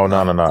 Oh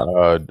no Uh, no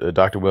no.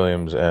 Dr.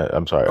 Williams.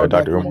 I'm sorry. oh, Dr.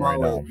 Dr. Umar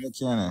and Umar with Nick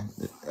Cannon.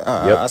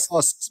 yep. I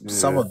saw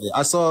some Yeah. of it.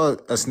 I saw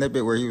a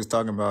snippet where he was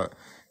talking about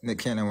Nick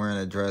Cannon wearing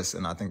a dress,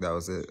 and I think that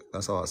was it.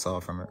 That's all I saw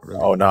from it, really.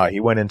 Oh no, he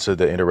went into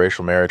the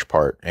interracial marriage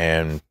part,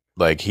 and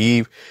like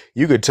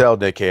you could tell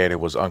Nick Cannon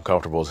was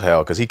uncomfortable as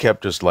hell because he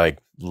kept just like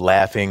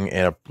laughing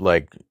in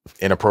like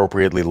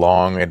inappropriately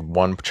long at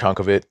one chunk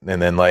of it,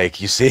 and then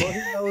like you see, Well,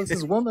 he knows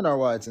his women are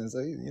watching, so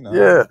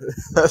yeah,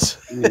 that's,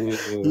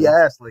 he Yeah.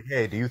 asked like,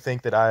 "Hey, do you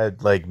think that I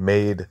had like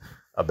made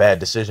a bad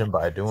decision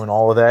by doing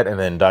all of that?" And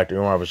then Dr.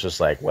 Umar was just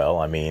like, "Well,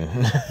 I mean,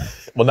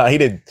 well, no, he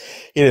didn't.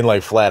 He didn't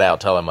like flat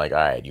out tell him like, all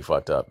right, you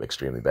fucked up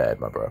extremely bad,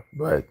 my bro,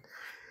 but."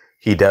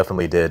 He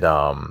definitely did.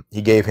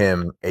 He gave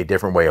him a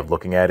different way of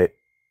looking at it.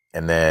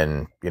 And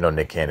then,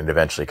 Nick Cannon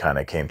eventually kind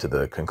of came to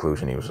the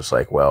conclusion. He was just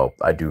like, well,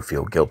 I do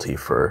feel guilty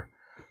for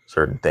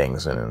certain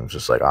things. And it was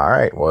just like, all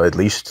right, well, at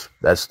least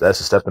that's a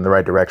step in the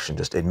right direction.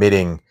 Just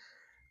admitting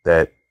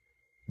that,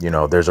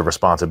 there's a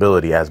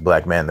responsibility as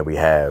black men that we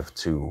have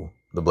to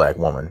the black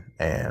woman.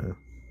 And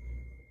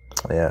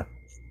yeah.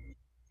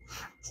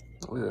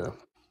 Yeah.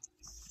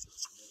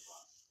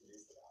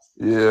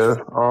 Yeah.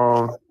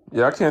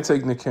 Yeah, I can't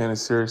take Nick Cannon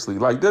seriously.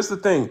 Like that's the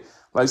thing.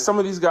 Like some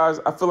of these guys,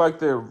 I feel like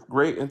they're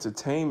great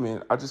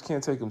entertainment. I just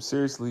can't take them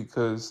seriously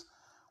because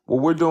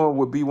what we're doing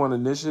with B1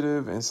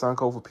 Initiative and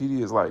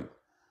Sankofapedia is like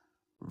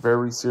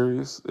very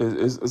serious.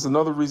 It's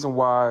another reason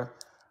why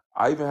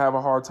I even have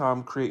a hard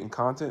time creating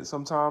content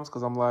sometimes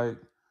because I'm like,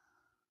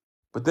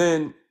 but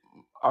then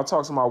I'll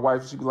talk to my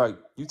wife and she'd be like,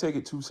 you take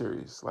it too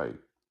serious. Like,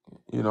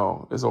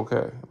 it's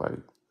okay. Like,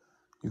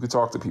 you could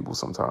talk to people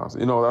sometimes.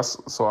 That's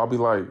so I'll be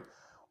like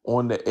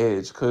on the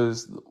edge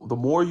because the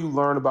more you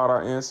learn about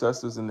our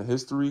ancestors and the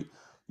history,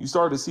 you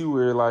start to see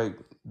where like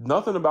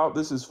nothing about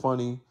this is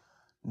funny,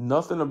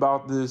 nothing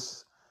about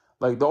this.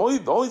 Like the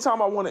only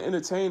time I want to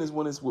entertain is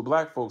when it's with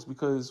black folks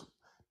because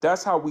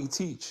that's how we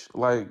teach.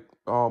 Like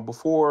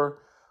before,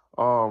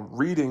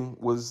 reading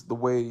was the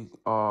way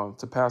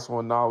to pass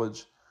on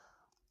knowledge.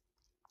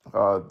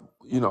 uh,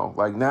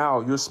 like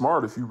now you're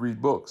smart if you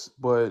read books,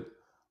 but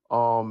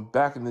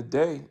back in the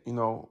day,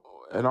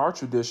 in our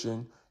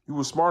tradition, you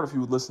were smart if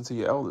you would listen to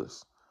your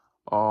elders.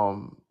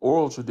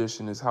 Oral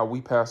tradition is how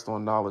we passed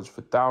on knowledge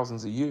for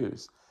thousands of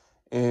years,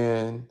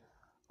 and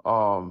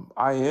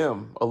I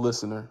am a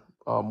listener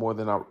more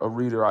than a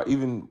reader.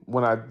 Even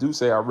when I do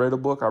say I read a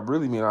book, I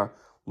really mean I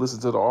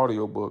listened to the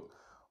audio book.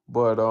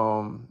 But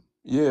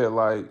yeah,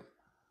 like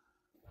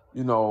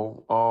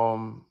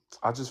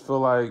I just feel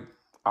like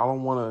I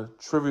don't want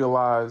to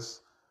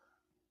trivialize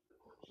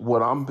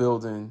what I'm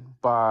building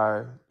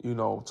by,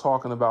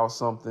 talking about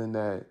something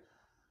that,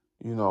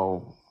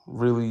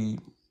 really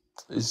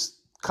is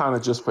kind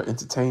of just for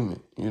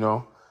entertainment.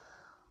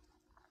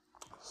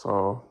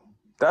 So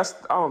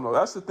I don't know.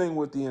 That's the thing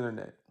with the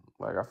internet.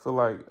 Like, I feel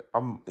like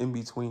I'm in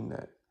between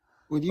that.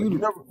 Would Like, you?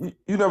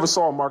 you never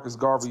saw Marcus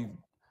Garvey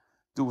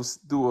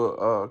do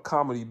a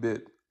comedy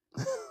bit.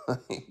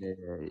 Yeah,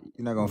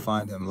 you're not gonna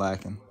find him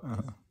lacking.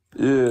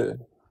 Yeah.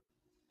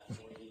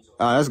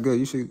 That's good.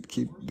 You should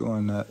keep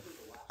doing that.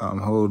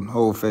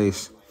 Whole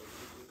face,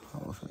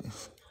 whole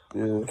face.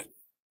 Yeah.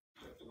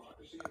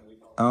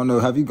 I don't know.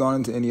 Have you gone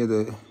into any of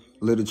the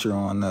literature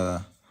on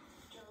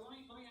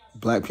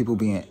black people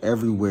being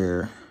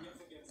everywhere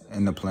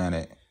in the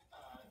planet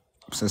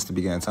since the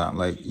beginning of time,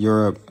 like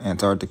Europe,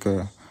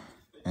 Antarctica,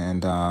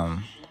 and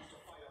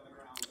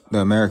the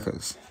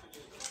Americas?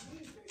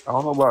 I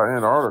don't know about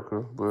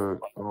Antarctica, but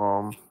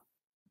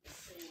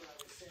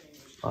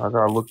I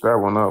gotta look that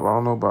one up. I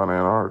don't know about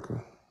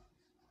Antarctica.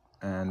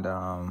 And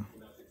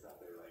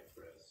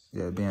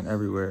yeah, being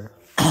everywhere.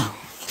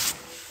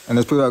 And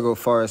there's people that go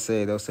far as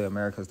they'll say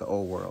America's the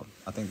old world.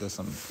 I think there's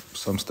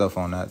some stuff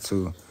on that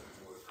too.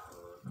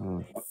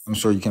 Mm. I'm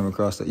sure you came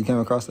across that. You came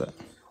across that?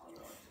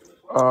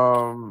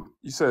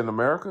 You said in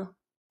America?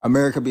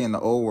 America being the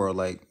old world,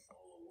 like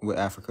what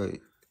Africa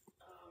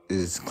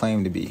is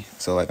claimed to be.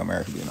 So like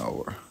America being the old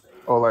world.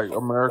 Oh, like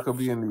America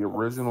being the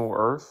original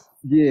Earth?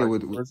 Yeah, Like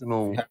with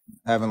original.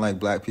 having like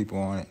black people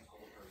on it.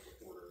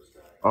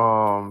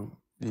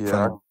 Yeah,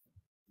 From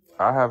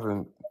I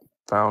haven't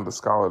found a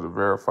scholar to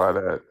verify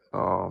that.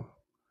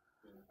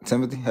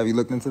 Timothy, have you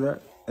looked into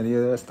that? Any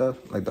of that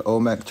stuff? Like the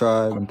Olmec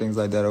tribe and things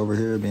like that over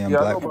here being Yeah,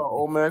 I black know about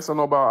people? Olmecs. I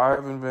know about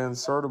Ivan Van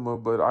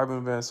Sertima, but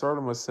Ivan Van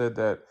Sertima said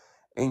that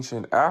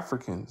ancient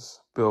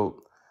Africans built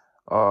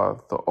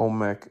the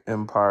Olmec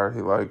Empire.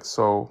 He like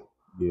so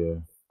Yeah.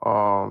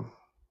 um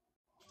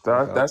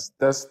Like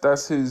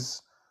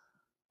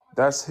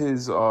that's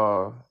his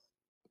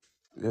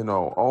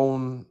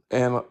own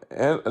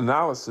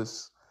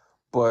analysis.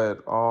 but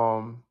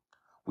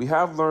we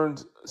have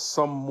learned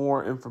some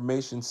more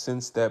information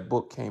since that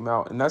book came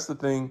out. And that's the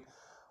thing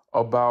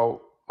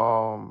about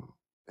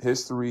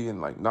history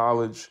and like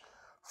knowledge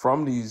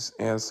from these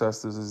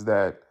ancestors, is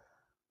that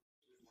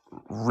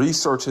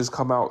research has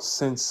come out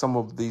since some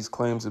of these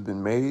claims have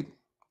been made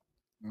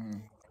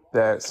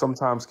that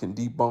sometimes can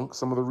debunk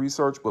some of the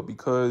research, but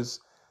because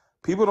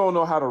people don't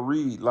know how to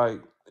read,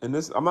 like, and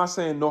this, I'm not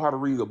saying know how to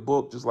read a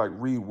book, just like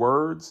read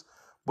words,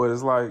 but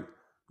it's like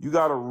you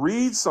got to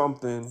read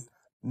something,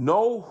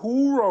 know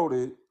who wrote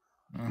it,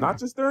 not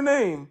just their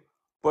name,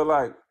 but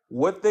like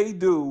what they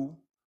do,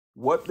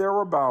 what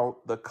they're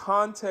about, the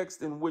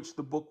context in which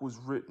the book was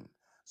written.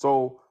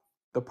 So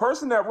the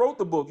person that wrote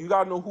the book, you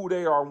got to know who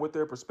they are and what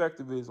their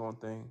perspective is on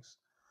things.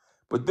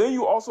 But then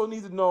you also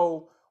need to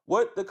know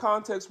what the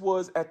context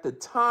was at the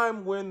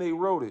time when they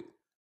wrote it.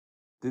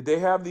 Did they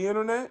have the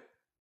internet?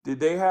 Did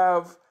they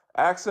have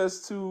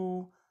access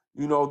to,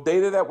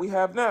 data that we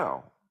have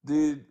now?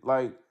 Did,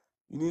 like,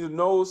 you need to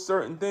know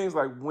certain things,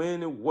 like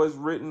when it was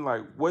written,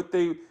 like what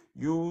they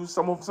use.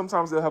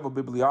 Sometimes they'll have a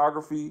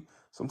bibliography.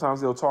 Sometimes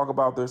they'll talk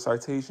about their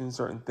citations,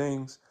 certain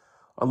things.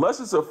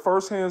 Unless it's a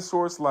first-hand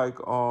source like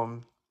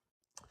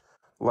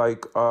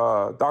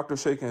Dr.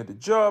 Shaken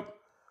Jubb,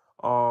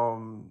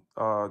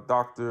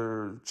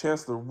 Dr.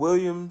 Chancellor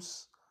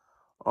Williams,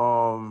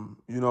 Ivan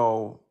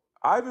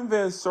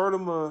Van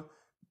Sertima,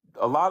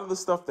 a lot of the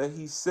stuff that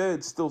he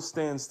said still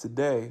stands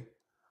today.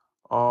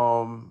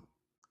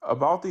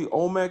 About the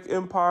Olmec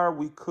Empire,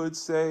 we could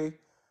say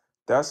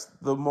that's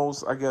the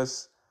most, I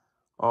guess,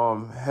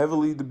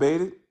 heavily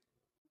debated,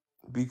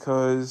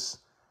 because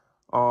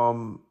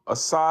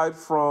aside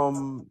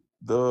from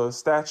the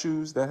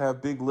statues that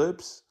have big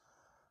lips,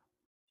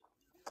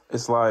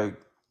 it's like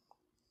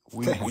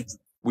we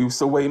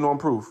still waiting on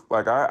proof.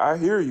 Like I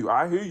hear you.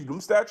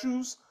 Them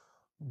statues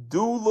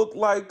do look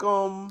like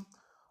Green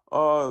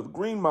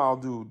Mile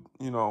dude.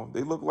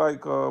 They look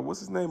like what's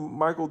his name?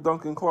 Michael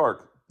Duncan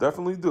Clark.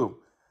 Definitely do.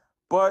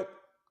 But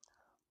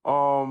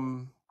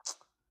can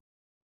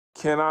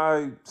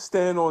I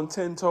stand on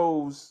 10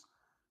 toes,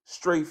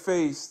 straight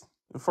faced,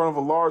 in front of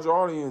a large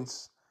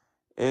audience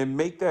and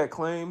make that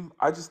claim?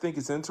 I just think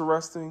it's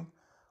interesting.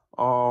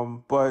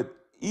 But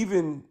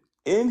even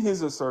in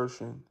his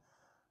assertion,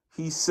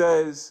 he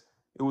says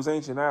it was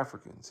ancient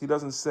Africans. He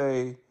doesn't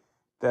say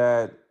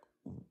that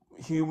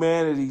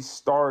humanity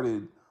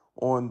started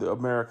on the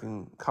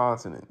American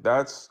continent.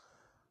 That's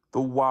the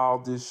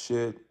wildest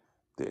shit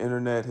the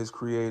internet has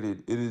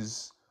created. It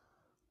is,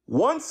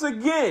 once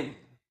again,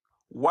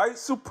 white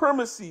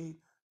supremacy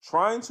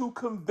trying to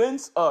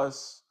convince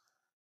us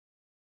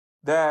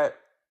that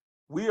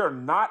we are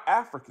not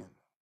African.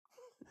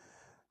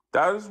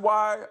 That is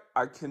why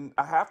I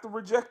have to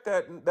reject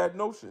that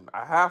notion.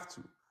 I have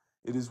to.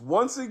 It is,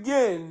 once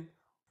again,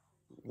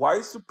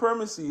 white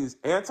supremacy is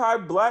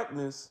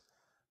anti-blackness,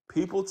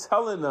 people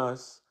telling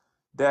us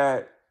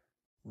that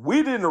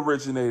we didn't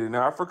originate in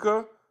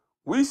Africa.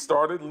 We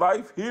started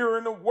life here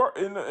in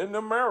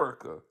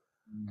America.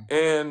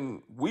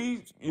 And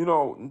we,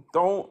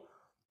 don't,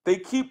 they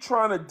keep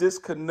trying to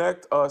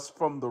disconnect us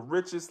from the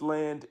richest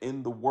land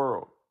in the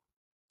world.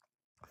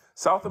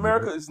 South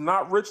America is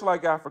not rich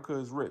like Africa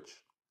is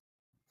rich.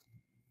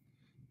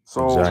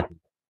 So Exactly.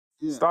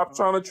 stop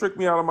trying to trick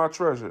me out of my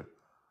treasure.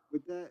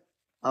 With that,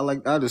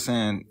 I just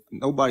saying,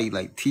 nobody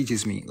like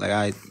teaches me. Like,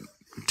 I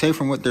take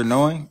from what they're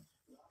knowing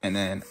and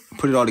then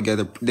put it all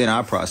together, then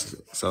I process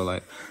it. So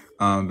like,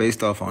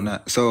 based off on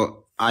that.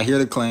 So I hear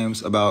the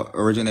claims about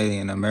originating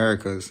in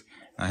Americas.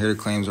 I hear the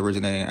claims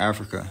originating in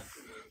Africa.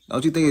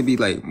 Don't you think it'd be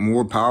like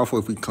more powerful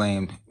if we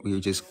claimed we were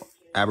just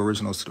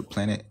aboriginals to the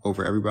planet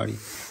over everybody?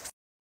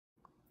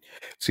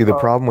 See, the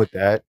problem with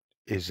that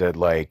is that,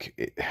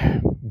 like,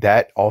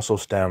 that also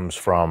stems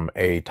from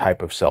a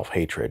type of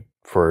self-hatred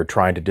for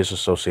trying to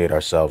disassociate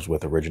ourselves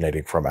with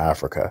originating from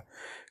Africa.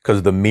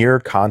 Because the mere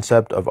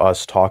concept of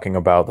us talking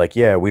about, like,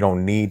 yeah, we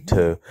don't need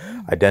to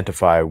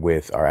identify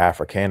with our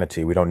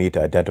Africanity. We don't need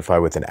to identify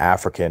with an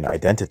African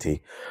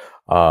identity.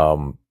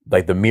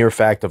 Like, the mere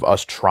fact of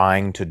us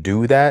trying to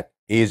do that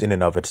is in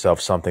and of itself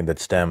something that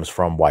stems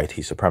from white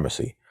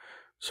supremacy.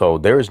 So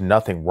there is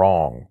nothing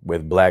wrong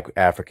with Black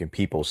African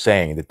people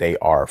saying that they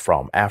are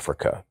from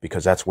Africa,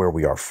 because that's where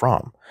we are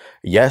from.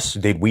 Yes,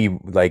 did we,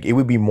 like, it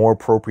would be more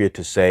appropriate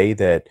to say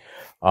that,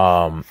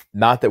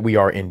 not that we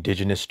are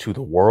indigenous to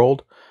the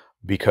world,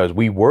 because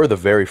we were the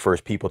very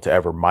first people to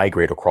ever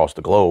migrate across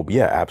the globe.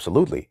 Yeah,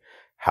 absolutely.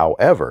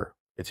 However,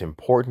 it's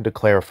important to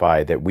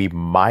clarify that we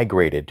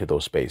migrated to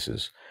those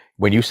spaces.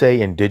 When you say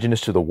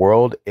indigenous to the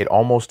world, it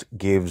almost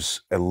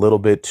gives a little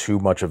bit too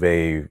much of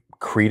a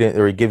credence,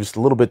 or it gives a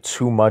little bit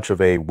too much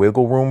of a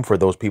wiggle room for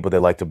those people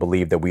that like to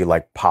believe that we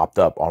like popped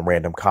up on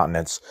random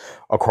continents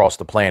across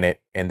the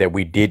planet and that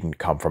we didn't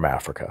come from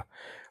Africa.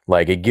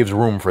 Like, it gives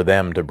room for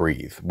them to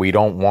breathe. We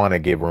don't want to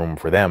give room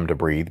for them to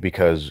breathe,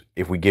 because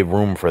if we give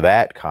room for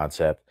that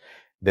concept,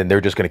 then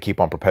they're just going to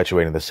keep on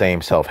perpetuating the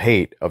same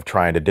self-hate of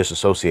trying to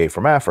disassociate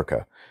from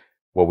Africa.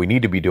 What we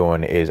need to be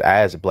doing is,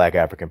 as Black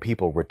African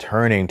people,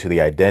 returning to the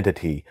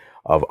identity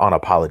of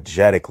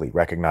unapologetically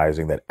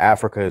recognizing that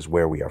Africa is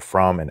where we are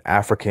from and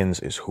Africans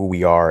is who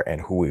we are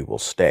and who we will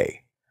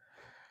stay.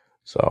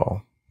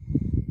 So,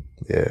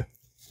 yeah.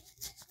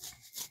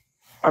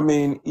 I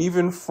mean,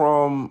 even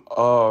from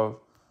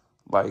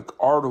like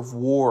art of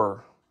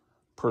war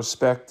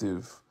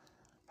perspective,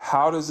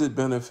 how does it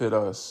benefit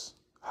us?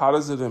 How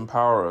does it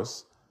empower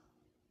us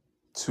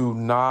to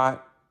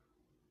not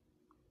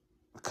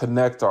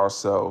connect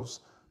ourselves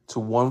to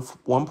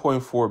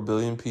 1.4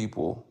 billion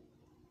people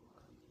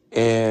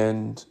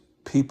and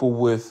people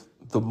with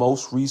the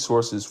most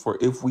resources for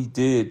if we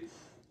did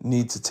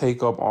need to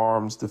take up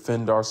arms,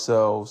 defend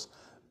ourselves,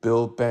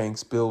 build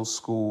banks, build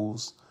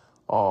schools.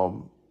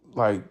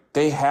 Like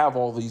they have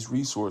all these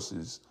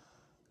resources.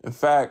 In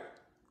fact,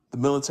 the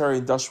military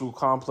industrial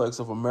complex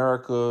of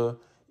America,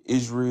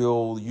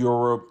 Israel,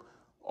 Europe,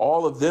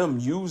 all of them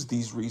use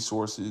these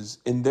resources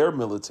in their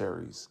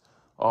militaries.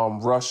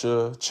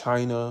 Russia,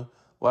 China,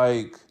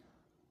 like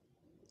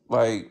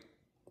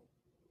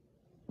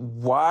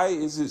why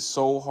is it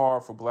so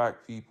hard for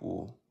Black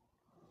people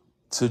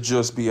to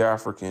just be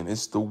African?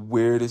 It's the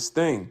weirdest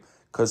thing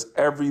because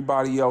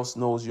everybody else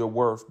knows your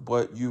worth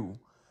but you.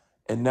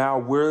 And now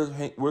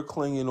we're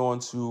clinging on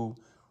to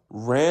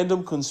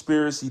random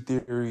conspiracy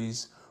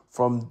theories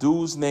from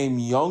dudes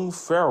named Young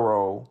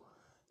Pharaoh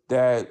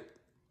that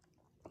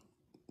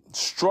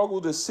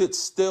struggle to sit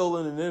still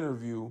in an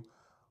interview.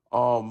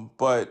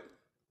 But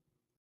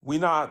we're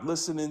not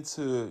listening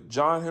to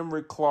John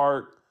Henrik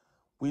Clark.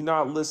 We're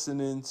not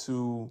listening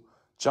to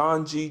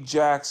John G.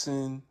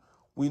 Jackson.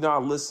 We're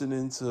not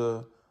listening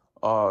to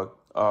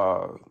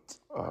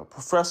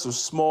Professor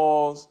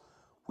Smalls.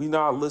 We're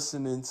not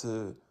listening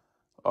to,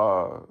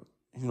 the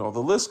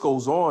list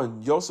goes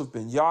on. Yosef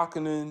Ben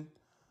Yakinen.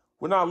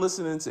 We're not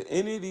listening to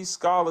any of these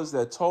scholars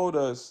that told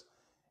us,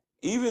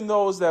 even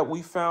those that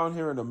we found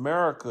here in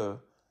America,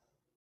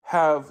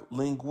 have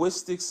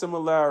linguistic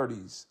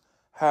similarities.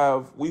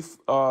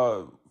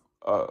 According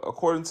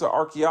to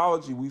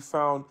archaeology, we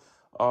found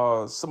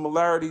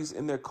similarities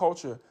in their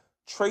culture,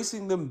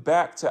 tracing them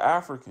back to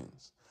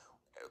Africans.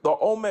 The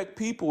Olmec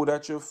people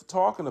that you're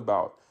talking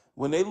about,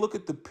 when they look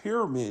at the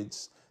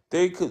pyramids,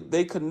 they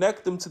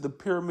connect them to the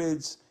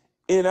pyramids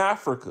in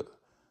Africa.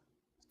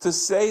 To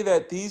say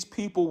that these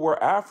people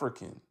were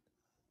African,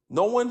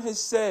 no one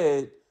has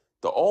said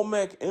the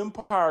Olmec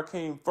Empire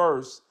came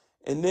first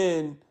and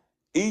then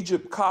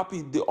Egypt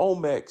copied the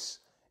Olmecs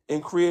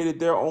and created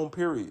their own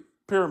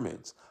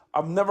pyramids.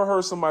 I've never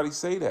heard somebody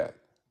say that.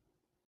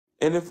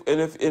 And if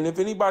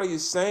anybody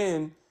is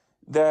saying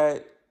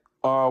that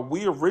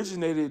we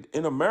originated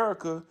in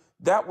America,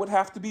 that would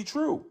have to be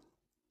true.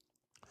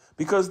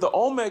 Because the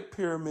Olmec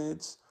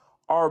pyramids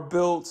are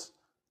built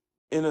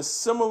in a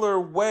similar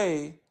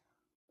way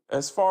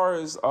as far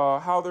as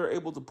how they're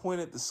able to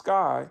point at the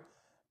sky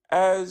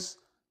as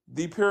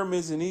the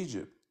pyramids in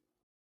Egypt.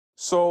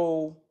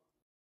 So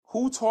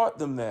who taught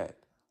them that?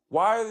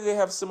 Why do they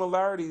have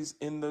similarities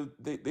in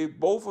they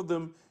both of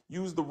them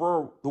use the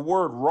word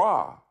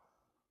Ra,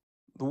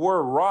 the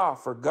word Ra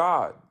for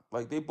God.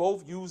 Like they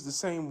both use the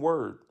same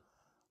word.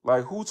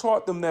 Like who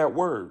taught them that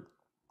word?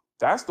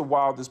 That's the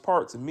wildest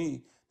part to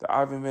me that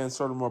Ivan Van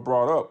Sertima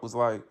brought up, was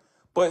like,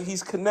 but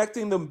he's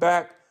connecting them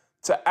back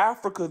to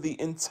Africa the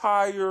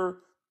entire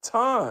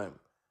time.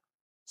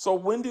 So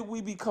when did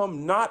we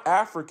become not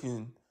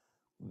African?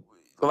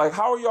 Like,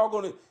 how are y'all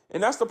going to,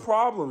 and that's the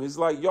problem, is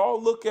like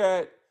y'all look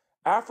at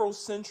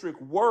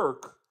Afrocentric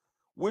work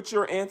with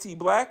your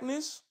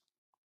anti-Blackness,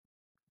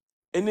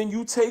 and then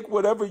you take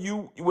whatever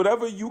you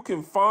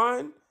can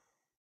find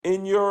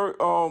in your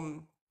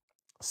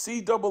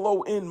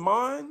COON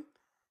mind,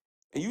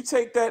 and you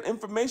take that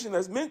information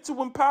that's meant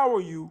to empower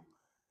you,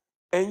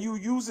 and you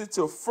use it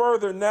to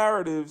further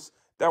narratives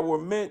that were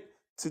meant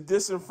to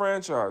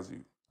disenfranchise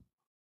you.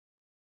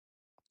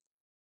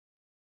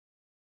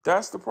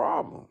 That's the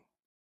problem.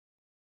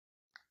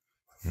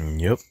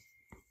 Yep.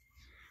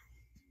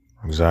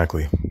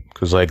 Exactly.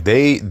 Because like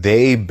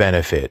they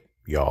benefit,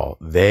 y'all.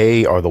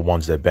 They are the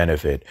ones that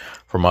benefit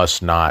from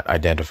us not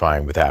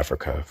identifying with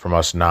Africa, from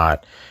us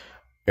not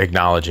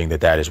acknowledging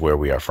that that is where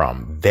we are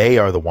from. They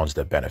are the ones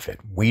that benefit.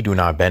 We do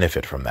not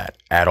benefit from that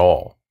at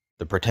all.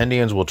 The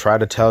pretendians will try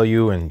to tell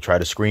you and try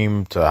to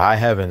scream to high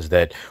heavens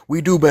that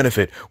we do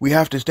benefit. We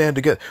have to stand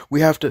together.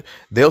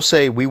 They'll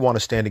say we want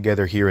to stand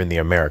together here in the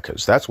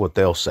Americas. That's what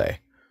they'll say.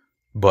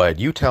 But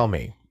you tell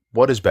me,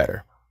 what is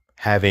better?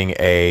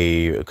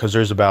 Because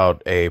there's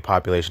about a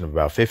population of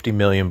about 50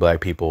 million Black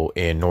people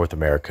in North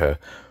America,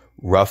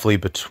 roughly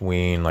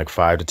between like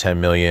 5 to 10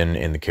 million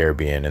in the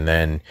Caribbean. And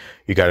then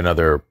you got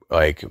another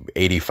like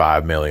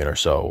 85 million or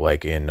so,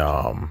 like in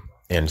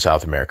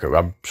South America.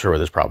 I'm sure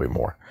there's probably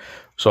more.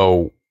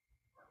 So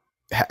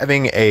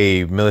having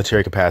a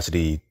military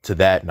capacity to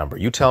that number,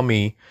 you tell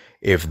me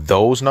if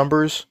those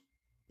numbers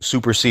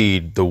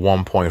supersede the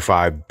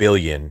 1.5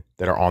 billion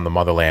that are on the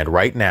motherland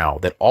right now,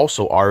 that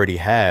also already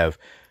have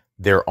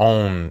their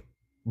own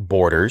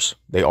borders.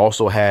 They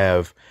also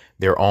have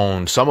their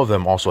own, some of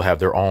them also have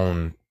their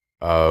own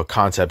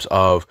concepts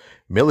of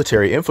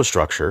military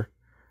infrastructure.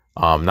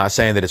 Not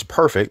saying that it's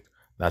perfect,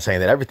 not saying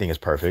that everything is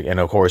perfect. And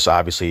of course,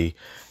 obviously,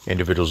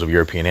 individuals of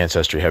European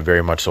ancestry have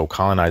very much so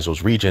colonized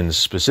those regions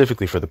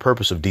specifically for the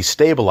purpose of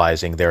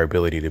destabilizing their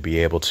ability to be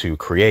able to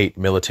create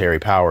military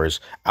powers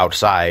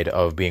outside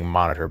of being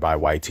monitored by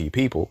YT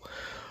people.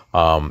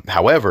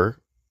 However,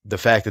 the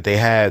fact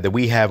that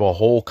we have a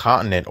whole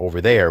continent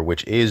over there,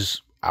 which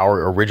is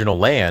our original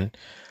land,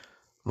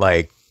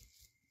 like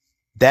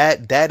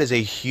that is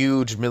a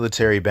huge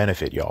military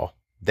benefit, y'all.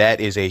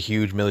 That is a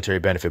huge military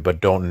benefit, but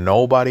don't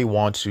nobody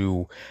want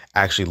to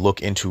actually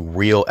look into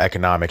real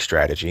economic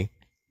strategy.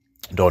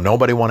 Don't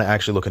nobody want to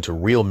actually look into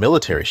real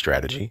military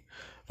strategy.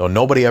 Don't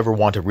nobody ever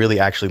want to really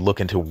actually look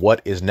into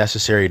what is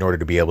necessary in order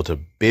to be able to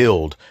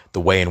build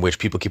the way in which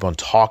people keep on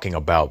talking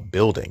about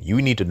building.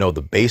 You need to know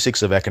the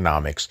basics of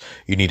economics.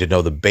 You need to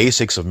know the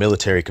basics of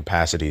military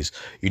capacities.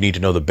 You need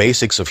to know the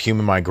basics of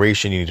human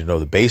migration. You need to know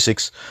the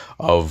basics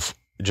of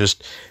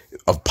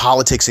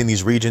politics in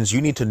these regions.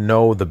 You need to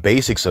know the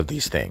basics of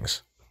these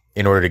things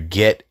in order to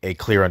get a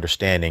clear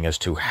understanding as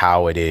to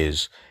how it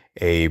is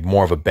a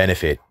more of a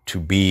benefit to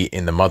be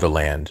in the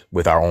motherland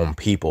with our own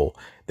people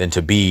than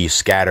to be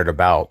scattered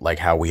about like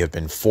how we have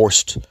been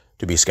forced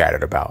to be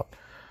scattered about.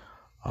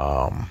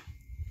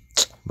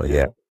 But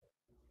yeah.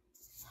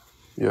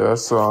 Yeah,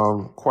 that's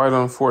quite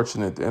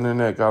unfortunate. The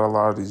internet got a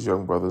lot of these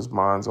young brothers'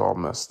 minds all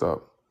messed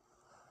up.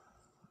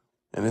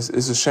 And it's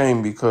a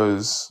shame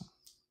because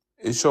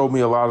it showed me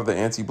a lot of the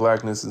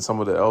anti-blackness and some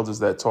of the elders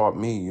that taught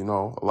me, you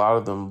know. A lot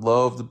of them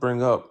love to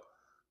bring up,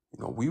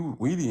 you know,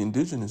 we the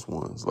indigenous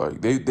ones.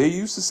 Like they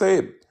used to say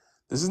it.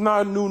 This is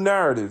not a new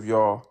narrative,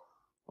 y'all.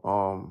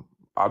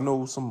 I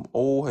know some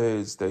old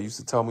heads that used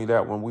to tell me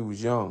that when we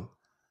was young.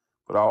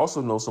 But I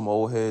also know some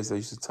old heads that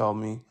used to tell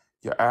me,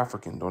 you're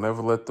African. Don't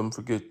ever let them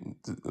forget.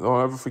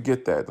 Don't ever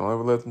forget that. Don't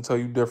ever let them tell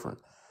you different.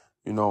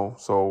 You know,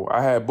 so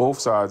I had both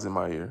sides in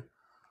my ear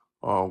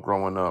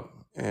growing up.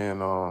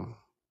 And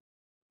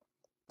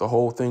the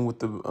whole thing with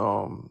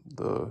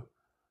the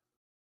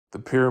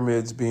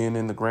pyramids being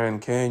in the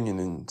Grand Canyon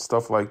and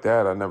stuff like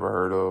that, I never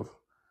heard of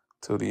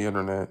till the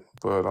internet.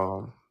 But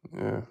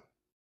yeah.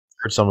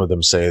 Heard some of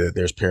them say that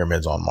there's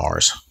pyramids on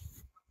Mars.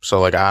 So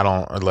like I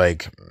don't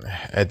like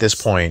at this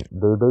point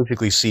they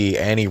basically see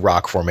any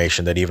rock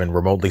formation that even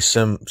remotely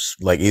is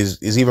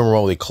even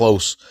remotely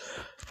close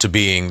to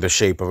being the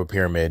shape of a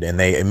pyramid, and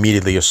they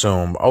immediately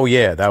assume, oh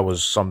yeah, that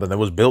was something that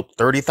was built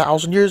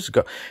 30,000 years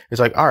ago.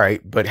 It's like, all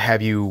right, but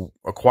have you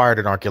acquired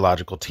an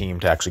archaeological team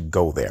to actually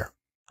go there?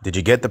 Did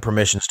you get the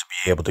permissions to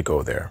be able to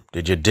go there?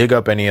 Did you dig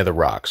up any of the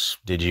rocks?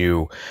 Did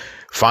you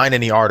find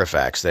any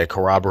artifacts that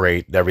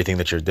corroborate everything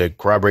that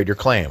corroborate your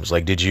claims?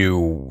 Like, do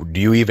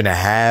you even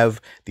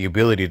have the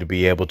ability to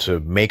be able to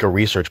make a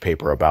research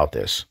paper about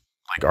this?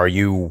 Like, are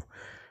you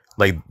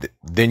like,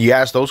 then you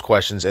ask those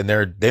questions and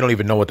they don't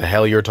even know what the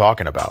hell you're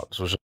talking about.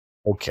 So it's just,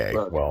 okay,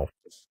 Right. well,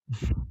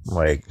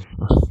 like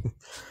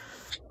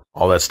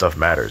all that stuff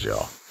matters,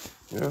 y'all.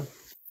 Yeah,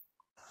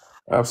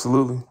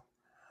 absolutely.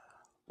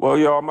 Well,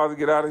 y'all, I'm about to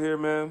get out of here,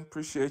 man.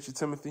 Appreciate you,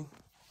 Timothy.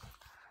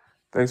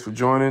 Thanks for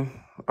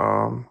joining.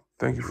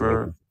 Thank you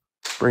for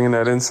bringing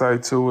that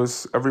insight to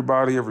us.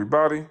 Everybody,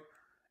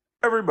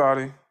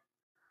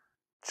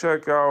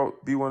 check out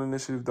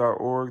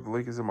b1initiative.org. The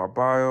link is in my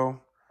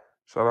bio.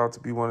 Shout out to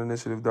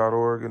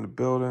b1initiative.org in the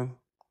building.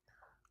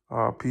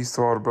 Peace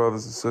to all the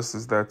brothers and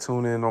sisters that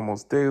tune in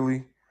almost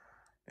daily.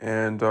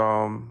 And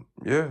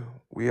yeah,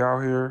 we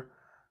out here.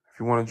 If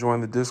you want to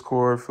join the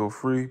Discord, feel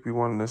free,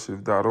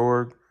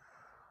 b1initiative.org.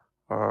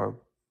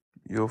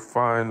 You'll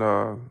find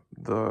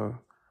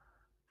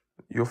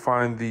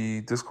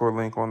the Discord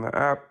link on the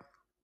app.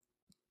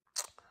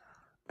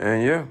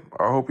 And yeah,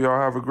 I hope y'all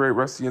have a great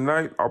rest of your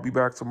night. I'll be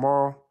back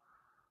tomorrow.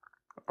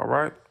 All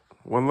right.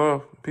 One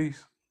love.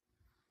 Peace.